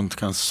gott och ont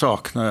kan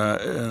sakna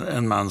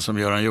en man som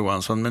Göran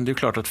Johansson. Men det är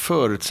klart att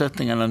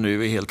förutsättningarna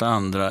nu är helt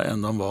andra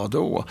än de var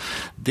då.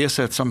 Det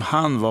sätt som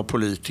han var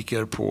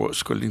politiker på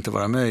skulle inte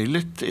vara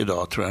möjligt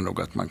idag, tror jag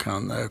nog att man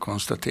kan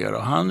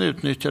konstatera. Han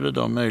utnyttjade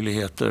de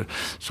möjligheter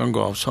som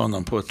gavs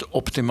honom på ett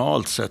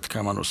optimalt sätt,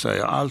 kan man nog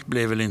säga. Allt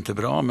blev väl inte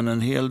bra, men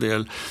en hel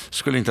del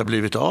skulle inte ha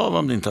blivit av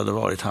om det inte hade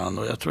varit han.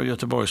 Och jag tror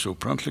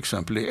Göteborgsoperan till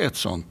exempel är ett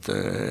sånt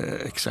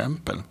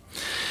exempel.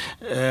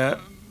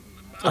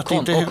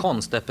 Och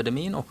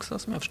konstepidemin också,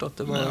 som jag förstått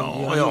det var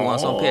Göran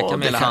Johansson pekar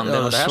med hela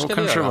handen. Och det här så ska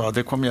kanske vi göra. var.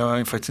 Det kommer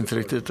jag faktiskt inte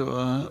riktigt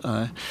att...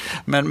 Nej.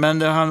 Men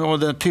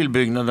den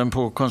tillbyggnaden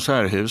på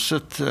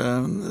Konserthuset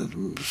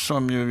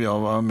som ju jag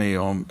var med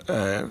om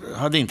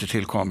hade inte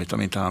tillkommit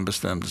om inte han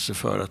bestämde sig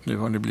för att nu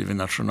har ni blivit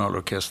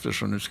nationalorkester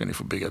så nu ska ni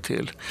få bygga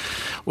till.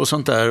 Och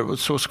sånt där,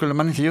 så skulle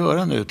man inte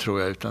göra nu,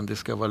 tror jag, utan det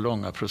ska vara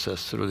långa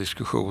processer och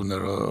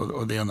diskussioner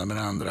och det ena med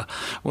det andra.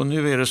 Och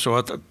nu är det så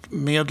att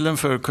medlen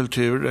för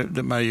kultur,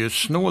 de är ju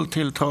snålt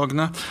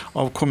tilltagna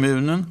av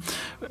kommunen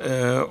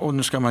och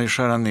nu ska man ju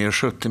skära ner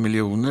 70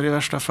 miljoner i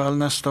värsta fall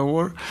nästa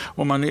år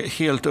och man är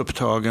helt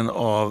upptagen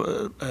av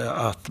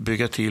att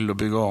bygga till och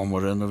bygga om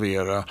och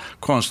renovera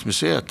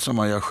konstmuseet som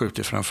man ju har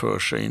skjutit framför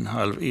sig i en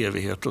halv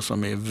evighet och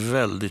som är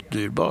väldigt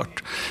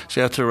dyrbart. Så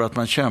jag tror att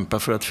man kämpar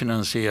för att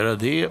finansiera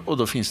det och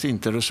då finns det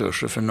inte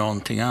resurser för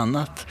någonting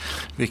annat,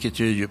 vilket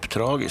ju är djupt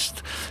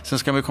tragiskt. Sen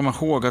ska vi komma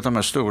ihåg att de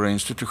här stora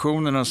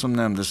institutionerna som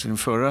nämndes i den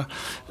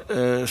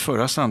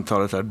förra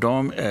samtalet här,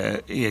 de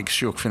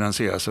ägs ju och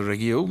finansieras av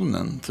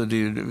regionen. Så det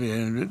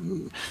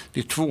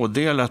är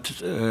tvådelat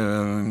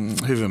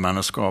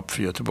huvudmannaskap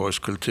för Göteborgs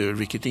kultur,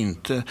 vilket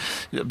inte...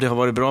 Det har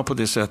varit bra på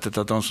det sättet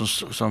att de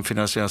som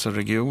finansieras av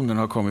regionen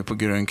har kommit på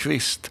grön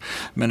kvist.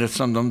 Men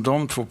eftersom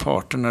de två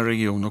parterna,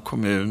 region och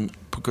kommun,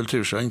 på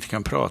kultursidan inte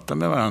kan prata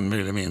med varandra mer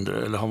eller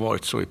mindre, eller har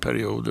varit så i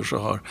perioder,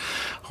 så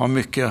har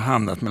mycket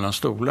hamnat mellan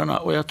stolarna.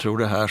 Och jag tror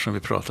det här som vi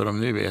pratar om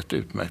nu är ett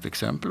utmärkt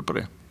exempel på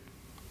det.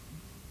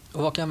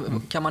 Och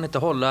kan man inte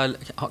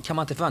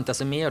förvänta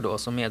sig mer då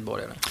som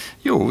medborgare?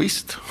 Jo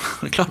visst,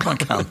 det är klart man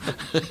kan.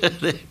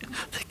 det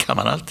kan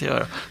man alltid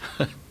göra.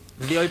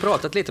 Vi har ju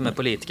pratat lite med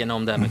politikerna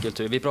om det här med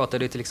kultur. Vi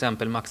pratade till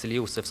exempel med Axel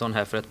Josefsson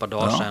här för ett par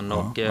dagar sedan.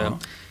 Och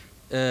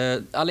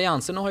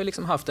Alliansen har ju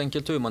liksom haft en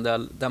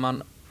kulturmodell där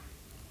man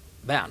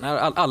värnar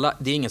alla.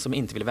 Det är ingen som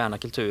inte vill värna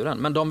kulturen,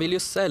 men de vill ju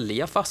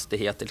sälja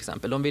fastigheter till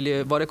exempel. De vill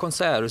ju, var det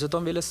Konserthuset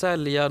de ville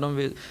sälja, de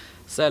vill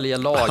sälja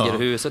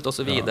Lagerhuset och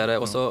så vidare.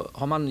 Och så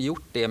har man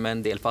gjort det med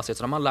en del fastigheter,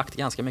 så har man lagt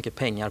ganska mycket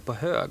pengar på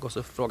hög och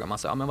så frågar man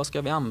sig, men vad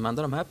ska vi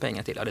använda de här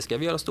pengarna till? Ja, det ska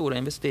vi göra stora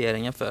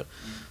investeringar för.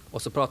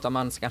 Och så pratar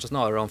man kanske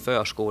snarare om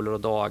förskolor och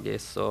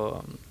dagis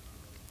och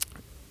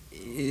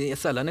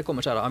sällan det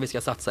kommer så här, vi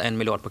ska satsa 1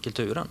 miljard på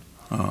kulturen.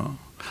 Ja.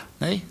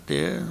 Nej,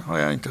 det har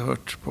jag inte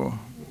hört på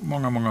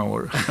många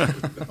år,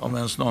 om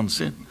ens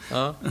någonsin.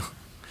 Ja.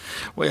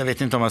 Och jag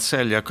vet inte om att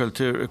sälja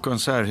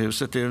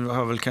Konserthuset, det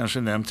har väl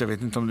kanske nämnt, jag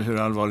vet inte om det hur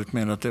allvarligt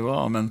menat det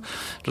var, men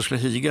då skulle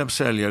Higab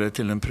sälja det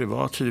till en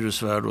privat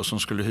hyresvärd då, som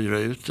skulle hyra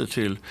ut det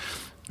till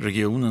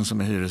regionen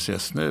som är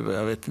hyresgäst nu.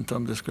 Jag vet inte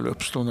om det skulle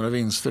uppstå några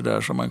vinster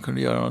där som man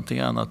kunde göra någonting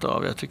annat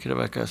av. Jag tycker det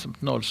verkar som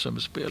ett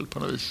nollsummespel på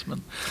något vis.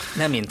 Men...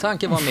 Nej, min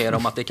tanke var mer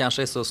om att det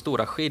kanske är så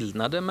stora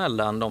skillnader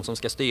mellan de som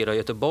ska styra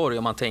Göteborg,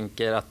 om man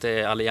tänker att det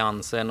är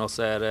Alliansen och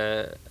så är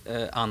det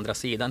andra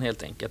sidan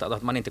helt enkelt.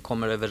 Att man inte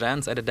kommer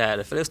överens. Är det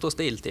därför det står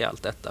stilt i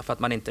allt detta? För att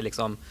man inte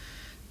liksom...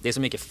 Det är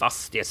så mycket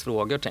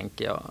fastighetsfrågor,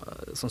 tänker jag,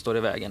 som står i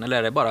vägen. Eller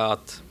är det bara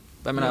att...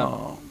 Jag menar...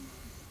 Ja.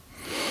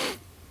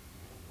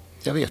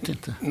 Jag vet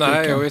inte.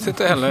 Nej, jag vet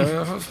inte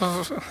heller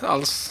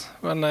alls.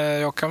 Men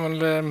jag kan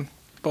väl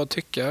bara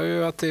tycka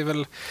ju att det är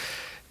väl,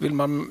 vill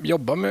man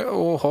jobba med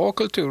att ha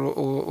kultur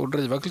och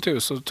driva kultur,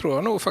 så tror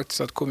jag nog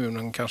faktiskt att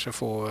kommunen kanske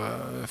får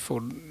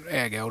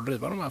äga och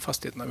driva de här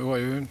fastigheterna. Vi har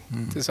ju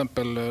till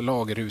exempel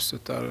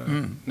Lagerhuset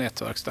där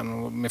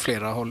Nätverkstan med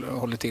flera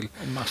håller till.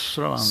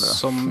 Massor av andra.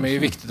 Som är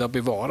viktigt att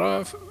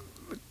bevara.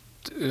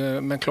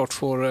 Men klart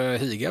får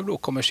Higab då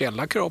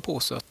kommersiella krav på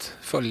sig att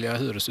följa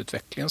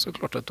hyresutvecklingen, så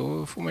klart att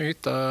då får man ju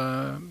hitta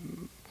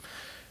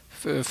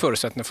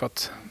förutsättningar för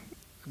att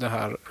det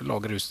här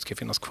Lagerhuset ska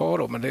finnas kvar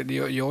då. Men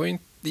jag är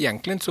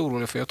egentligen inte så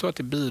orolig, för jag tror att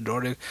det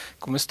bidrar, det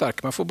kommer stärka.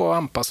 Man får bara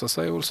anpassa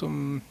sig och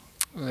som,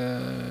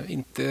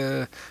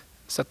 inte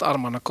sätta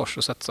armarna kors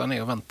och sätta sig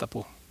ner och vänta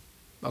på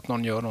att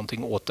någon gör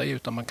någonting åt dig,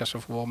 utan man kanske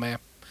får vara med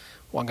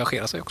och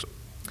engagera sig också.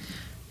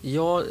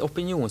 Ja,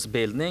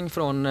 opinionsbildning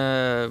från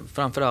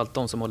framförallt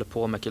de som håller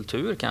på med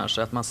kultur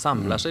kanske. Att man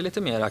samlar sig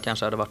lite mer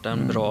kanske hade varit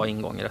en bra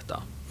ingång i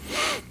detta.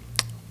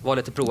 vara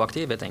lite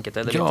proaktiv helt enkelt,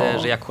 eller lite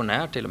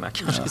reaktionär till och med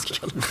kanske vi ska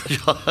kalla det.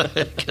 Ja,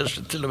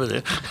 kanske till och med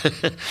det.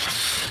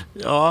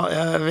 Ja,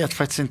 jag vet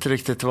faktiskt inte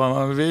riktigt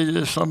vad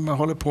vi som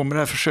håller på med det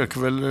här försöker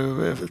väl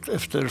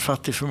efter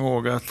fattig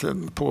förmåga att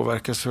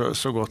påverka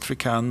så gott vi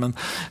kan,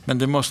 men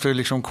det måste ju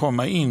liksom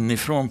komma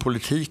inifrån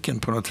politiken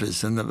på något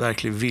vis, en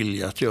verklig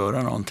vilja att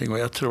göra någonting, och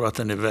jag tror att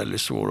den är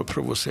väldigt svår att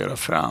provocera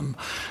fram.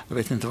 Jag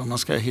vet inte vad man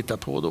ska hitta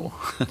på då.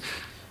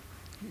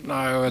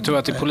 Nej, jag tror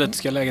att det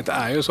politiska läget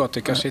är ju så att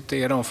det kanske inte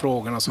är de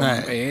frågorna som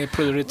är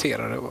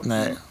prioriterade.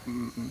 Nej.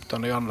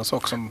 Utan det är andra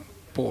saker som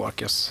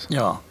påverkas.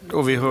 Ja,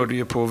 och vi hörde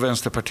ju på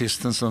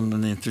vänsterpartisten som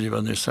ni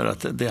intervjuade nyss här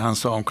att det han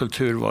sa om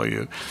kultur var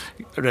ju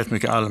rätt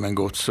mycket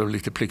allmängods och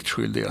lite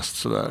pliktskyldigast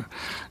sådär.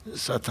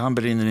 Så att han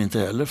brinner inte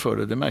heller för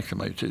det märkte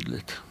man ju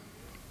tydligt.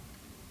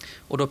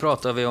 Och då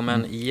pratar vi om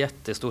en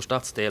jättestor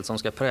stadsdel som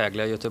ska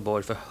prägla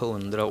Göteborg för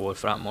 100 år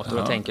framåt. Och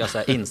då tänker jag så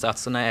här,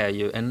 insatserna är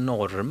ju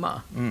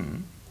enorma.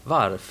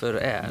 Varför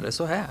är det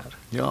så här?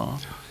 Ja.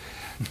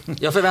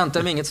 Jag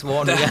förväntar mig inget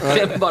svar nu.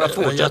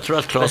 Jag tror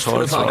att Claes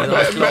har ett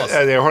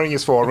svar. Jag har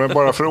inget svar, men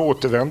bara för att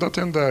återvända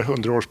till det där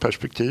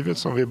 100-årsperspektivet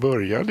som vi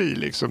började i.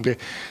 Liksom,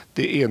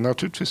 det är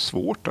naturligtvis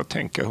svårt att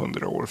tänka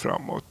 100 år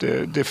framåt.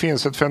 Det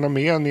finns ett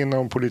fenomen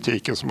inom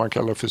politiken som man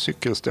kallar för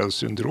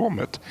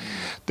cykelställssyndromet.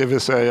 Det vill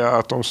säga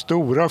att de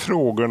stora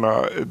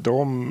frågorna,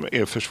 de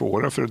är för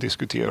svåra för att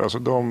diskutera. Så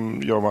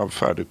de gör man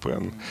färdigt på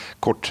en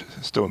kort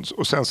stund.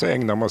 Och sen så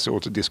ägnar man sig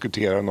åt att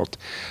diskutera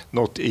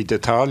något i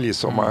detalj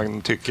som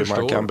man tycker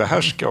man kan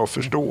behärska och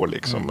förstå.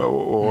 Liksom.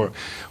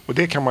 Och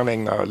det kan man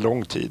ägna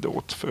lång tid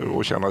åt för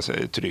att känna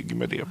sig trygg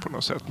med det på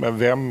något sätt. Men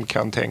vem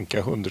kan tänka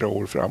 100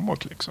 år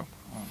framåt liksom?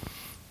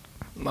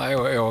 Nej,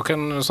 jag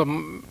kan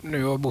som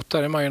nu har bott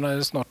där i Majorna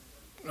i snart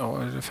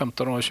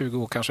 15 år, 20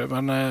 år kanske.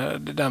 Men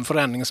den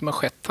förändringen som har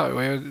skett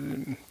här,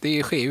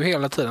 det sker ju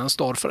hela tiden. En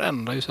stad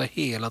förändrar ju sig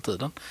hela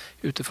tiden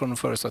utifrån de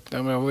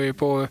förutsättningarna. Jag var ju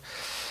på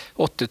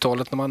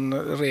 80-talet när man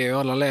rev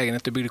alla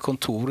lägenheter och byggde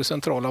kontor i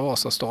centrala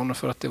Vasastan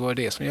för att det var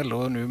det som gällde.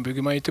 Och nu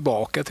bygger man ju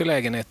tillbaka till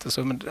lägenheter.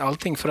 Så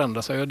allting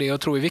förändrar sig. Och det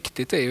jag tror är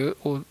viktigt är ju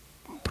att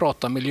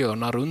prata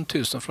miljöerna runt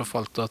husen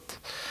framförallt, att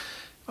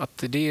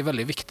det är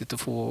väldigt viktigt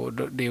att få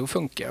det att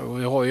funka. Och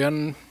vi har ju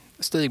en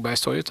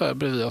Stigbergstorget här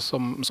bredvid oss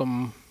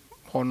som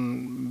har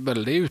en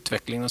väldig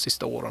utveckling de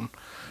sista åren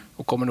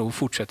och kommer nog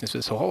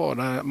fortsättningsvis ha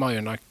där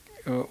Majorna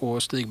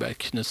och Stigberg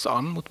knyts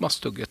an mot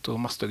Masthugget och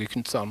Masthugget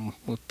knyts an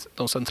mot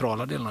de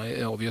centrala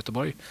delarna av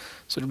Göteborg.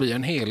 Så det blir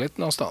en helhet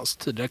någonstans.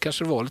 Tidigare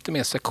kanske det var lite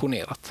mer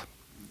sektionerat.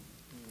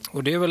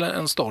 Och det är väl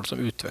en stad som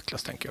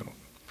utvecklas, tänker jag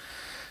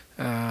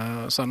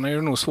nog. Sen är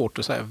det nog svårt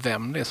att säga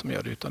vem det är som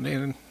gör det,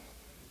 utan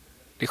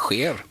det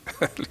sker.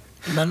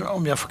 Men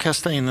om jag får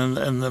kasta in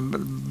en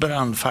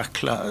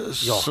brandfackla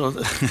så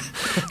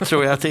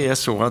tror jag att det är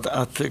så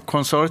att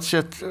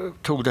konsortiet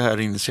tog det här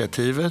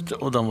initiativet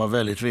och de var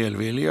väldigt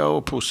välvilliga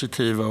och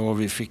positiva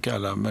och vi fick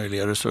alla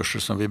möjliga resurser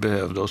som vi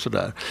behövde och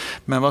sådär.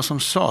 Men vad som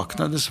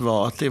saknades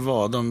var att det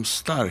var de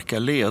starka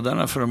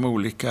ledarna för de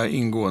olika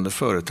ingående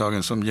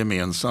företagen som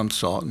gemensamt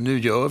sa nu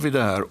gör vi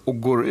det här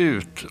och går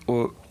ut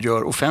och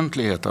gör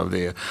offentlighet av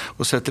det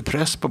och sätter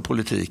press på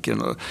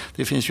politiken. Och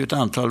det finns ju ett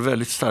antal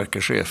väldigt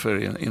starka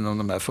chefer inom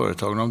de här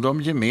företagen. Om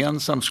de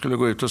gemensamt skulle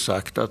gå ut och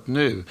sagt att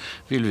nu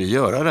vill vi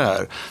göra det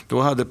här,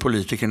 då hade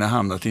politikerna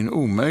hamnat i en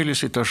omöjlig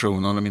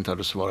situation om de inte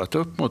hade svarat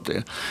upp mot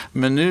det.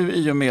 Men nu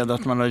i och med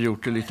att man har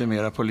gjort det lite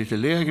mer på lite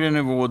lägre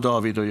nivå,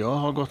 David och jag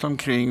har gått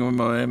omkring och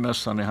med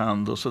mössan i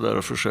hand och sådär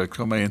och försökt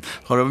komma in,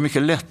 har det varit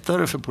mycket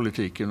lättare för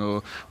politiken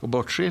att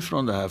bortse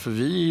från det här, för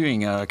vi är ju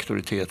inga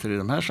auktoriteter i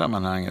de här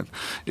sammanhanget,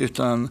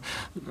 utan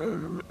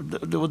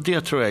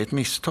det tror jag är ett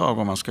misstag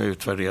om man ska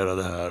utvärdera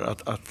det här,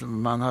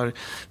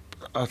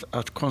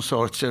 att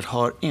konsortiet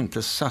har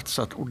inte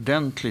satsat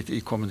ordentligt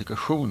i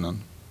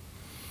kommunikationen.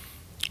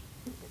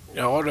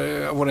 Ja,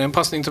 var det en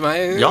passning till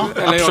mig? Ja,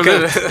 eller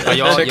absolut.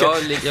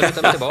 Jag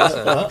lutar mig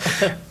tillbaka.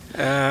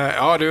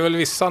 Ja, det är väl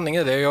viss sanning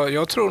i det.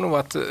 Jag tror nog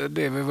att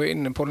det vi var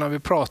inne på när vi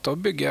pratade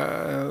om bygga,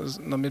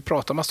 när vi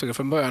pratade Masthugget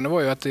från början, det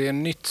var ju att det är ett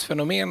nytt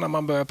fenomen när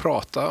man börjar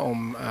prata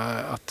om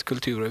att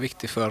kultur är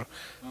viktig för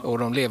och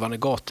de levande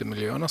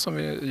gatumiljöerna som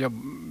vi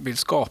vill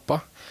skapa.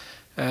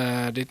 Det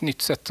är ett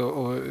nytt sätt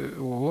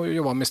att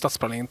jobba med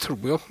stadsplanering, tror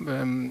jag.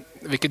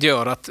 Vilket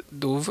gör att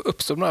då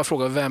uppstår den här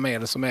frågan, vem är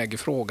det som äger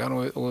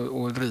frågan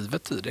och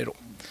drivet i det då?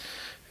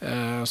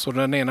 Så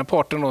den ena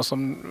parten då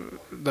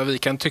där vi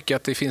kan tycka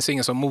att det finns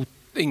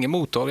ingen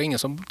mottagare, ingen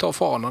som tar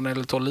fanan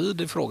eller tar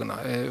lid i frågorna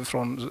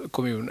från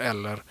kommun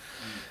eller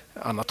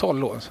annat håll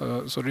då.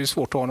 Så det är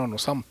svårt att ha någon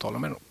att samtala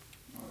med då.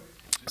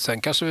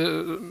 Sen kanske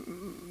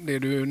det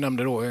du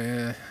nämnde då,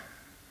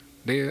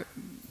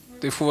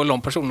 det får väl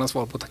de personerna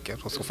svar på, tackar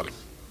i så fall.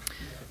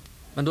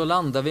 Men då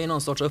landar vi i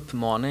någon sorts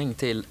uppmaning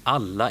till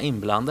alla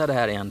inblandade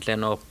här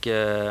egentligen och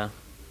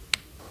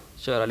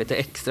köra lite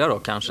extra då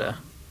kanske.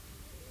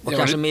 Och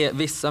kanske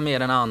vissa mer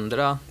än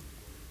andra.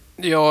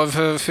 Ja,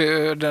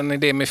 för den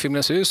idén med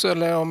Filmens hus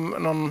eller om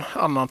någon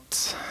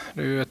annat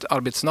det är ju ett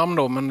arbetsnamn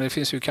då, men det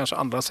finns ju kanske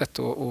andra sätt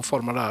att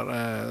forma det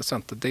här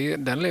centret.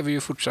 Den lever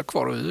ju fortsatt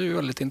kvar och vi är ju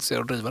väldigt intresserade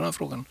av att driva den här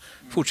frågan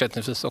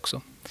fortsättningsvis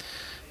också.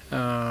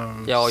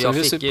 Ja, jag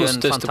fick ju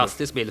en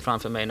fantastisk bild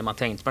framför mig när man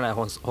tänkte på det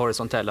här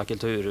horisontella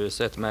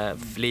kulturhuset med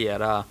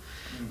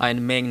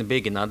en mängd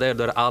byggnader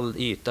där all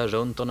yta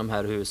runt om de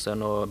här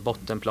husen och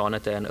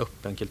bottenplanet är en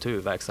öppen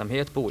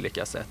kulturverksamhet på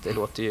olika sätt. Det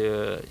låter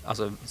ju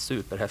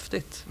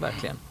superhäftigt,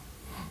 verkligen.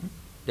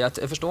 Jag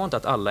förstår inte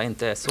att alla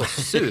inte är så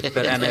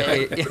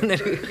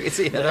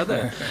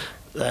superenergiserade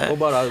och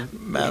bara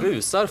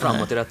rusar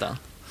framåt i detta.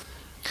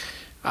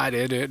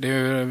 Nej,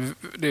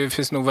 det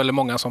finns nog väldigt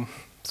många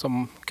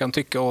som kan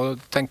tycka och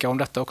tänka om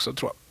detta också,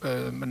 tror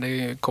jag. Men det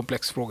är en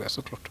komplex fråga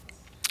såklart.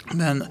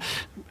 Men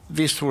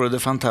visst vore det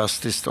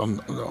fantastiskt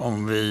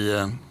om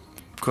vi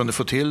kunde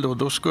få till det, och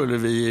då skulle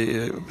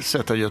vi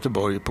sätta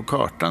Göteborg på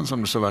kartan,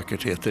 som det så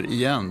vackert heter,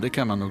 igen. Det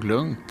kan man nog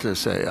lugnt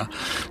säga.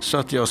 Så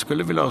att jag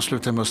skulle vilja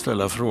avsluta med att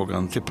ställa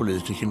frågan till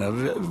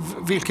politikerna.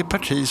 Vilket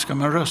parti ska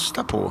man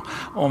rösta på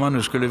om man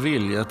nu skulle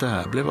vilja att det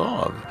här blev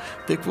av?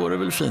 Det vore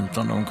väl fint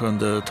om de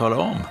kunde tala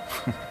om.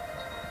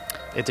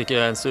 Det tycker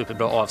jag är en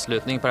superbra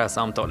avslutning på det här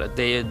samtalet.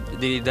 Det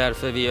är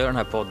därför vi gör den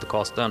här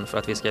podcasten, för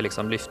att vi ska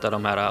liksom lyfta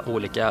de här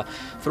olika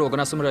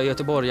frågorna som rör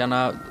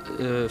göteborgarna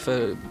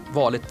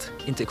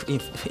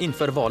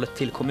inför valet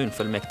till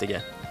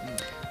kommunfullmäktige.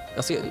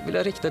 Jag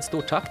vill rikta ett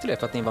stort tack till er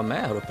för att ni var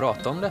med här och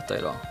pratade om detta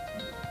idag.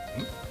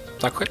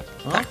 Tack själv.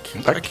 Ja.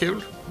 Tack,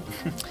 kul.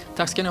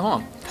 Tack ska ni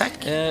ha. Tack.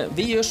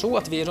 Vi gör så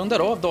att vi rundar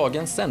av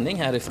dagens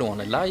sändning härifrån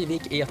live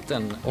i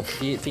etern, och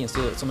det finns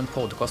ju som en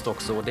podcast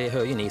också, och det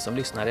hör ju ni som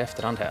lyssnar i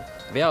efterhand här.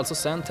 Vi har alltså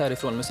sänt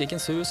härifrån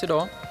Musikens hus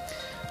idag,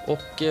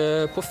 och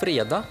på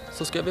fredag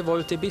så ska vi vara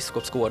ute i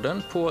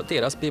Biskopsgården på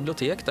deras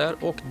bibliotek där,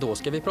 och då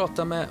ska vi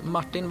prata med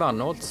Martin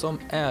Wannholt som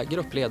är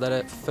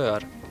gruppledare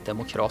för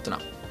Demokraterna.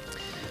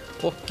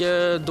 Och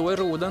då är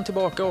Roden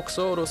tillbaka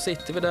också, och då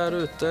sitter vi där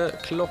ute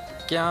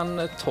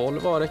klockan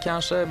 12 var det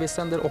kanske. Vi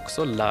sänder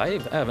också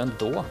live även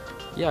då.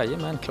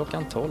 Jajamän,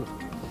 klockan 12.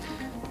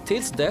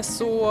 Tills dess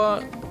så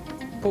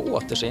på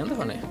återseende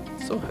hörni,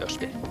 så hörs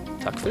vi.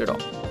 Tack för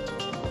idag.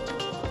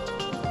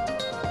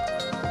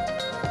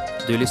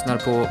 Du lyssnar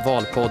på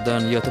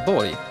Valpodden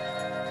Göteborg.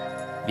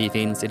 Vi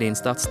finns i din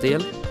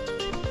stadsdel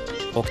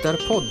och där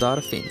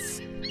poddar finns.